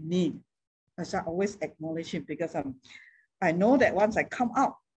in me. As I always acknowledge him, because I know that once I come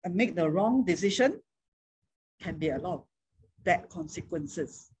out and make the wrong decision, can be a lot of bad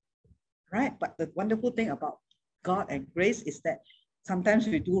consequences, right? But the wonderful thing about God and grace is that sometimes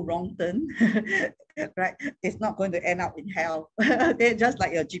we do wrong turn, right? It's not going to end up in hell. Okay, just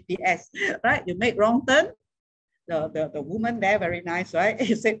like your GPS, right? You make wrong turn. The woman there, very nice, right?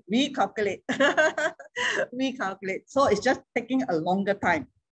 You said recalculate, recalculate. So it's just taking a longer time,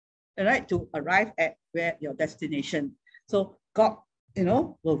 right, to arrive at where your destination. So God,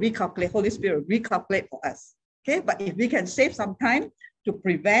 will recalculate. Holy Spirit will recalculate for us. Okay, but if we can save some time to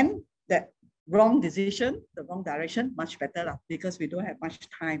prevent that wrong decision, the wrong direction, much better, because we don't have much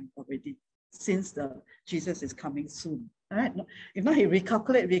time already since Jesus is coming soon. All right. If not, he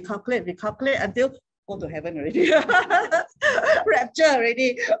recalculate until go to heaven already. Rapture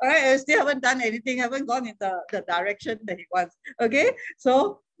already. All right. I still haven't done anything, haven't gone in the direction that he wants. Okay.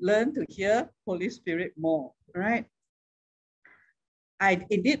 So learn to hear Holy Spirit more. All right. I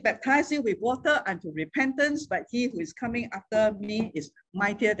indeed baptize you with water unto repentance, but he who is coming after me is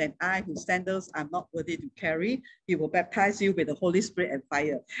mightier than I, whose sandals I'm not worthy to carry. He will baptize you with the Holy Spirit and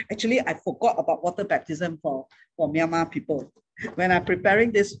fire. Actually, I forgot about water baptism for Myanmar people. When I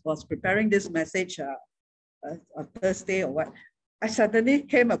was preparing this message on Thursday or what, I suddenly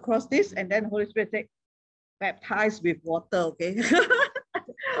came across this, and then Holy Spirit said, baptized with water, okay?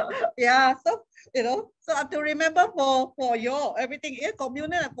 Yeah, so so I have to remember for your everything in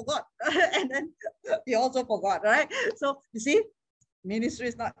communion, I forgot. And then you also forgot, right? So you see, ministry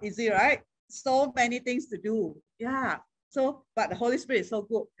is not easy, right? So many things to do. Yeah. So, but the Holy Spirit is so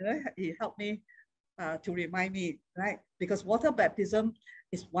good. He helped me to remind me, right? Because water baptism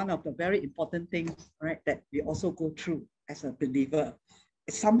is one of the very important things, right, that we also go through as a believer.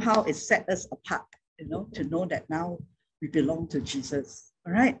 Somehow it set us apart, to know that now we belong to Jesus.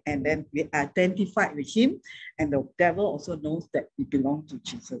 All right, and then we identify with him, and the devil also knows that we belong to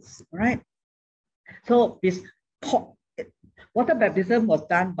Jesus. All right, so this water baptism was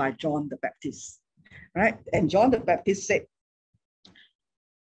done by John the Baptist, right? And John the Baptist said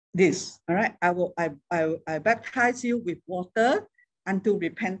this, all right, I baptize you with water, unto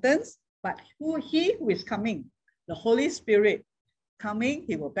repentance, but he who is coming, the Holy Spirit coming,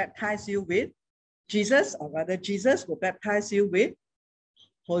 he will baptize you with Jesus, or rather Jesus will baptize you with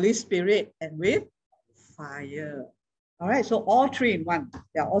Holy Spirit and with fire. All right, so all three in one.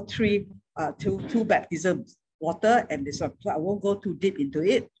 There are all three, two baptisms, water and this one. So I won't go too deep into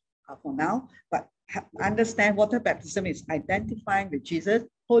it for now, but understand water baptism is identifying with Jesus.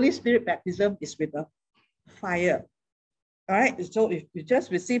 Holy Spirit baptism is with the fire. All right, so if you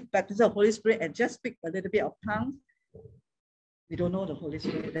just receive baptism of Holy Spirit and just speak a little bit of tongues, we don't know the Holy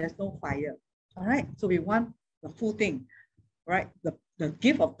Spirit. There's no fire. All right, so we want the full thing, right? The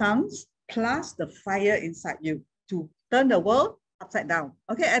gift of tongues plus the fire inside you to turn the world upside down.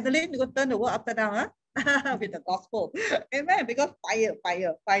 Okay, Adeline, you go turn the world upside down, huh? With the gospel. Amen. Because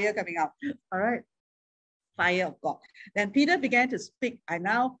fire coming out. All right. Fire of God. Then Peter began to speak. I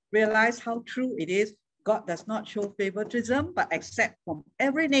now realize how true it is. God does not show favoritism, but accept from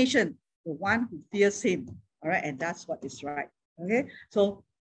every nation the one who fears him. All right, and that's what is right. Okay, so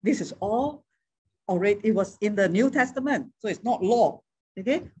this is all already, it was in the New Testament, so it's not law.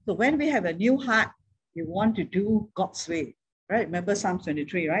 Okay, so when we have a new heart, we want to do God's way. Right? Remember Psalm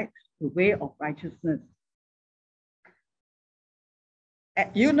 23, right? The way of righteousness.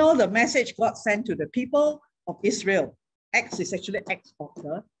 You know the message God sent to the people of Israel. Acts is actually acts of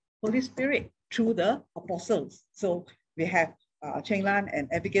the Holy Spirit through the apostles. So we have Cheng Lan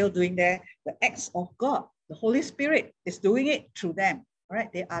and Abigail doing there the acts of God. The Holy Spirit is doing it through them. All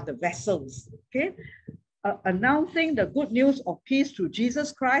right, they are the vessels. Okay, announcing the good news of peace through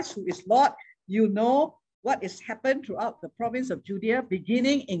Jesus Christ, who is Lord. You know what has happened throughout the province of Judea,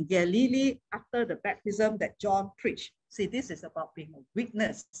 beginning in Galilee after the baptism that John preached. See, this is about being a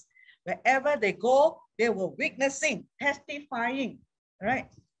witness. Wherever they go, they were witnessing, testifying, right,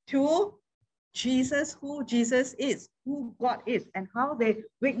 to Jesus, who Jesus is, who God is, and how they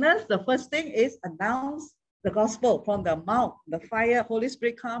witness. The first thing is announce the gospel from the mouth, the fire, Holy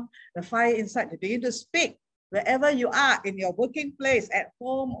Spirit come, the fire inside, they begin to speak. Wherever you are, in your working place, at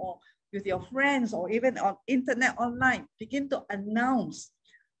home, or with your friends, or even on internet, online, begin to announce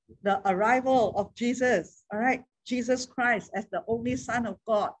the arrival of Jesus, all right? Jesus Christ as the only Son of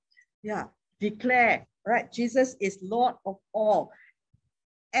God. Yeah, declare, right? Jesus is Lord of all,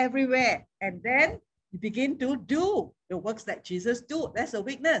 everywhere. And then you begin to do the works that Jesus do. That's a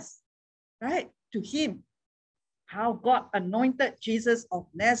witness, right? To him. How God anointed Jesus of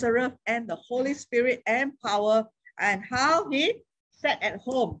Nazareth and the Holy Spirit and power, and how he sat at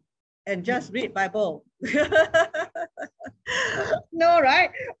home and just read Bible. No,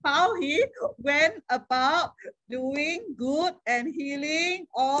 right? How he went about doing good and healing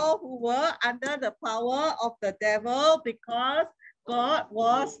all who were under the power of the devil, because God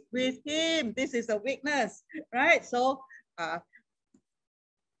was with him. This is a witness, right? So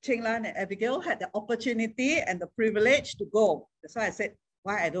Cheng Lan and Abigail had the opportunity and the privilege to go. That's why I said,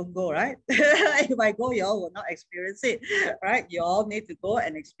 why I don't go, right? If I go, you all will not experience it, right? You all need to go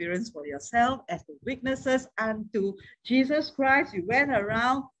and experience for yourself as the witnesses unto Jesus Christ. You went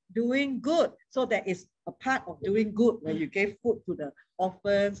around doing good. So that is a part of doing good when you gave food to the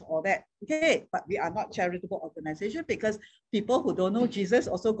orphans, all that. Okay, but we are not charitable organization, because people who don't know Jesus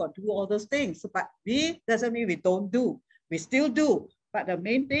also got to do all those things. But we doesn't mean we don't do. We still do. But the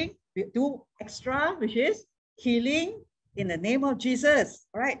main thing, we do extra, which is healing in the name of Jesus,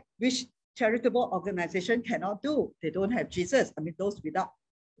 all right? Which charitable organization cannot do. They don't have Jesus. I mean, those without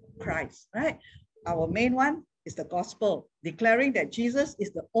Christ, right? Our main one is the gospel, declaring that Jesus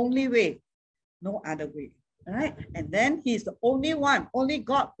is the only way, no other way, all right? And then he's the only one, only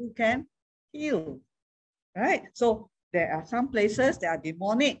God who can heal, all right? So there are some places that are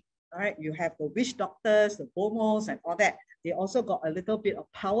demonic, all right? You have the witch doctors, the bomos and all that. They also got a little bit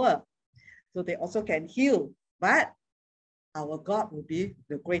of power. So they also can heal, but our God will be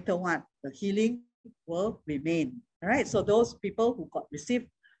the greater one. The healing will remain. All right. So those people who got received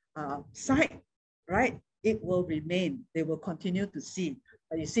sight, right, it will remain. They will continue to see.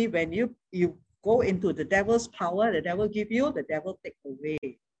 But you see, when you go into the devil's power, the devil give you, the devil take away.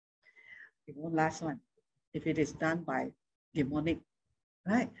 It won't last one if it is done by demonic,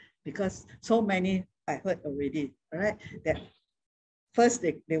 right? Because so many I heard already, all right, that first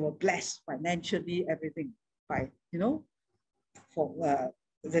they were blessed financially, everything by, you know, for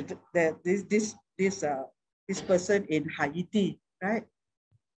this person in Haiti, right?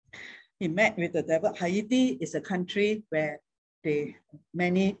 He met with the devil. Haiti is a country where a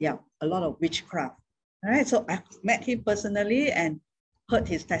lot of witchcraft, right? So I met him personally and heard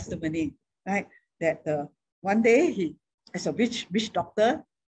his testimony, right? That one day he, as a witch doctor,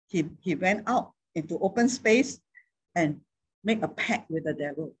 he went out into open space and make a pact with the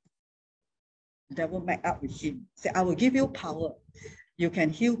devil. The devil met up with him. Say, I will give you power. You can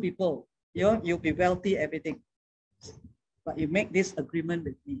heal people. You'll be wealthy, everything. But you make this agreement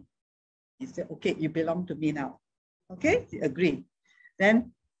with me. He said, okay, you belong to me now. Okay, he agreed.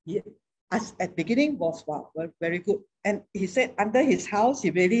 Then at the beginning was wow, very good. And he said under his house, he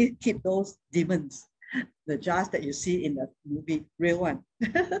really keep those demons, the jars that you see in the movie, real one.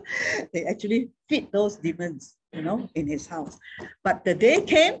 They actually feed those demons, you know, in his house. But the day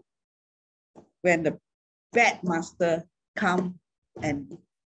came when the bad master come and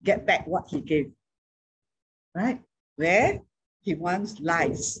get back what he gave, right? Where he wants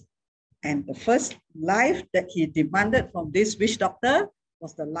lives. And the first life that he demanded from this witch doctor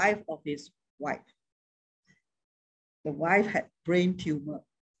was the life of his wife. The wife had brain tumor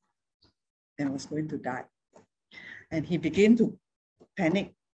and was going to die. And he began to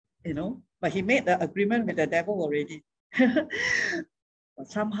panic, you know, but he made the agreement with the devil already. But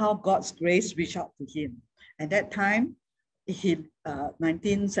somehow God's grace reached out to him. At that time,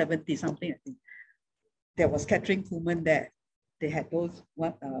 1970 something, I think, there was Catherine Kuhlman there. They had those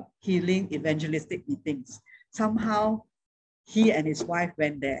healing evangelistic meetings. Somehow he and his wife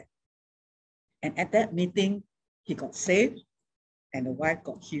went there. And at that meeting, he got saved and the wife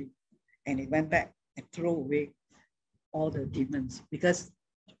got healed. And he went back and threw away all the demons. Because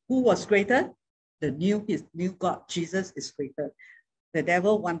who was greater? His new God, Jesus, is greater. The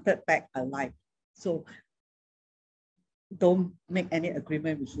devil wanted back a life. So don't make any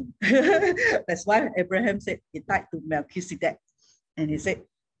agreement with him. That's why Abraham said he tied to Melchizedek. And he said,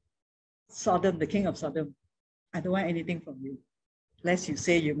 Sodom, the king of Sodom, I don't want anything from you, lest you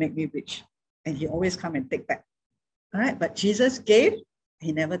say you make me rich. And he always come and take back. All right, but Jesus gave,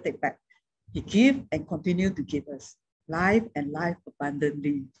 he never take back. He give and continue to give us life and life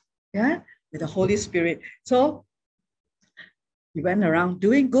abundantly. Yeah, with the Holy Spirit. So he went around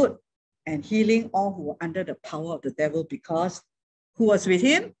doing good and healing all who were under the power of the devil, because who was with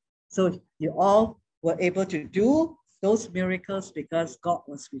him? So you all were able to do those miracles because God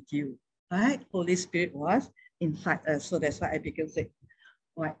was with you, right? Holy Spirit was inside us. So that's why Abigail said,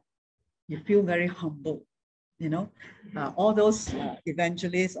 right, you feel very humble, you know. All those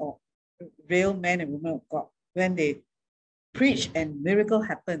evangelists or real men and women of God, when they preach and miracle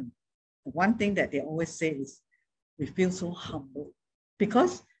happen, the one thing that they always say is, we feel so humble,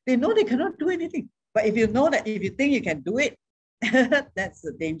 because they know they cannot do anything. But if you know that, if you think you can do it, that's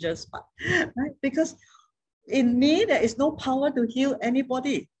the dangerous part, right? Because in me, there is no power to heal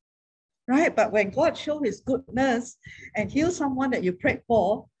anybody, right? But when God shows his goodness and heals someone that you prayed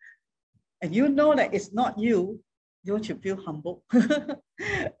for, and you know that it's not you, don't you feel humble?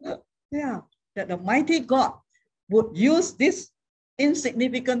 Yeah, that the mighty God would use this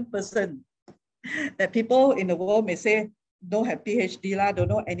insignificant person that people in the world may say, don't have PhD, don't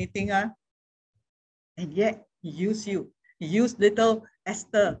know anything. And yet he used you. He used little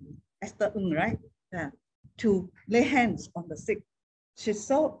Esther Ng, right? Yeah, to lay hands on the sick. She's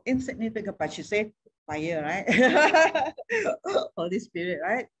so insignificant, but she said, fire, right? Holy Spirit,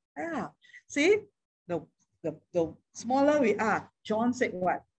 right? Yeah. See, the smaller we are, John said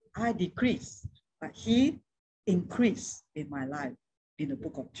what? I decrease, but he increased in my life, in the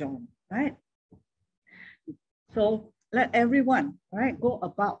book of John, right? So let everyone, right, go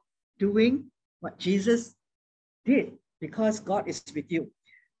about doing what Jesus did, because God is with you.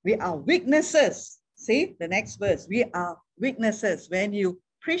 We are witnesses. See the next verse. We are witnesses. When you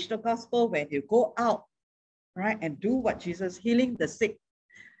preach the gospel, when you go out, right, and do what Jesus, healing the sick,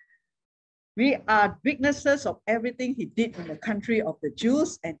 we are witnesses of everything he did in the country of the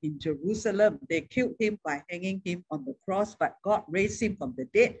Jews and in Jerusalem. They killed him by hanging him on the cross, but God raised him from the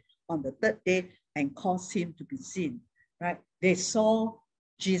dead on the third day and caused him to be seen, right? They saw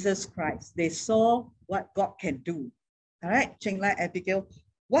Jesus Christ. They saw what God can do. All right, Cheng Lai, Abigail,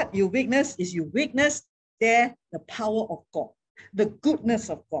 what you witness is you witness there the power of God, the goodness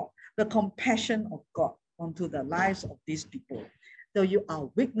of God, the compassion of God onto the lives of these people. So you are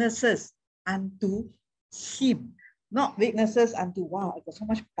witnesses unto him, not witnesses unto, wow, I got so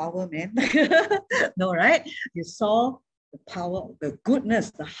much power, man. No, right? You saw the power, the goodness,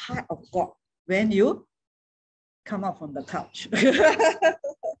 the heart of God when you come up from the couch.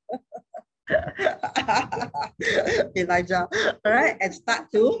 Elijah, all right, and start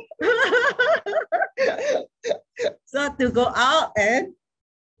to go out and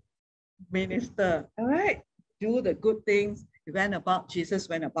minister. All right, do the good things. Jesus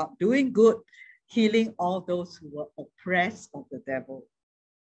went about doing good, healing all those who were oppressed of the devil.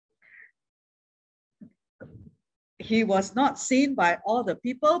 He was not seen by all the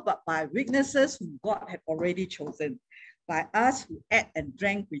people, but by witnesses whom God had already chosen. by us who ate and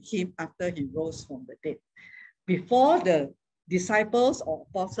drank with him after he rose from the dead. Before the disciples or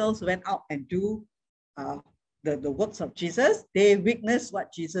apostles went out and do the works of Jesus, they witnessed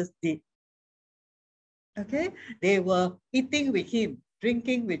what Jesus did. Okay, they were eating with him,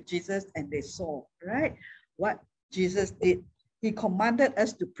 drinking with Jesus, and they saw, right, what Jesus did. He commanded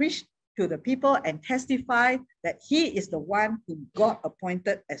us to preach to the people and testify that he is the one whom God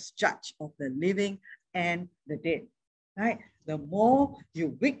appointed as judge of the living and the dead, right? The more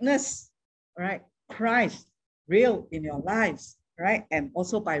you witness, right, Christ real in your lives, right, and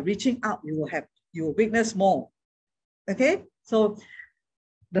also by reaching out, you will witness more. Okay, so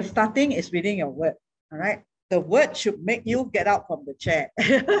the starting is reading your word. All right, the word should make you get out from the chair.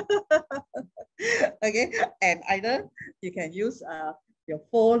 Okay, and either you can use your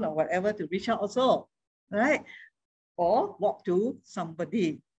phone or whatever to reach out also, right? Or walk to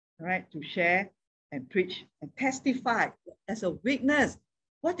somebody, right, to share and preach and testify as a witness.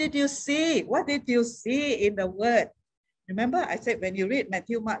 What did you see? What did you see in the word? Remember, I said when you read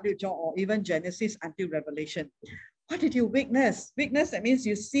Matthew, Mark, Luke, John, or even Genesis until Revelation, what did you witness? Witness, that means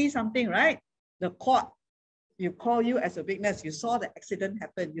you see something, right? The court, you call you as a witness. You saw the accident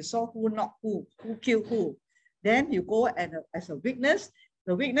happen. You saw who knocked who killed who. Then you go and as a witness,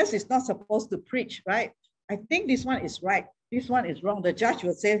 the witness is not supposed to preach, right? I think this one is right. This one is wrong. The judge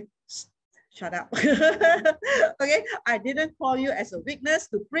will say, shut up. Okay, I didn't call you as a witness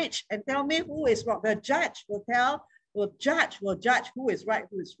to preach and tell me who is wrong. The judge will judge who is right,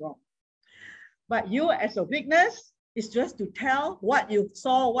 who is wrong. But you as a witness is just to tell what you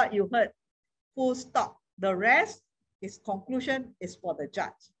saw, what you heard. Full stop. The rest is conclusion is for the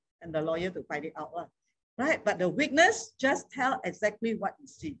judge and the lawyer to find it out, right? But the witness just tell exactly what you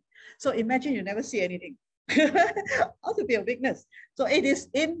see. So imagine you never see anything. How to be a witness? So it is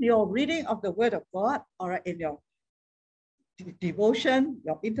in your reading of the word of God, or in your devotion,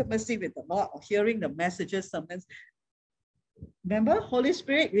 your intimacy with the Lord, or hearing the messages, sermons. Remember, Holy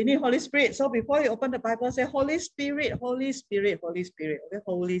Spirit, we need Holy Spirit. So before you open the Bible, say, Holy Spirit, Holy Spirit, Holy Spirit, okay?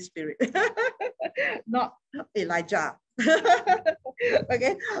 Holy Spirit. Not Elijah.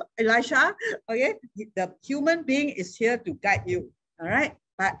 Okay, Elisha, okay? The human being is here to guide you, all right?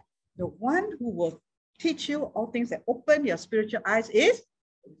 But the one who will teach you all things that open your spiritual eyes is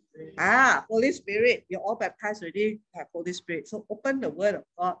Holy Spirit. You're all baptized already, have Holy Spirit. So open the word of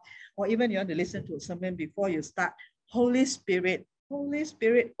God, or even you want to listen to a sermon before you start. Holy Spirit,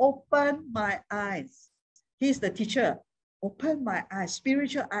 open my eyes. He's the teacher. Open my eyes,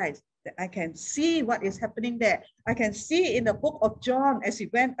 spiritual eyes, that I can see what is happening there. I can see in the book of John as he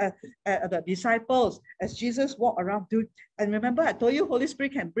went, the disciples, as Jesus walked around. And remember, I told you Holy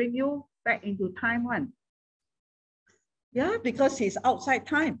Spirit can bring you back into time one. Yeah, because he's outside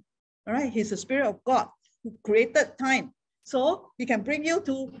time. All right, he's the Spirit of God who created time. So he can bring you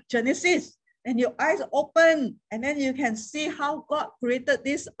to Genesis. And your eyes open, and then you can see how God created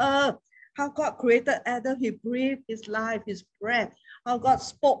this earth, how God created Adam. He breathed his life, his breath, how God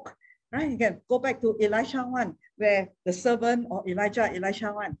spoke, right? You can go back to Elisha 1, where the servant, or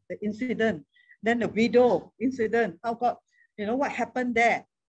Elisha 1, the incident, then the widow incident, how God, you know, what happened there?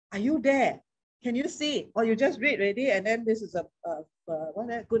 Are you there? Can you see? Or you just read already, and then this is a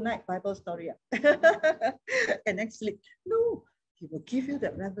good night Bible story. And then sleep. No. He will give you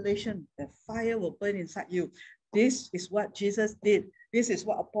that revelation, that fire will burn inside you. This is what Jesus did. This is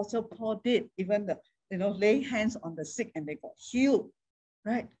what Apostle Paul did. Even lay hands on the sick and they got healed,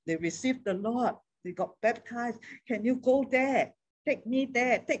 right? They received the Lord. They got baptized. Can you go there? Take me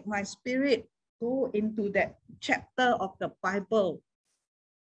there. Take my spirit. Go into that chapter of the Bible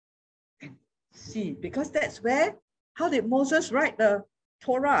and see, because that's where, how did Moses write the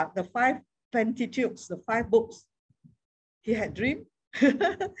Torah, the 5 Pentateuchs, the 5 books? He had dream.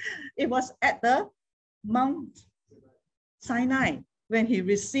 It was at the Mount Sinai when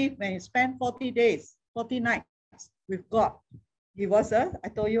he spent 40 days, 40 nights with God. He was I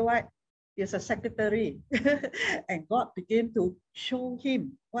told you what, he's a secretary. And God began to show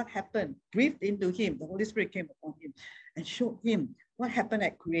him what happened, breathed into him. The Holy Spirit came upon him and showed him what happened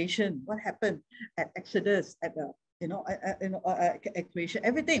at creation, what happened at Exodus, at the, at creation,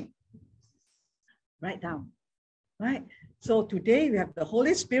 everything. Write down. Right? So today we have the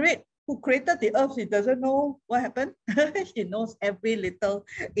Holy Spirit who created the earth. He doesn't know what happened. He knows every little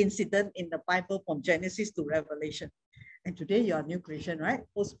incident in the Bible from Genesis to Revelation. And today you are a new creation, right?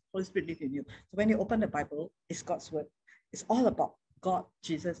 Holy Spirit lives in you. So when you open the Bible, it's God's word. It's all about God,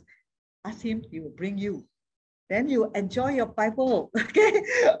 Jesus. Ask him, he will bring you. Then you enjoy your Bible. Okay?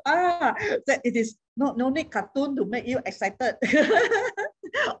 That it is no need cartoon to make you excited.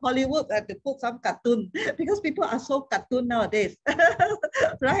 Hollywood have to put some cartoon because people are so cartoon nowadays.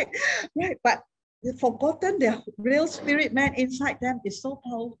 Right? Right. But they've forgotten their real spirit man inside them is so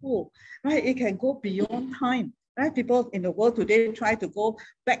powerful. Right? It can go beyond time. Right? People in the world today try to go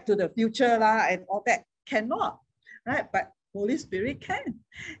back to the future and all that. Cannot. Right? But Holy Spirit can.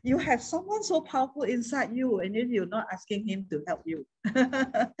 You have someone so powerful inside you, and then you're not asking him to help you.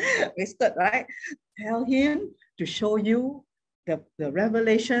 Wasted, right? Tell him to show you the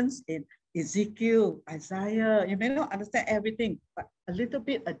revelations in Ezekiel, Isaiah. You may not understand everything, but a little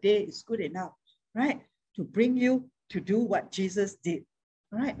bit a day is good enough, right? To bring you to do what Jesus did,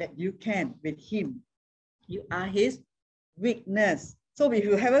 right? That you can with him. You are his weakness. So if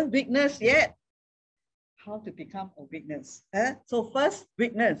you haven't witnessed yet, how to become a witness? So first,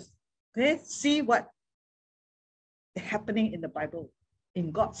 witness. Okay, see what is happening in the Bible,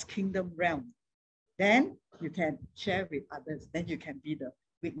 in God's kingdom realm. Then you can share with others. Then you can be the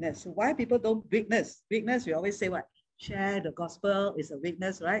witness. So why people don't witness? Witness, we always say what? Share the gospel is a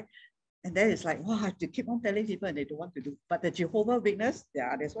witness, right? And then it's like, oh, I have to keep on telling people and they don't want to do. But the Jehovah Witness,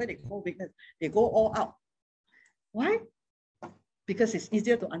 that's why they call witness. They go all out. Why? Because it's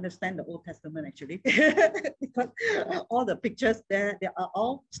easier to understand the Old Testament actually. Because all the pictures there, they are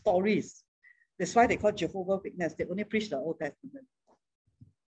all stories. That's why they call Jehovah Witness. They only preach the Old Testament.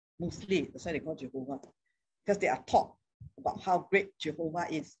 Mostly, that's why they call Jehovah. Because they are taught about how great Jehovah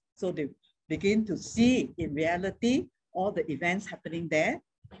is. So they begin to see in reality all the events happening there.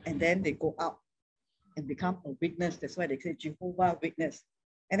 And then they go out and become a witness. That's why they say Jehovah Witness.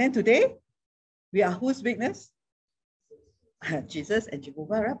 And then today, we are whose witness? Jesus and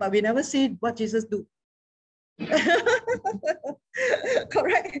Jehovah, right? But we never see what Jesus do.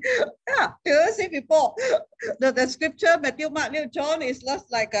 Correct? Yeah, you never see before. The scripture, Matthew, Mark, Luke, John is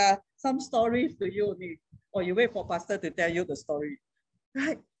just like some stories to you only. Or you wait for pastor to tell you the story.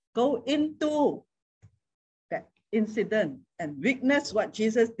 Right? Go into that incident and witness what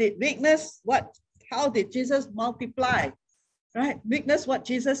Jesus did. Witness how did Jesus multiply? Right? Witness what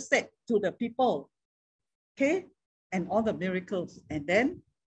Jesus said to the people. Okay? And all the miracles, and then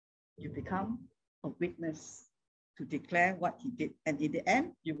you become a witness to declare what he did. And in the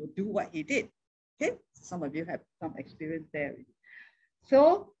end, you will do what he did. Okay, some of you have some experience there.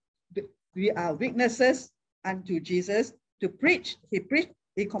 So we are witnesses unto Jesus to preach. He preached,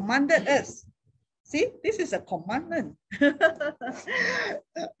 he commanded us. See, this is a commandment.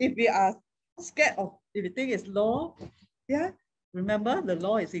 If we are scared of, if you think it's law, yeah, remember the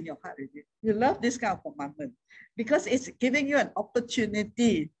law is in your heart. You love this kind of commandment because it's giving you an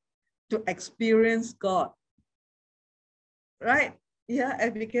opportunity to experience God. Right? Yeah,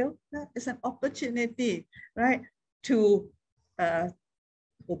 Abigail, it's an opportunity, right? To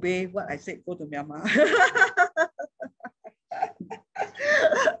obey what I said, go to Myanmar.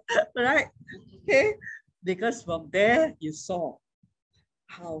 Right? Okay? Because from there you saw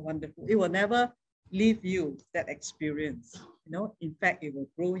how wonderful. It will never leave you that experience. You know, in fact, it will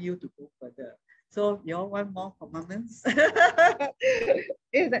grow you to go further. So you all want more commandments?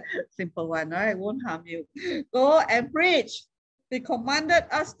 It's a simple one, right? It won't harm you. Go and preach. He commanded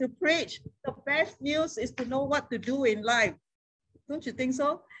us to preach. The best news is to know what to do in life. Don't you think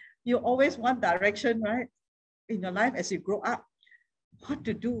so? You always want direction, right? In your life as you grow up. What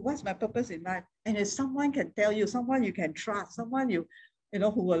to do? What's my purpose in life? And if someone can tell you, someone you can trust, someone you know,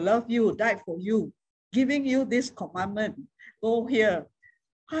 who will love you, die for you, giving you this commandment, go here.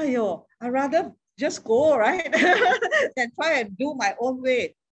 Ayo, I'd rather just go, right? Than try and do my own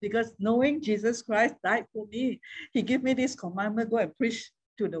way. Because knowing Jesus Christ died for me, he gave me this commandment, go and preach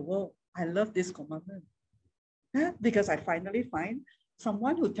to the world. I love this commandment. Yeah? Because I finally find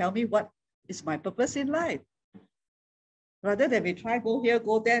someone who tell me what is my purpose in life. Rather than we try, go here,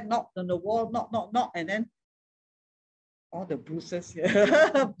 go there, knock on the wall, knock, and then all the bruises here,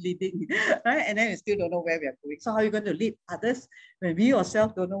 bleeding, right? And then we still don't know where we are going. So how are you going to lead others when we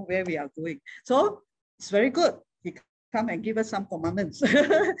ourselves don't know where we are going? So it's very good. He come and give us some commandments,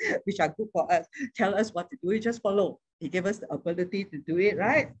 which are good for us. Tell us what to do, we just follow. He gave us the ability to do it,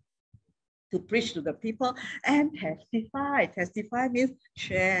 right? To preach to the people and testify. Testify means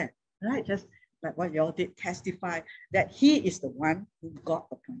share, right? Just like what y'all did, testify that he is the one who God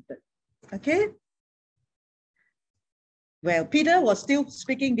appointed. Okay? Well, Peter was still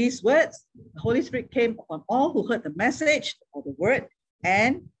speaking these words. The Holy Spirit came upon all who heard the message or the word.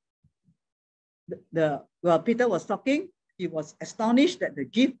 And while Peter was talking, he was astonished that the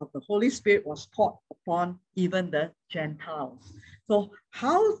gift of the Holy Spirit was poured upon even the Gentiles. So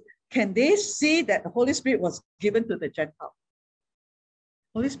how can they see that the Holy Spirit was given to the Gentiles?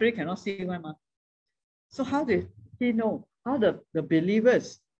 Holy Spirit cannot see one. So how did he know? How the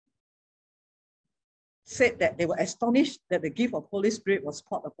believers said that they were astonished that the gift of Holy Spirit was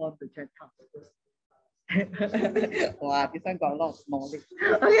poured upon the Gentiles. Wow, this one got a lot of knowledge.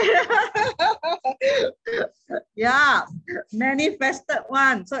 Okay. Yeah, manifested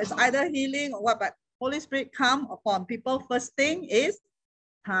one. So it's either healing or what, but Holy Spirit come upon people. First thing is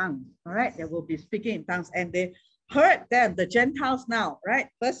tongue. All right, they will be speaking in tongues, and they heard them, the Gentiles now, right?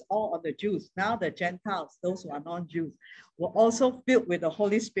 First all of the Jews, now the Gentiles, those who are non-Jews, were also filled with the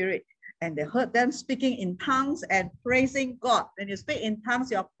Holy Spirit. And they heard them speaking in tongues and praising God. When you speak in tongues,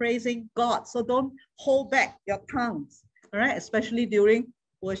 you're praising God. So don't hold back your tongues, all right? Especially during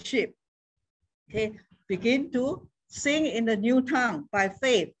worship. Okay, begin to sing in the new tongue by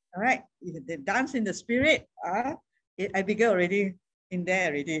faith, all right? They dance in the Spirit. Abigail already in there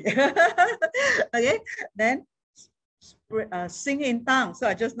already. Okay, then sing in tongues. So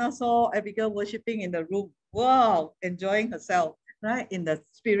I just now saw Abigail worshiping in the room. Wow, enjoying herself, right? In the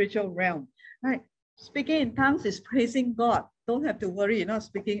spiritual realm, right? Speaking in tongues is praising God. Don't have to worry, you're not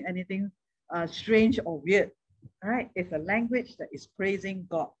speaking anything strange or weird, right? It's a language that is praising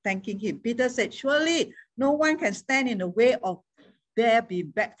God, thanking Him. Peter said, surely no one can stand in the way of there be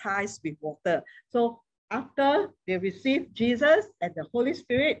baptized with water. So after they received Jesus and the Holy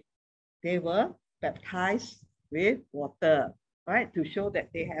Spirit, they were baptized with water, right? To show that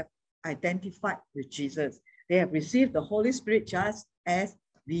they have identified with Jesus. They have received the Holy Spirit just as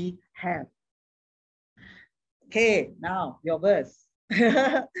we have. Okay, now your verse.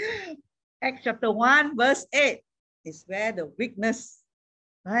 Acts chapter 1, verse 8 is where the weakness,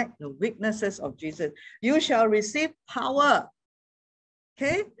 right? The weaknesses of Jesus. You shall receive power.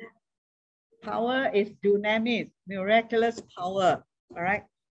 Okay? Power is dunamis, miraculous power. All right?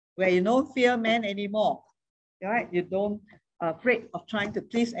 Where you don't fear man anymore. All right? You don't afraid of trying to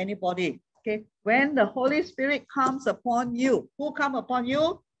please anybody. Okay, when the Holy Spirit comes upon you, who come upon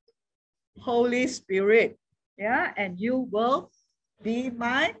you? Holy Spirit. Yeah, and you will be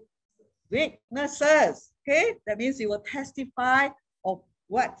my witnesses. Okay, that means you will testify of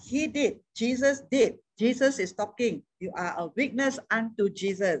what He did, Jesus did. Jesus is talking. You are a witness unto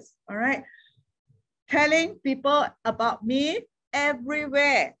Jesus. All right, telling people about me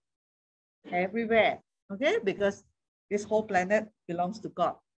everywhere, everywhere. Okay, because this whole planet belongs to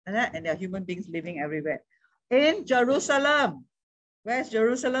God. And there are human beings living everywhere. In Jerusalem. Where's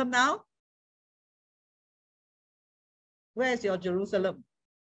Jerusalem now? Where's your Jerusalem?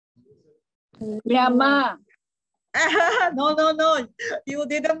 Myanmar. No. You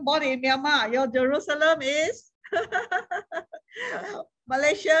didn't born in Myanmar. Your Jerusalem is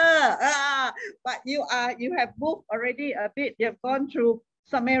Malaysia. But you have moved already a bit. You have gone through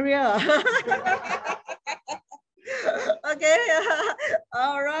Samaria. Okay,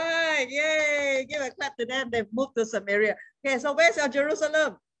 all right, yay, give a clap to them. They've moved to Samaria. Okay, so where's your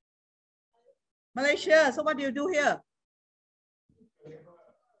Jerusalem? Malaysia. So what do you do here?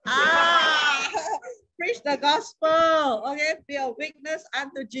 Preach the gospel. Okay, be a witness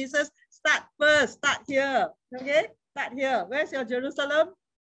unto Jesus. Start first, start here. Okay, start here. Where's your Jerusalem?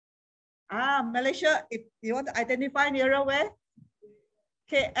 Malaysia. If you want to identify nearer, where?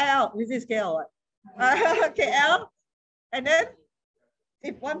 KL. This is KL. KL, and then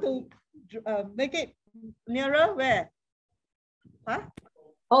if want to make it nearer, where? Huh?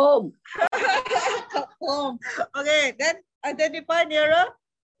 Home. Home. Okay, then identify nearer.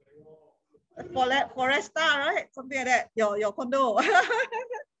 Foresta, right? Something like that. Your condo.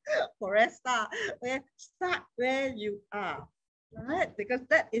 Foresta. Okay, start where you are. All right, because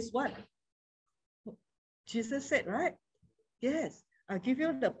that is what Jesus said, right? Yes, I'll give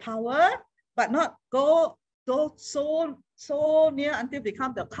you the power. But not go so near until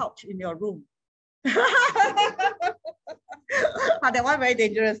become the couch in your room. That one very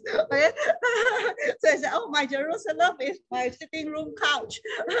dangerous. Okay? So I said, oh, my Jerusalem is my sitting room couch.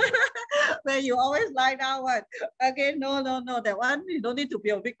 Where you always lie down one. Okay, no. That one, you don't need to be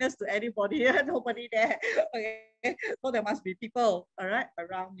a witness to anybody. Nobody there. Okay. So there must be people, all right,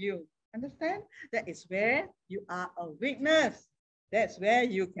 around you. Understand? That is where you are a witness. That's where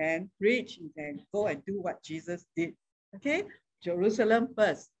you can preach, you can go and do what Jesus did. Okay, Jerusalem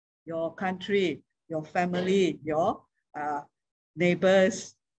first, your country, your family, your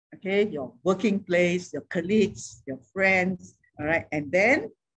neighbors, okay, your working place, your colleagues, your friends, all right, and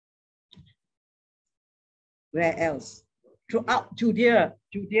then where else? Throughout Judea.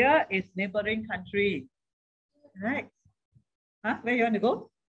 Judea is neighboring country, right? Where you want to go?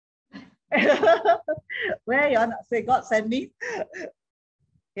 Where you want to say, God send me?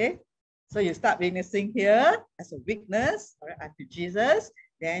 Okay, so you start witnessing here as a witness, all right, unto Jesus,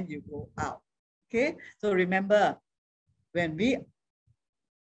 then you go out. Okay, so remember, when we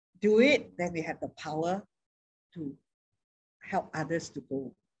do it, then we have the power to help others to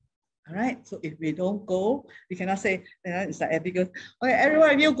go. All right. So if we don't go, we cannot say, it's like Abigail, okay,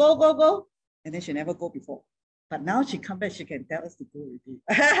 everyone, you go, go, go. And then she never go before. But now she come back, she can tell us to go already.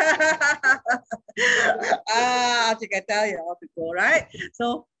 She can tell you how to go, right?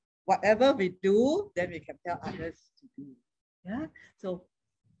 So whatever we do, then we can tell others to do. Yeah. So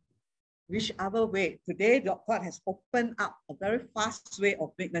whichever way, today God has opened up a very fast way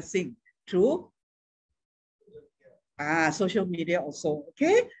of witnessing through social media also.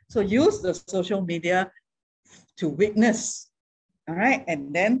 Okay. So use the social media to witness. All right.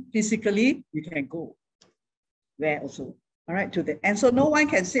 And then physically you can go. Where also, all right, to the end. So no one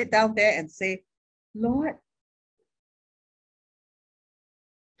can sit down there and say, Lord,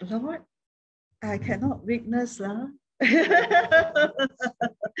 I cannot witness. Even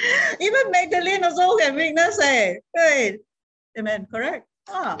Magdalene also can witness. Hey. Amen, correct?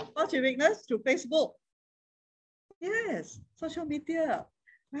 How to witness? Through Facebook. Yes, social media,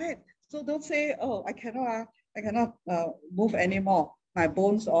 right? So don't say, oh, I cannot move anymore. My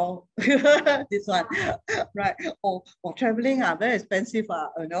bones all this one, right? Or traveling very expensive,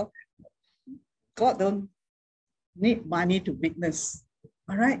 you know. God don't need money to witness.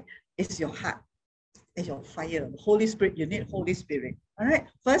 All right, it's your heart, it's your fire. The Holy Spirit, you need Holy Spirit. All right,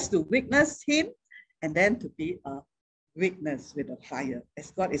 first to witness Him, and then to be a witness with the fire.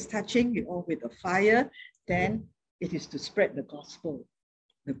 As God is touching you all with the fire, then it is to spread the gospel,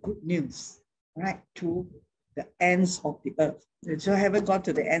 the good news, right, to the ends of the earth. So I haven't gone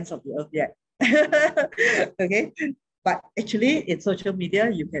to the ends of the earth yet. Okay, but actually in social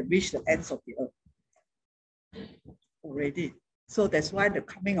media, you can reach the ends of the earth already. So that's why the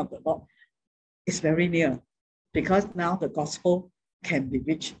coming of the Lord is very near, because now the gospel can be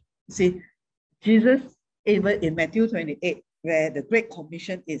reached. See, Jesus, even in Matthew 28, where the Great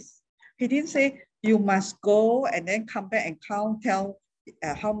Commission is, He didn't say, you must go and then come back and tell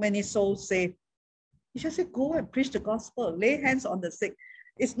how many souls saved. He just said, go and preach the gospel, lay hands on the sick.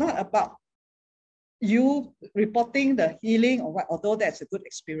 It's not about you reporting the healing or what, although that's a good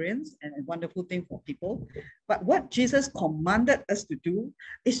experience and a wonderful thing for people. But what Jesus commanded us to do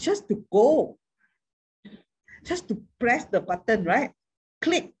is just to go, just to press the button, right?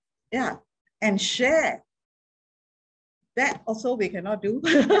 Click, yeah, and share. That also we cannot do.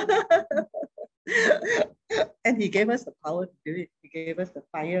 And He gave us the power to do it. He gave us the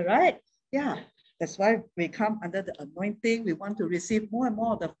fire, right? Yeah. That's why we come under the anointing. We want to receive more and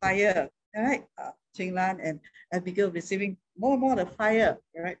more of the fire, right? Ching Lan and Abigail receiving more and more of the fire,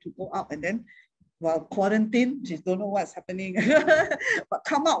 right? To go out, and then while quarantine, she don't know what's happening. But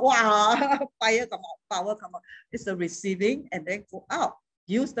come out, wow, fire come out, power come out. It's the receiving, and then go out.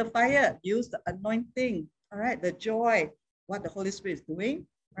 Use the fire, use the anointing, all right? The joy, what the Holy Spirit is doing,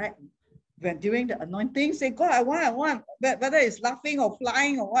 right? When during the anointing, say, God, I want, whether it's laughing or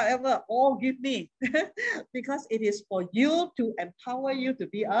flying or whatever, all give me. Because it is for you to empower you to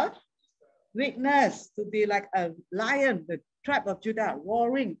be a witness, to be like a lion, the tribe of Judah,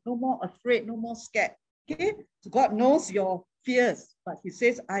 roaring, no more afraid, no more scared. Okay, so God knows your fears, but He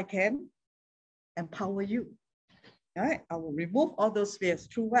says, I can empower you. All right, I will remove all those fears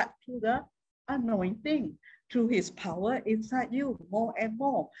through what? Through the anointing, through His power inside you, more and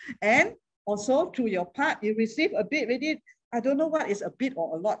more. And also through your part, you receive a bit already. I don't know what is a bit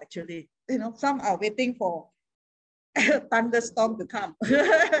or a lot actually. You know, some are waiting for thunderstorm to come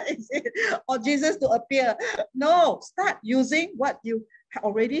or Jesus to appear. No, start using what you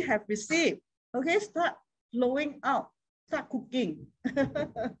already have received. Okay, start flowing out, start cooking.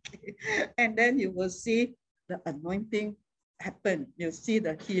 Okay. And then you will see the anointing happen. You'll see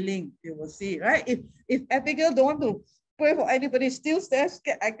the healing. You will see, right? If Abigail don't want to pray for anybody, still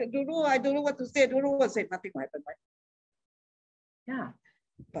scared, I don't know what to say, I don't know what to say, nothing will happen, right? Yeah,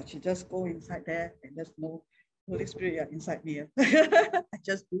 but she just go inside there and just know, Holy Spirit, you're inside me. I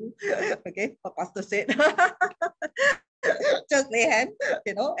just do, okay, what Pastor said. Just lay hand,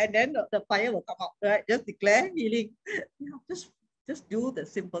 you know, and then the fire will come out, right? Just declare healing. You know, just do the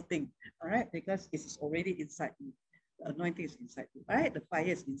simple thing, all right? Because it's already inside you. The anointing is inside you, right? The fire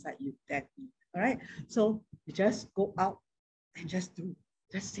is inside you, that, all right? So you just go out and just do,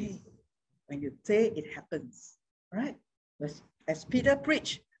 just say. When you say, it happens, right? As Peter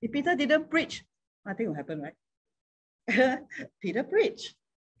preached. If Peter didn't preach, nothing will happen, right? Peter preached.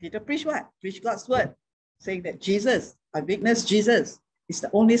 Peter preached what? Preached God's word, saying that Jesus, I witness Jesus is the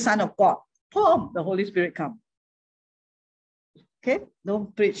only Son of God. Boom, the Holy Spirit come. Okay,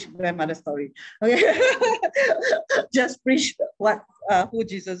 don't preach grandmother's story. Okay, just preach what who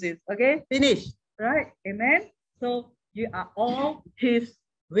Jesus is. Okay, finish. Right? Amen. So you are all His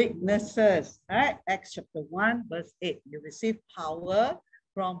witnesses. All right, Acts chapter 1, verse 8. You receive power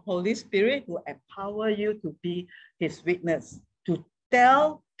from Holy Spirit who empower you to be his witness, to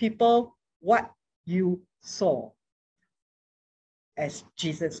tell people what you saw as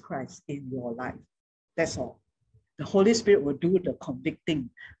Jesus Christ in your life. That's all. The Holy Spirit will do the convicting.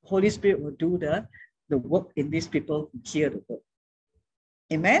 The Holy Spirit will do the work in these people who hear the word.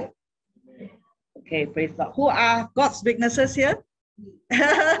 Amen? Okay, praise God. Who are God's witnesses here?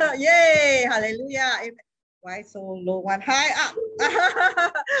 Yay! Hallelujah! Amen. Why so low? One high up.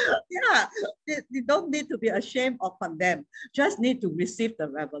 Yeah, you don't need to be ashamed or condemned. Just need to receive the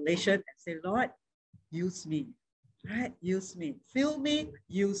revelation and say, Lord, use me. Right? Use me. Fill me,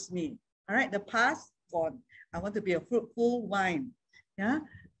 use me. All right, the past, gone. I want to be a fruitful vine. Yeah,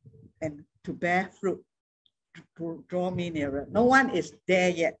 and to bear fruit. To draw me nearer. No one is there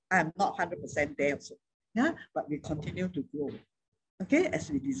yet. I'm not 100% there also. Yeah, but we continue to grow. Okay, as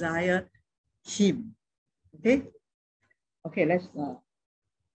we desire him. Okay. Okay, let's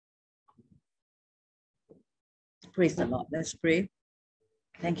praise the Lord. Let's pray.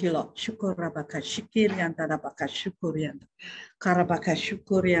 Thank you, Lord. Shukurabaka shikirianta rabaka shukurianta. Karabaka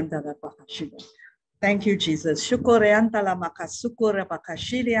shukurianta rabaka shukurianta. Thank you, Jesus. Shukurianta lamaka sukurabaka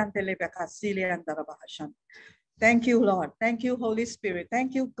shirianta lebaka silianta rabaka shanta. Thank you, Lord. Thank you, Holy Spirit.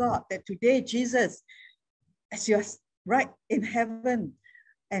 Thank you, God, that today, Jesus, as you are right in heaven,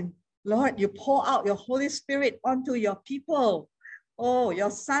 and Lord, you pour out your Holy Spirit onto your people. Oh, your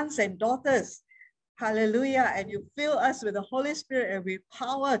sons and daughters. Hallelujah. And you fill us with the Holy Spirit and with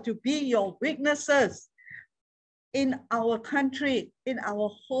power to be your witnesses in our country, in our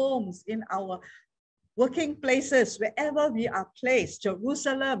homes, in our working places, wherever we are placed,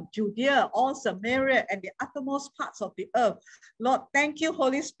 Jerusalem, Judea, all Samaria, and the uttermost parts of the earth. Lord, thank you,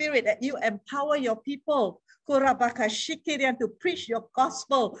 Holy Spirit, that you empower your people to preach your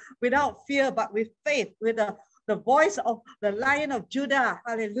gospel without fear, but with faith, with the voice of the Lion of Judah.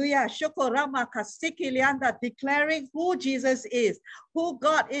 Hallelujah. Declaring who Jesus is, who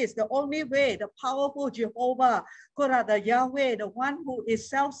God is, the only way, the powerful Jehovah, the Yahweh, the one who is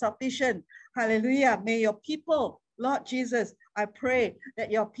self-sufficient. Hallelujah. May your people, Lord Jesus, I pray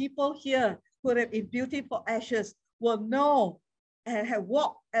that your people here who have in beautiful ashes will know and have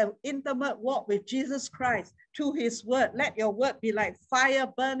walked an intimate walk with Jesus Christ through his word. Let your word be like fire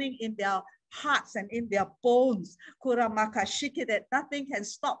burning in their hearts and in their bones. That nothing can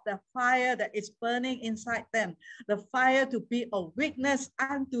stop the fire that is burning inside them. The fire to be a witness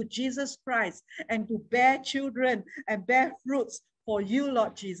unto Jesus Christ and to bear children and bear fruits for you,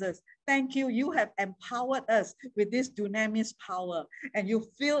 Lord Jesus. Thank you. You have empowered us with this dunamis power, and you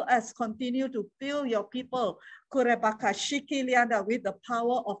fill us, continue to fill your people with the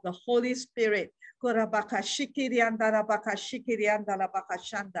power of the Holy Spirit.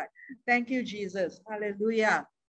 Thank you, Jesus. Hallelujah.